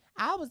told me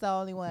I was the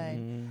only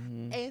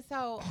one. Mm-hmm. And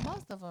so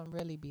most of them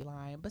really be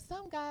lying. But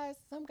some guys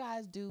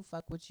do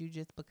fuck with you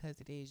just because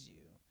it is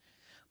you.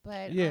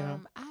 But yeah.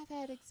 I've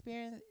had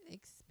experience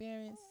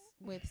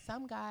with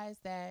some guys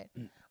that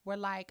were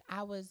like,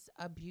 I was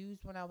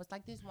abused when I was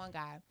like this one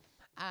guy.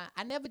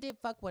 I never did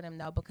fuck with him,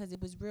 though, because it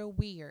was real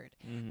weird.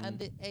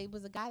 Mm-hmm. It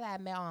was a guy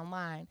that I met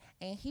online,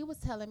 and he was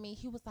telling me,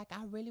 he was like,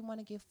 I really want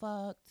to get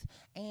fucked.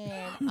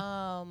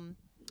 And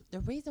the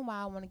reason why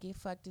I want to get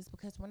fucked is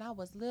because when I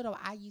was little,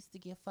 I used to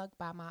get fucked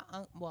by my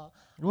uncle. Well,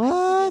 what?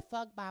 I used to get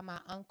fucked by my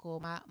uncle.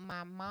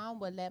 My mom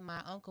would let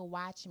my uncle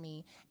watch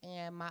me,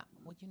 and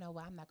you know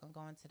what? I'm not going to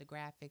go into the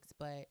graphics,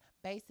 but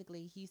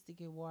basically, he used to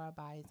get wore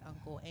by his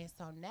uncle. And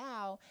so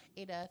now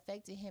it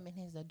affected him in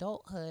his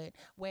adulthood,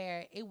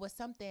 where it was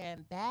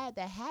something bad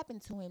that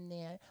happened to him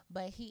then,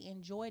 but he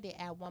enjoyed it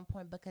at one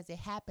point because it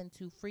happened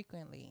too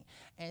frequently.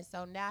 And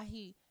so now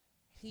he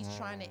He's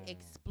trying to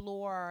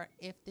explore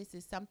if this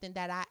is something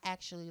that I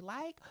actually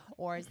like,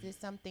 or is this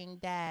something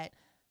that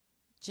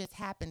just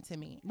happened to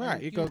me. Right.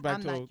 And it goes back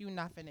I'm to like, you're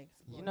not finna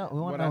explore. You know that.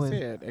 what I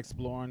said,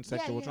 exploring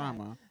sexual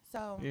trauma.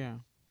 So yeah,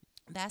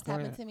 that's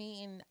happened to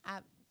me, and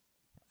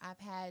I've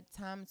had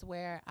times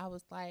where I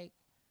was like,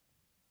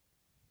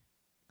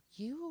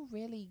 you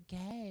really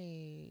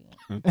gay.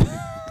 Like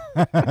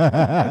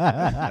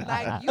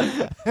you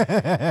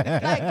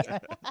like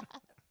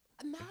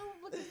no,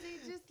 because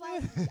it's just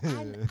like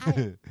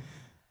I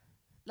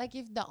like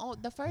if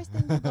the first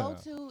thing you go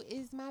to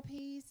is my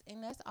piece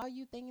and that's all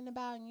you thinking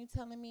about and you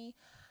telling me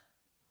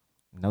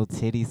no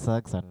titty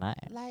sucks or not.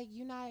 Like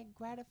you're not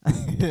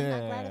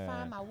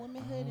gratifying my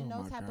womanhood in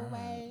no type of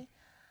way.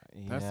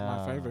 That's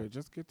my favorite.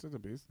 Just get to the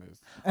business.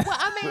 Well,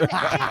 I mean,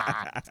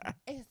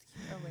 it's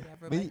or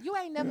whatever. But you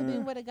ain't never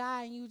been with a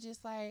guy and you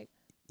just like.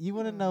 You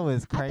want to know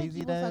what's crazy, I think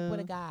you would fuck with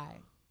a guy.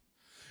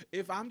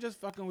 If I'm just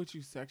fucking with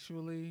you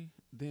sexually,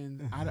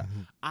 then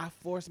I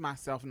force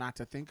myself not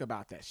to think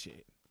about that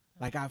shit.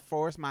 Like I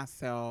force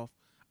myself.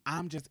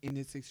 I'm just in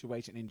this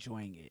situation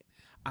enjoying it.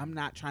 I'm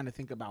not trying to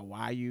think about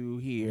why you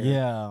here.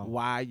 Yeah.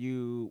 Why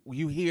you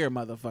here,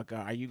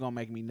 motherfucker? Are you gonna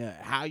make me nut?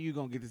 How you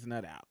gonna get this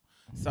nut out?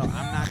 So I'm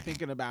not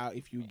thinking about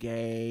if you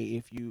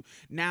gay, if you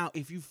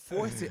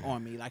force it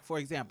on me, like for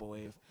example,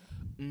 if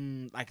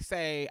like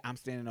say I'm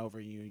standing over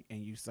you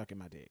and you sucking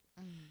my dick,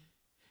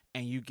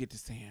 and you get to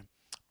saying,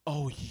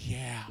 oh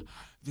yeah,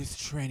 this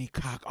tranny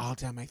cock all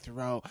down my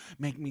throat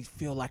make me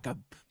feel like a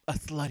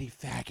slutty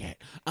faggot.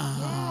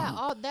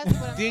 That's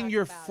what I'm then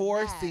you're about,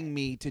 forcing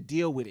me to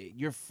deal with it.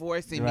 You're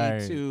forcing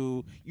me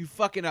to. You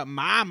fucking up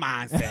my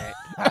mindset.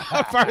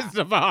 First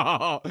of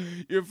all,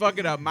 you're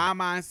fucking up my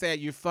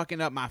mindset. You're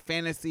fucking up my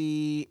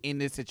fantasy in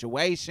this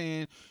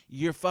situation.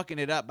 You're fucking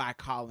it up by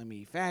calling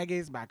me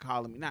faggots, by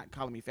not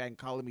calling me faggot,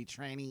 calling me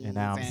tranny. And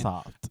now I'm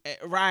soft.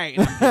 Right.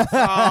 And I'm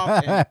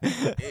soft.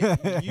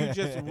 And you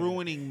just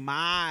ruining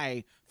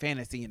my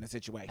fantasy in the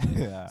situation.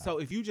 Yeah. So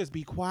if you just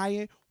be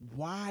quiet,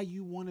 why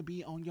you want to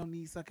be on your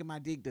knees sucking my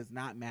dick does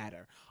not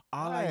matter.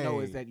 All I know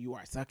is that you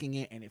are sucking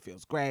it and it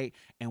feels great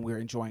and we're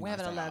enjoying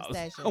ourselves. We're having a love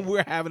session.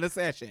 We're having a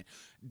session.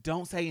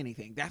 Don't say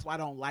anything. That's why I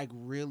don't like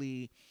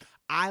really.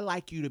 I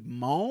like you to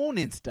moan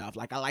and stuff.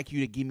 Like I like you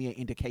to give me an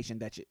indication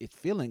that it's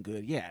feeling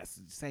good. Yes.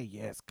 Say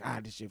yes.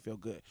 God, this shit feel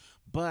good.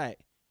 But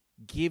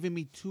giving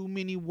me too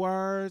many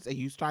words and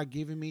you start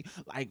giving me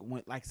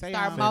say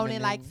start moaning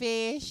like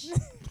fish.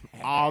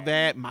 All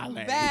that my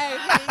lady.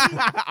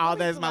 All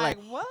that's my lady.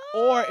 What?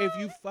 Or if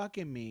you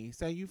fucking me,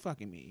 say you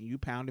fucking me, you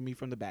pounding me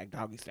from the back,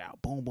 doggy style,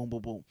 boom, boom,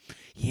 boom, boom.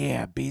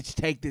 Yeah, bitch,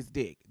 take this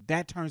dick.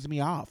 That turns me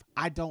off.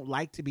 I don't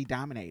like to be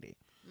dominated.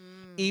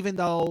 Even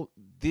though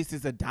this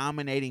is a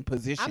dominating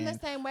position. I'm the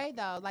same way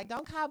though. Like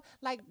don't call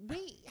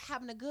we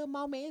having a good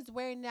moment is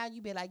where now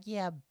you be like,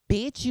 yeah,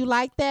 bitch, you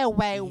like that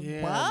way.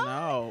 Yeah, what?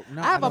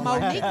 No, I have a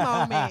Monique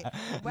moment.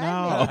 Wait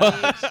a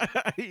minute,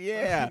 bitch.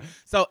 Yeah.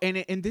 So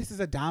and this is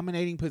a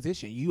dominating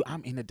position.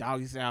 I'm in the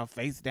doggy style,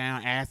 face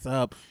down, ass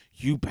up,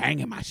 you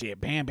banging my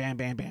shit. Bam, bam,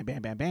 bam, bam,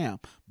 bam, bam, bam.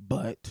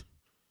 But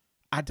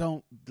I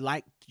don't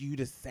like you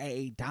to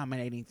say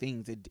dominating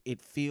things. It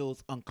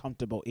feels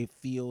uncomfortable. It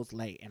feels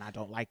late, and I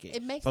don't like it.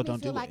 It makes so me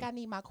feel like I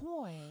need my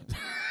coin.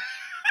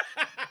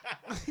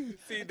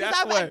 See,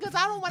 that's because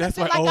I don't want to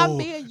feel like I'm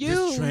being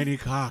used. This tranny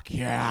cock,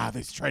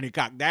 this tranny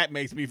cock. That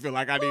makes me feel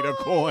like I need a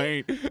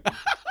coin. This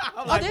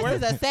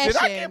is a session. Did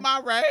I get my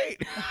rate?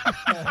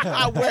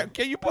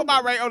 Can you put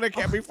my rate on the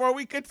counter before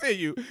we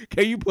continue?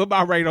 Can you put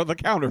my rate on the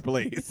counter,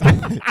 please?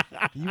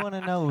 You want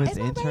to know what's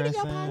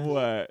interesting?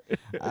 What?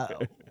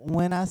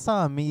 When I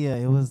saw Mia,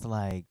 it was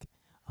like,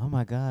 oh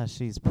my gosh,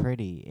 she's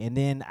pretty. And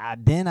then I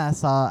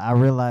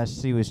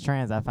realized she was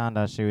trans. I found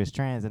out she was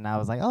trans, and I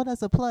was like, oh,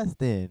 that's a plus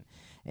then.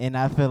 And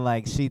I feel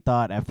like she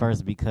thought at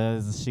first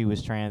because she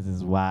was trans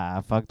is why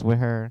I fucked with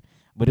her.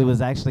 But it was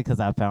actually because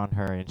I found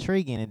her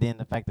intriguing. And then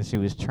the fact that she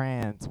was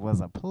trans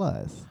was a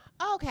plus.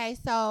 Okay,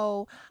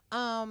 so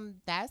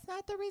that's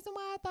not the reason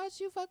why I thought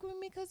you fucked with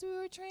me because we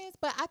were trans.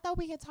 But I thought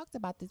we had talked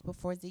about this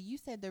before. Z, you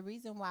said the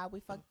reason why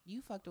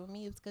you fucked with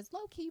me was because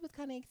low-key was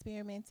kind of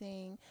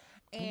experimenting.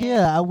 And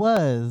yeah, I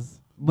was.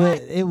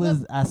 But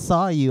I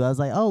saw you. I was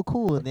like, oh,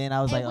 cool. And then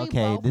I was like,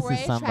 okay, this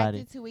is somebody.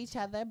 Attracted to each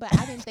other, but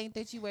I didn't think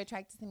that you were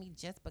attracted to me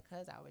just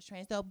because I was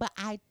trans. So, but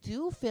I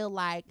do feel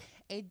like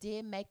it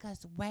did make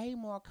us way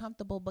more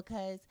comfortable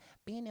because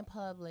being in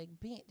public,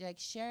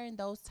 sharing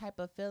those type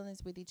of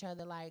feelings with each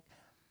other,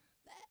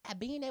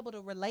 being able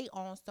to relate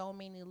on so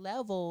many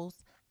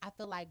levels, I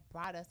feel like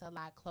brought us a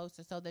lot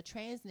closer. So the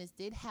transness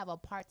did have a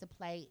part to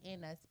play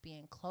in us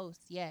being close,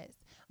 yes.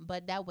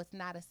 But that was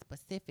not a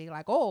specific,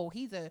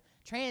 he's a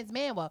trans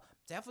man. Well,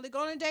 definitely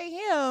going to date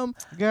him.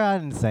 Girl, I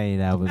didn't say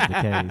that was the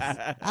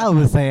case. I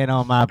was saying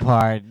on my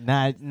part,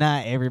 not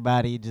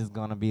everybody just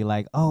going to be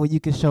like, oh, you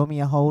can show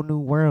me a whole new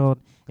world.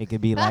 It could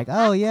be like,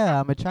 oh, yeah,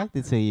 I'm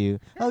attracted to you.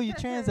 Oh, you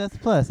trans, that's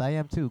plus. I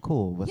am too.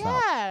 Cool. What's up?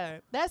 Yeah,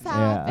 that's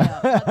how I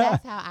felt.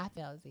 That's how I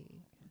felt, Z.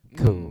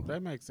 Cool.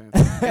 That makes sense.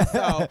 And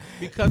so,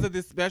 because of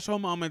this special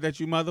moment that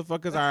you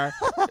motherfuckers are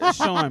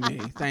showing me,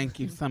 thank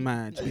you so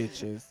much,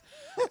 bitches.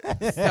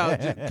 So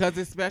because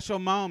it's special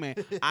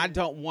moment, I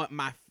don't want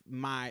my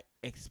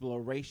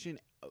exploration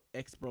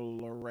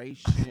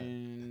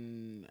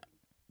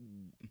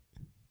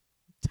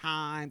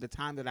time, the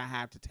time that I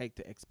have to take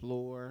to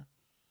explore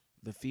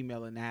the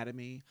female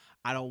anatomy.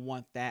 I don't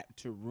want that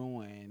to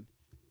ruin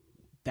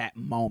that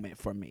moment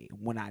for me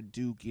when I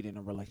do get in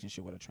a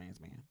relationship with a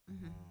trans man.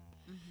 Mm-hmm.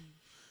 Mm-hmm.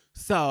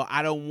 So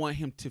I don't want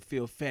him to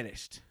feel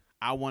fetished.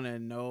 I want to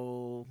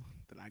know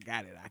that I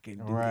got it. I can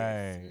do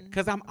this.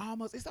 Because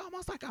it's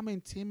almost like I'm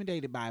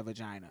intimidated by a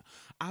vagina.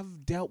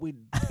 I've dealt with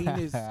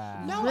penis.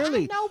 No,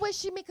 really. I know what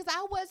she means because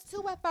I was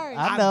too at first.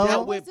 I know. I've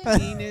dealt with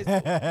penis.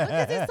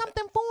 Because it's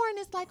something foreign.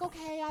 It's like,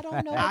 okay, I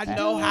don't know what I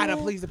know how to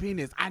please the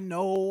penis. I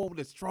know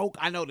the stroke.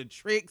 I know the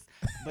tricks.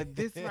 But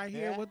this right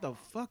here, what the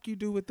fuck you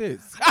do with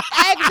this?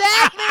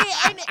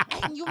 Exactly.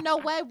 And you know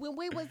what? When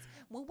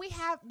we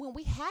had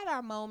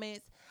our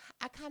moments,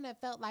 I kind of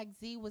felt like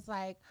Z was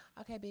like,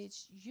 okay,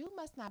 bitch, you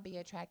must not be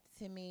attracted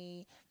to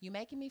me. You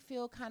making me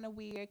feel kind of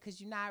weird because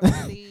you're not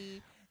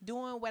really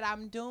doing what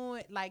I'm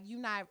doing. Like,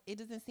 it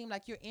doesn't seem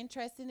like you're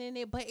interested in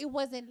it. But it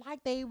wasn't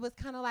like they was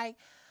kind of like,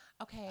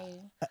 okay,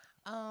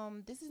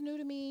 this is new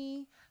to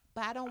me,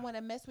 but I don't want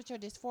to mess with your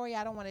dysphoria.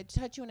 I don't want to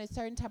touch you in a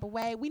certain type of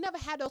way. We never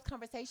had those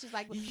conversations.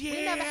 Like, we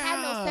never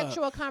had no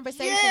sexual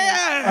conversations.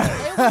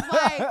 Yeah. It was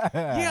like,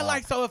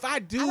 like, so if I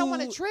do. I don't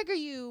want to trigger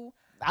you.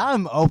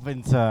 I'm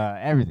open to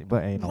everything,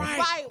 but ain't no.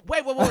 Right.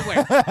 Wait. Wait, we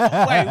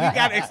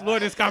gotta explore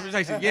this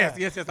conversation.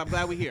 Yes. I'm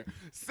glad we're here.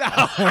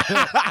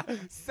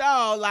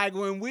 So like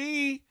when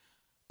we,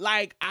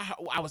 like,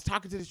 I was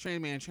talking to this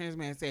trans man. Trans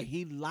man said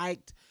he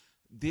liked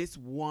this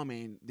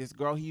woman, this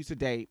girl he used to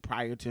date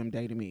prior to him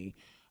dating me.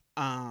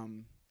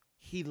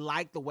 He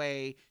liked the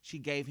way she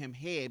gave him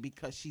head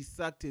because she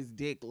sucked his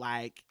dick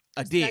like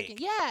a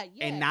dick,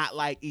 and not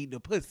like eating a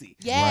pussy.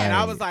 Yeah, and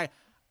I was like,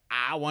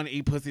 I want to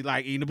eat pussy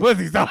like eating a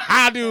pussy. So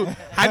how do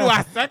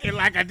I suck it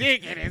like a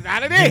dick and it's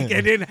not a dick?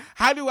 And then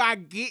how do I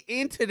get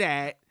into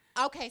that?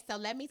 Okay, so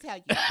let me tell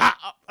you.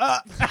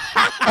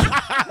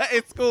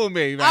 It's school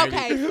me, baby.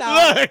 Okay,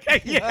 so look,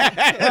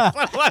 yeah.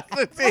 So what's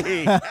the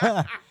tea?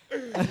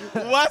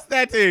 What's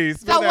that tea?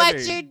 So what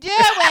you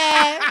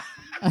doing?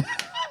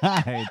 I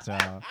hate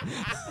y'all.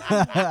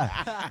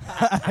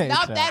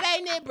 That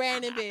ain't it,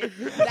 Brandon, bitch.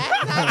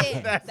 That's not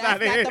it. That's not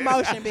the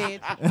motion,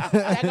 bitch.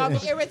 That's gonna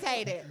be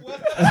irritated.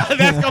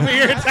 That's gonna be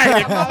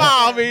irritated. Come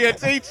on, be a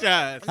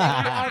teacher.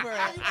 Let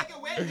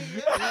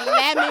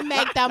me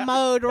make the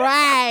mood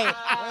right.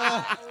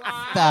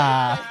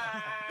 Stop.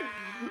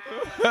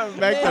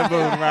 Make the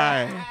mood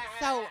right.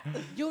 So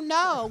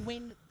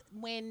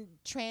when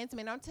trans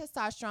men on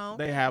testosterone,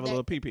 they have a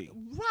little pee-pee.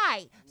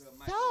 Right.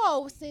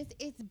 So since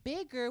it's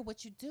bigger,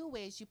 what you do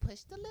is you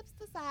push the lips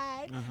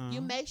aside. You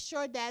make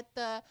sure that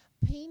the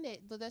penis,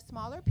 the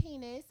smaller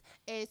penis,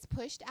 is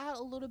pushed out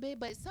a little bit,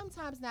 but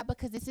sometimes not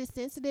because it's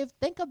sensitive.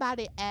 Think about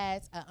it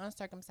as an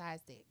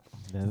uncircumcised dick.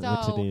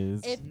 That's what it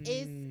is.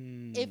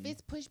 If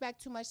it's pushed back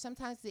too much,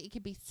 sometimes it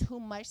could be too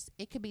much.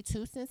 It could be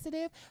too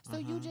sensitive. So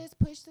you just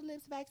push the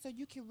lips back so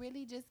you can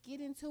really just get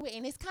into it,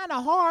 and it's kind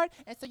of hard.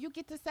 And so you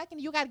get to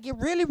second, you got to get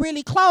really,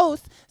 really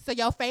close. So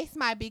your face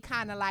might be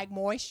kind of like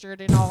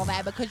moistured and all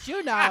that because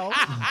trans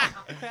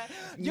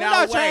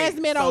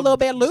men are a little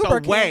bit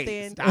lubricated. So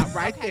wait, stop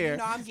right there.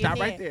 Stop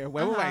right there.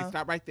 Wait.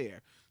 Stop right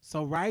there.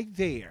 So right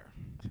there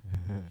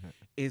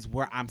is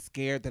where I'm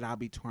scared that I'll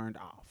be turned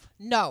off.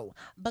 No,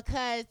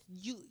 because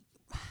you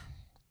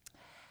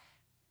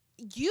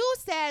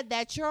said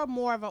that you're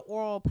more of an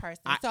oral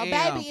person. So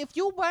baby, if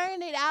you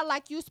wearing it out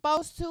like you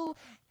supposed to,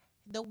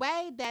 the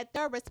way that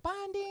they're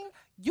responding,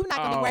 you're not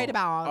gonna be worried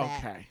about all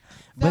that. Okay.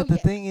 But the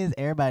thing is,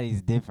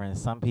 everybody's different.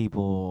 Some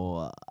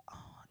people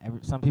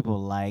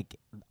like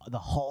the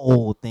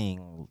whole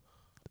thing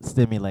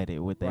stimulated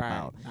with their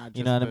mouth.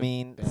 You know what I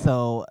mean?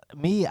 So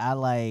me, I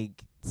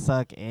like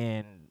suck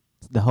and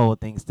the whole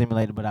thing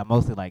stimulated, but I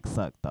mostly like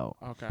suck though.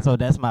 Okay. So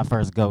that's my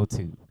first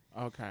go-to.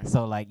 Okay.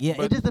 So like, yeah,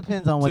 but it just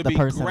depends on what the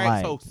person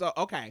likes. So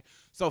okay.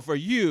 So for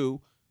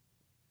you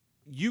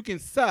can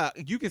suck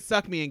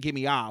me and get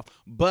me off,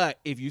 but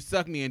if you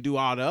suck me and do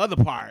all the other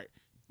part,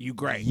 you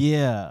great.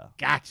 Yeah.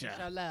 Gotcha.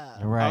 Show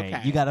love. Right.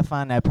 Okay. You got to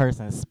find that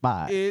person's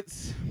spot.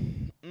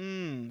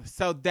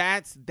 So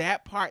that's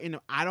that part.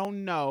 I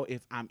don't know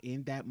if I'm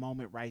in that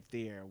moment right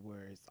there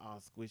where it's all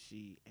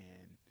squishy and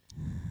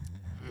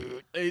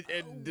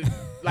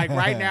like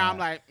right now I'm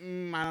like,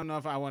 I don't know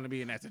if I want to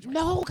be in that situation.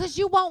 No, because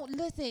you won't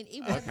listen.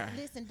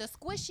 Listen, the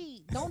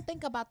squishy. Don't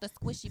think about the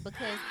squishy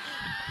because.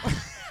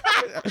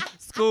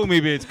 School me,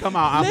 bitch. Come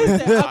on.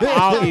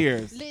 I'm all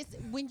ears.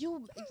 Listen, when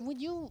you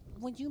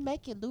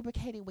make it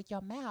lubricated with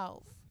your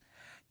mouth,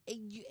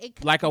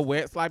 it like a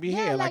wet sloppy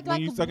head, like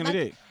when you sucking a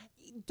dick.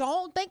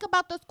 Don't think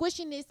about the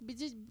squishiness, but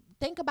just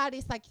think about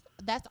it's like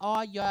that's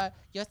all your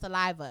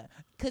saliva.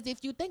 Because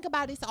if you think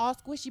about it's all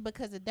squishy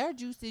because of their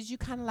juices, you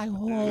kind of like,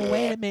 oh,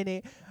 wait a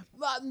minute.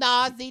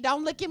 Nah, Z,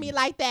 don't look at me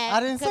like that. I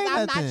didn't say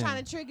nothing. Because I'm not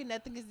trying to trigger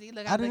nothing. Cause Z,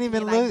 look, I didn't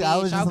even look. I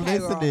was just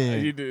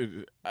listening. You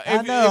did.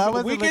 I know. I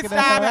wasn't we can looking stop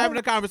at having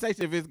a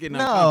conversation if it's getting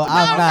I'm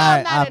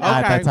not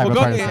that type of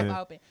person.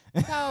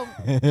 So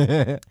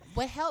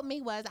what helped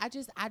me was I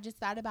just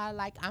thought about it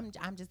like I'm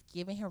just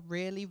giving him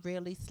really,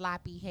 really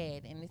sloppy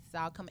head, and this is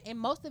all coming, and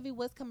most of it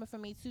was coming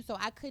from me too. So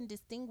I couldn't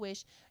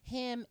distinguish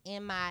him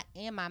in my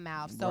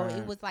mouth. So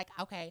it was like,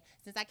 okay,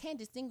 since I can't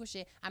distinguish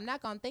it, I'm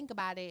not gonna think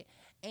about it,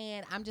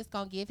 and I'm just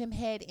gonna give him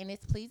head, and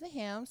it's pleasing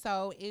him.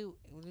 So it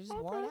just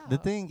wore it out. The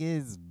thing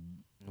is,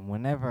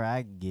 whenever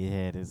I get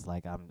head, it's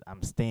like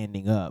I'm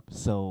standing up.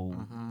 So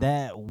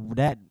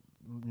that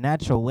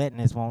natural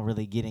wetness won't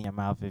really get in your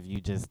mouth if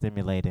you just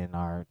stimulating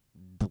our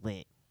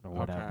glit or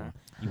whatever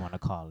you want to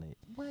call it.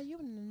 Well,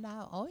 you've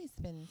not always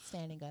been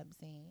standing up,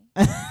 Zine.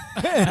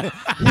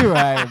 You're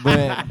right,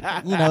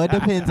 but it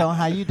depends on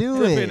how you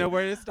do it. Depending on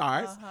where it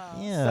starts.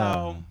 Yeah.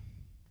 So,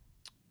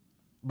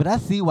 but I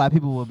see why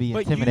people will be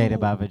intimidated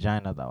by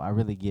vagina, though. I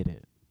really get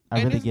it.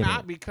 I really get it. It's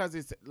not because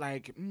it's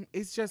like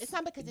it's just. It's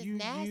not because it's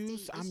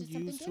nasty. I'm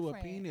used to a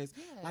penis.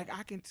 Yeah. Like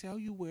I can tell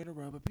you where to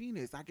rub a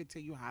penis. I can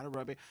tell you how to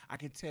rub it. I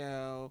can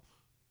tell,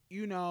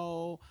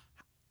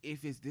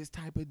 if it's this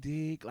type of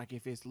dick. Like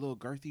if it's a little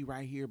girthy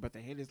right here, but the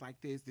head is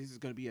like this. This is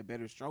gonna be a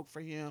better stroke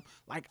for him.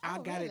 Like I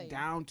got it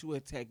down to a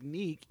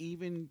technique,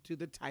 even to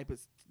the type of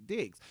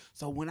dicks.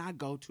 So when I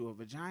go to a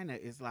vagina,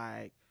 it's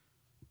like,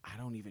 I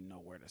don't even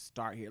know where to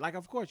start here. Like,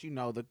 of course, the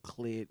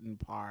clit and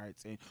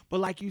parts. But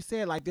like you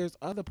said, like, there's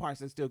other parts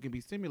that still can be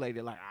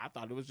stimulated. Like, I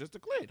thought it was just a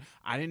clit.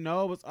 I didn't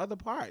know it was other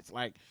parts.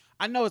 Like,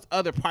 I know it's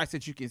other parts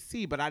that you can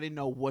see, but I didn't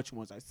know which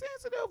ones are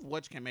sensitive,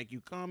 which can make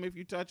you come if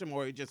you touch them,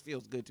 or it just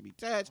feels good to be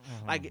touched.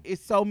 Like,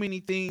 it's so many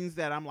things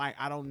that I'm like,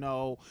 I don't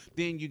know.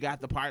 Then you got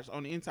the parts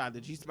on the inside,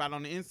 the G-spot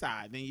on the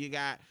inside. Then you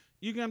got...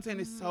 You get what I'm saying?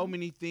 There's so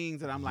many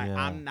things that I'm like,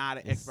 I'm not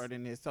an expert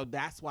in this. So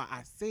that's why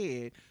I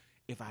said...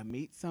 If I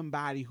meet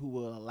somebody who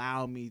will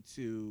allow me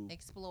to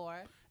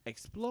explore,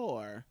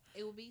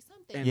 it will be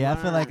something. Yeah, I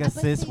feel like a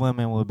cis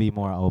woman will be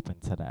more open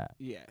to that.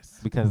 Yes,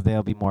 because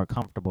they'll be more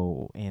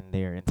comfortable in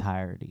their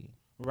entirety.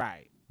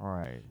 Right.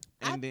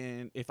 And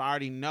then if I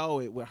already know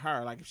it with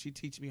her, like if she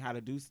teaches me how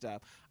to do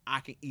stuff,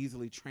 I can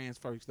easily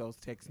transfer those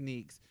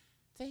techniques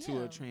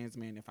to a trans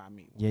man if I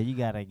meet one. Yeah, you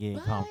gotta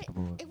get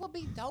comfortable. It would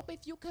be dope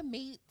if you could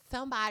meet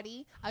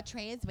somebody, a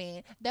trans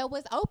man, that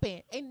was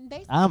open. And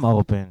I'm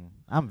open.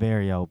 I'm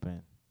very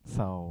open.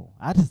 So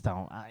I just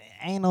don't.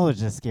 Anal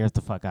just scares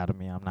the fuck out of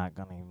me. I'm not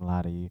gonna even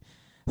lie to you.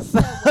 So,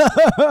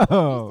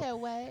 you said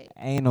what?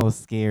 Anal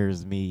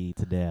scares me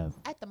to death.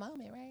 At the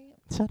moment, right?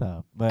 Shut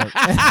up. But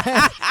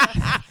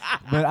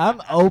but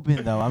I'm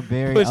open though. I'm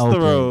very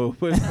open.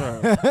 Push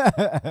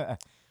through.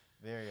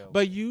 Very open.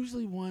 But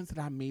usually ones that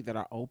I meet that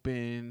are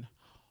open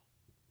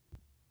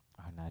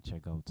are not your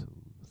go-tos.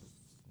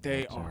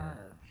 They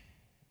are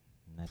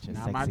not your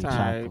not sexy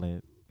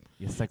chocolate.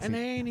 Your sexy, and they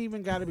ain't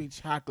even gotta be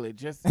chocolate.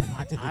 Just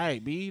my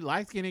type. Be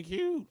light skinned and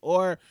cute,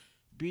 or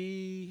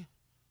be.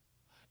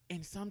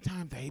 And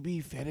sometimes they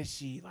be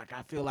fetishy. Like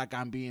I feel like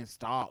I'm being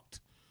stalked.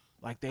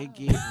 Like they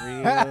get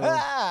real.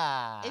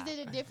 Is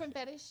it a different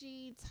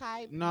fetishy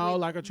type? No,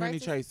 like a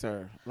tranny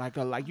chaser. Like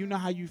you know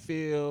how you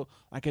feel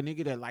like a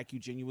nigga that like you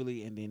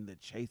genuinely, and then the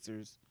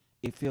chasers,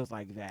 it feels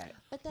like that.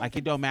 Like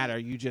it don't matter.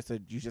 You just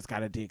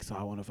got a dick, so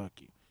I want to fuck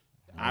you.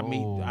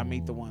 Oh. I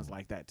meet the ones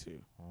like that too.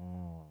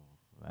 Oh,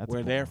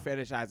 where they're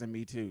fetishizing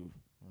me too.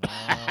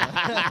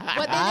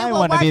 I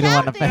want to be the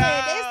one to fetish.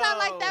 It's not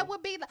like that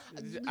would be.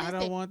 Listen, I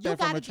don't want that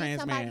from a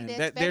trans man.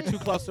 They're too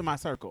close to my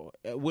circle.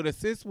 With a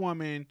cis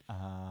woman,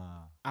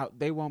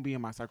 they won't be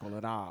in my circle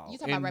at all. You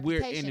talking about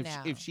reputation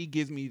now. If she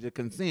gives me the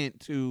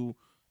consent to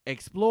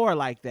explore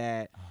like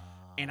that,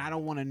 and I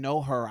don't want to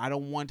know her, I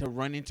don't want to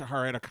run into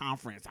her at a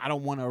conference. I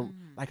don't want to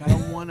I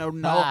don't want to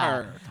know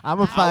her. I'm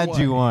gonna find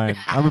you one.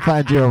 I'm gonna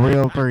find you a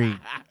real freak.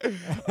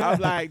 I'm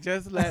like,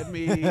 just let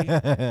me.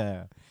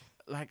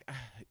 Like,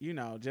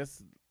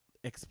 just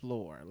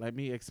explore. Let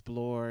me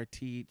explore,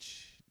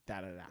 teach,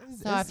 da-da-da.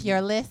 So if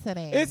you're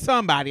listening. It's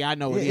somebody I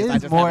know it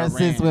is. It's more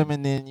cis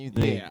women than you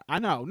think. Yeah, I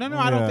know. No,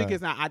 I don't think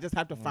it's not. I just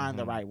have to find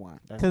the right one.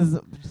 Because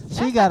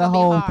she got a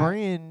whole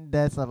friend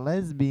that's a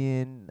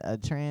lesbian, a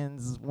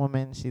trans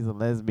woman. She's a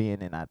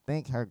lesbian, and I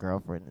think her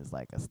girlfriend is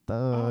like a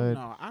stud. Oh,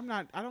 no, I'm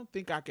not. I don't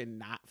think I can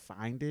not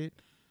find it.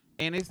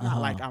 And it's not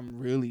like I'm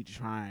really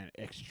trying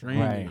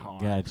extremely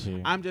hard. Got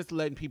you. I'm just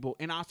letting people,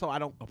 and also I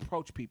don't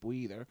approach people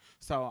either.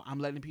 So I'm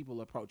letting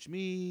people approach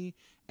me,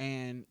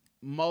 and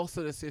most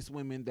of the cis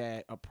women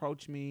that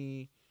approach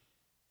me,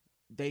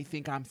 they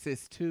think I'm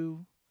cis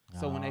too.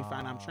 So when they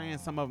find I'm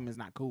trans, some of them is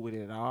not cool with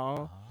it at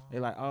all.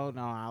 They're like, oh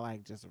no, I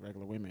like just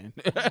regular women.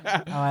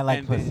 I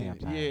like pussy.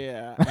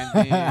 Yeah,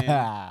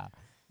 and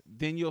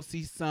then you'll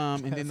see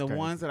some, and then the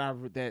ones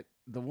that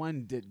the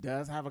one that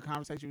does have a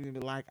conversation with me,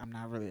 like, I'm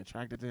not really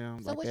attracted to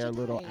them. So like they're a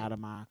little out of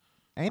my.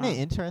 Ain't it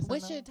interesting?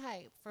 What's your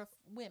type for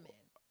women?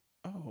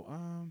 Oh,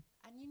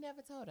 and you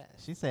never told us.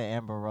 She said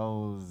Amber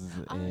Rose.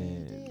 Oh, you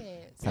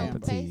did. So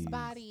face,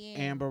 body,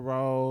 and Amber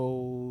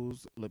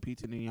Rose,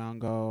 Lupita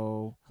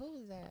Nyong'o.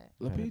 Who's that?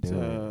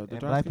 Lupita, the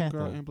dark skin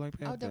girl in Black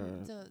Panther. Oh, the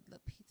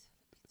Lupita.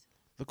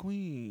 The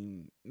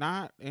queen,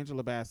 not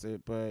Angela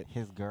Bassett, but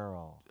his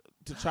girl.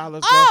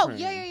 T'Challa's girlfriend.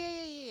 girlfriend.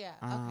 Yeah.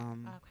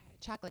 Okay.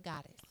 Chocolate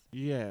Goddess.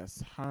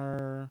 Yes,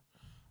 her.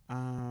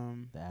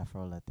 The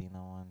Afro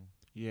Latino one.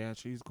 Yeah,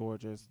 she's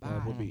gorgeous.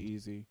 That would be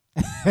easy.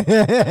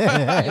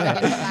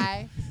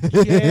 Yeah,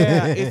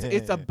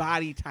 it's a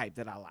body type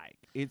that I like.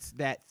 It's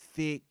that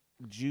thick,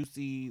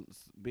 juicy,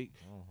 big.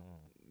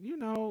 You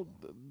know,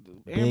 the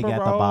big Amber at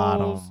Rose, the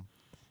bottom.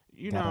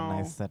 You got know, a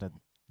nice set of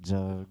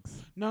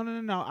jugs. No.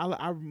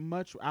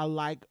 I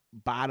like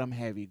bottom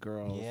heavy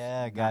girls.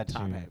 Yeah, got you.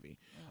 Top heavy.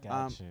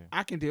 Got you.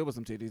 I can deal with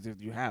some titties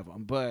if you have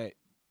them, but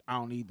I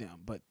don't need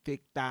them. But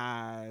thick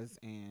thighs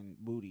and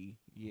booty,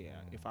 yeah.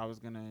 If I was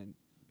gonna,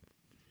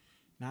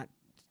 not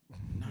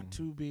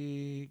too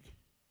big,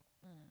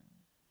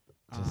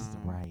 just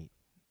right.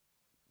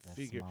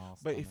 Figure.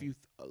 But if you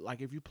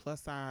if you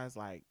plus size,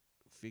 like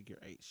figure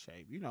 8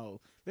 shape, you know,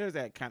 there's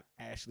that kind of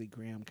Ashley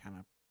Graham kind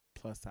of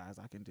plus size.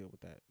 I can deal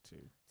with that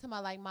too. Talking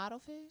about like model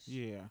fish.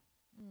 Yeah.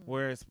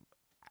 Whereas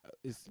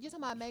it's you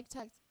talking about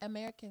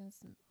American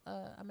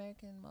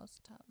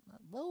most top.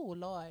 Oh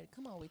Lord,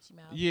 come on with you,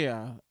 mouth.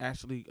 Yeah,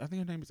 Ashley. I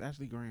think her name is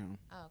Ashley Graham.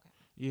 Oh, okay.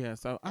 Yeah.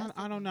 So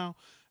I don't know.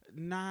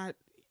 Not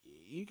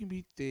you can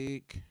be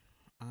thick.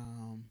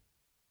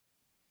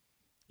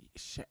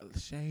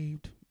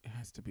 Shaved. It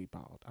has to be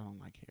bald. I don't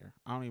like hair.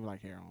 I don't even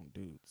like hair on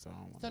dudes. So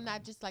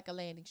not just like a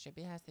landing strip.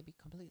 It has to be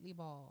completely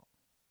bald.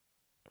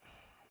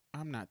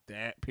 I'm not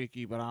that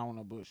picky, but I don't want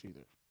a bush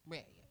either.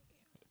 Yeah.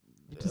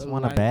 You just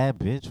want a bad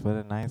bitch with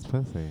a nice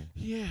pussy.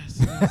 Yes.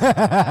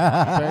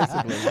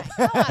 Basically.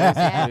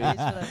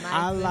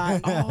 I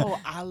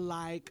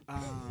like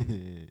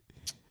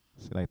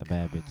She like the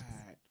bad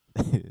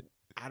bitches.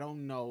 I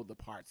don't know the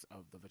parts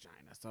of the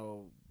vagina.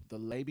 So the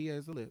labia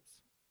is the lips,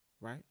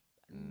 right?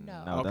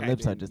 No. The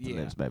lips are just the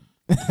lips, baby.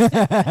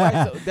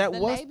 Right, so that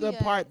was the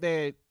part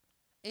that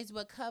is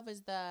what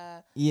covers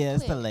the Yeah,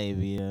 it's clit. the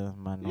labia,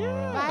 minora.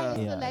 Yeah. Right,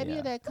 it's the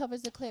labia that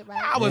covers the clit,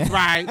 right? I was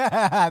right.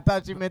 I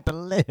thought you meant the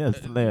lips.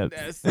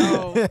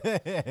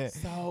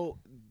 So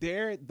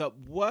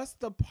what's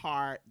the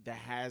part that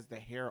has the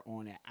hair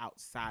on it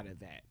outside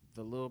of that?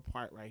 The little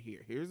part right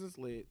here. Here's the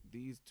slit.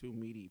 These two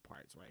meaty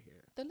parts right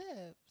here. The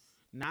lips.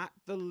 Not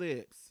the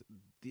lips.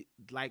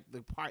 Like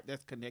the part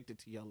that's connected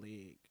to your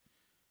leg.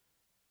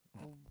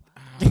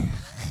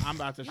 I'm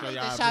about to show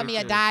y'all. Show me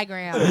a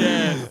diagram.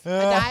 Yes.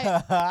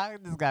 I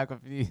just got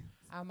confused.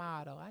 A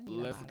model. I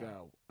need Let's a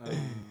model. go.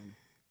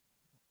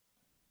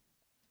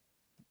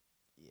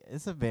 Yeah,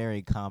 it's a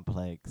very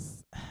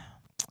complex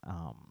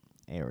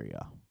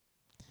area.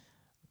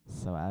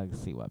 So I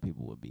see why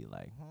people would be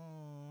like,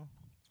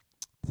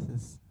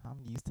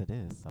 I'm used to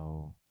this,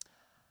 so.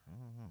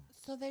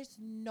 So there's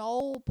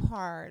no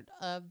part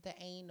of the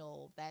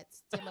anal that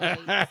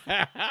stimulates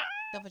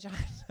the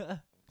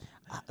vagina.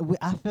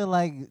 I feel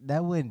like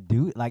that wouldn't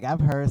do. Like I've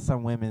heard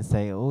some women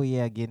say, "Oh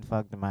yeah, getting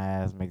fucked in my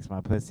ass makes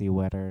my pussy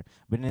wetter,"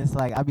 but then it's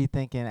like I be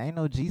thinking, ain't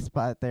no G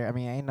spot there. I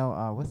mean, ain't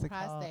no what's it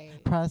called?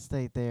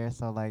 Prostate there.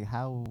 So like,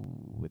 how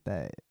would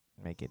that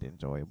make it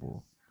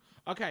enjoyable?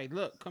 Okay,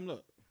 come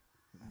look.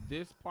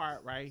 This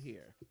part right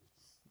here.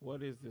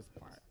 What is this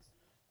part?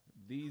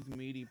 These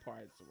meaty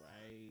parts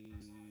right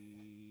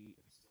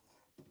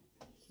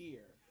here.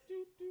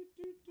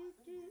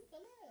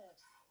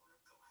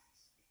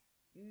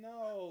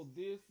 No,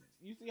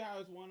 you see how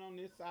it's one on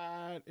this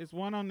side? It's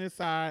one on this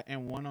side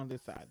and one on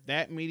this side.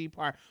 That meaty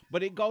part.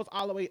 But it goes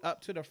all the way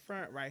up to the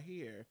front right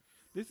here.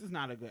 This is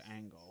not a good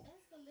angle.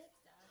 That's the lips,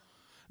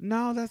 darling.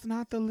 No, that's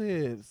not the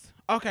lips.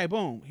 Okay,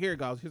 boom. Here it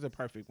goes. Here's a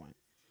perfect one.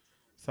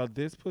 So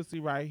this pussy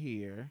right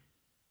here.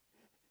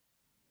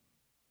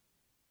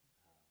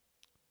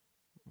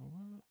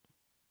 What?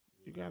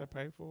 You gotta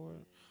pay for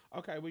it?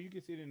 Okay, well you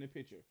can see it in the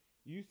picture.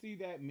 You see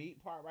that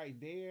meat part right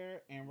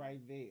there and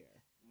right there.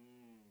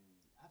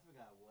 I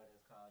forgot what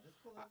it's called.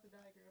 Just pull out the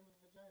diagram of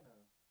the vagina.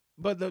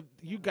 But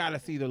you gotta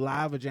see the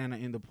live vagina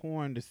in the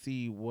porn to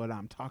see what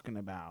I'm talking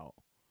about.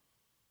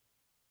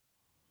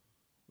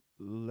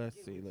 Let's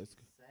see. Let's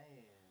go.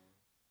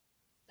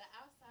 The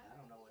outside. I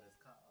don't know what it's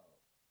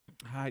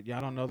called.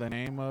 Y'all don't know the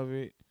name of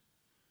it?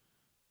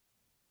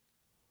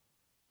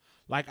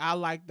 Like I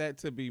like that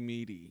to be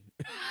meaty.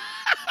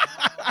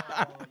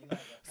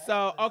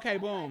 So okay,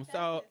 boom.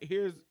 So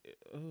here's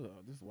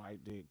this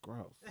white dick,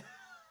 gross.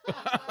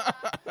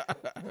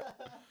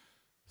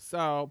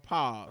 So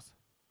pause.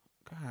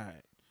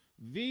 God,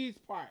 these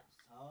parts.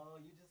 Oh,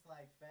 you just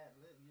like fat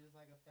lip. You just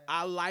like a fat.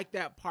 I like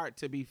that part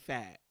to be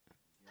fat.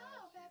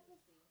 Oh, fat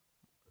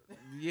pussy.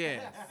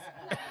 Yes.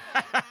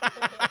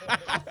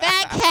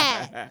 Fat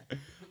cat.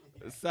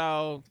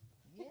 So.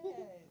 Yes.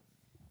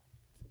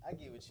 I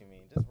get what you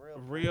mean. Just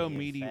real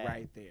meaty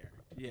right there.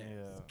 Yes.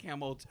 Yeah.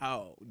 Camel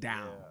toe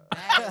down.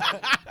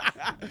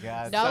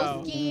 Yeah.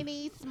 No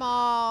skinny,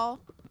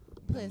 small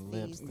pussies.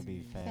 Lips to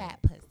be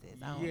fat pussies.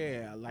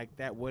 Yeah, like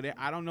that.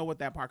 I don't know what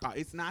that part called.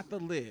 It's not the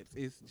lips.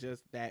 It's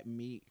just that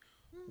meat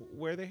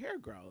where the hair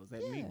grows.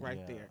 That meat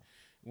right there.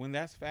 When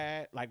that's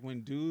fat, like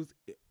when dudes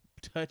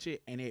touch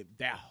it and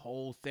that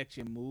whole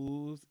section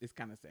moves, it's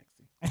kind of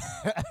sexy.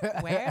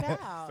 Wear it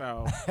out.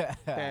 So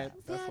I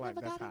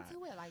never got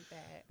into it like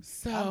that.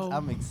 So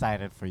I'm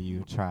excited for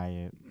you. Try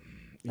it.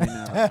 You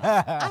know.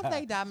 I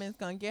think Diamond's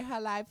gonna get her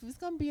life. It's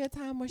gonna be a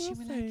time where she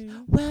be like,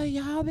 "Well,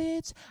 y'all,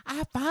 bitch,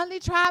 I finally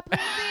tried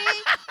pussy."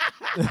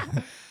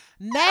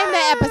 Name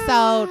the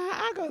episode.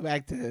 I go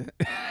back to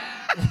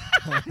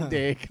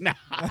dick. Nah.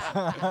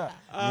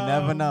 You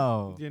never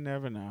know. You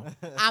never know.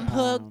 I'm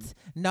hooked.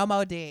 No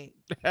more dick.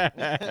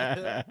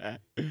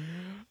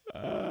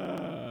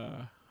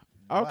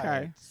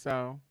 Okay,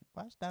 so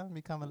watch Diamond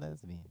become a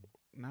lesbian.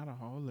 Not a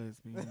whole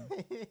lesbian.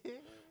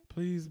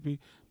 Please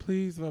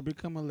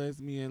become a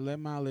lesbian. Let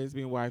my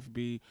lesbian wife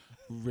be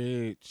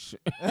rich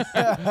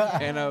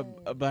and a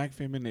black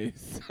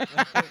feminist.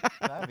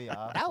 That'd be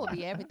awesome. That would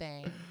be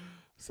everything.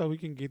 So we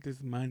can get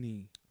this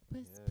money.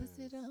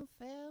 Pussy don't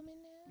fail me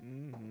now.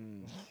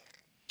 Mm-hmm.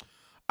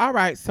 All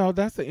right, so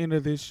that's the end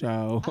of this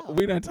show. Oh.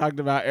 We done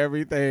talked about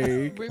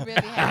everything. We really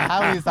have.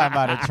 How we talking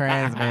about a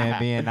trans man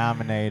being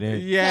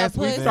nominated? Yes,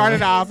 we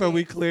started off and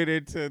we cleared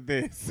it to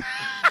this.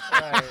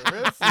 Right,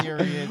 real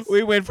serious.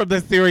 We went from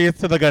the serious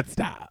to the good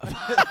stuff.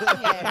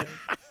 Yes.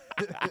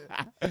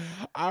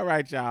 All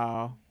right,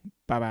 y'all.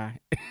 Bye-bye.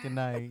 Good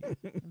night.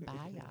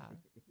 Bye, y'all.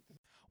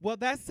 Well,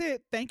 that's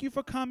it. Thank you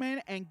for coming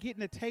and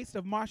getting a taste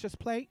of Marsha's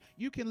Plate.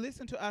 You can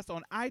listen to us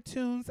on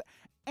iTunes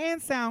and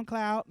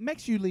SoundCloud. Make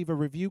sure you leave a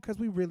review because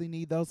we really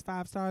need those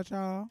 5 stars,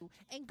 y'all.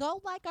 And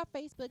go like our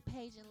Facebook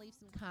page and leave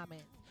some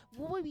comments.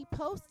 We'll be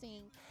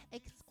posting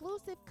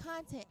exclusive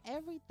content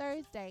every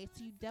Thursday,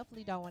 so you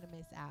definitely don't want to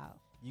miss out.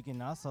 You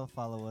can also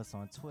follow us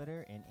on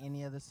Twitter and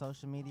any other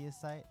social media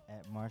site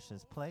at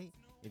Marsha's Plate.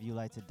 If you'd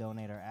like to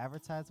donate or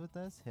advertise with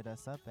us, hit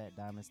us up at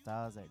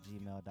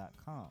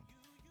diamondstyles@gmail.com.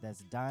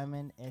 That's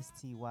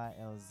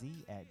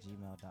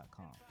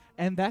diamondstylz@gmail.com.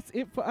 And that's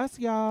it for us,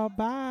 y'all.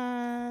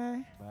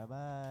 Bye.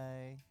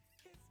 Bye-bye.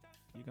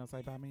 You gonna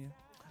say bye, Mia?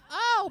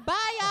 Oh,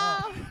 bye,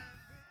 y'all.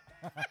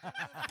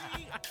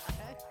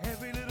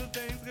 Every little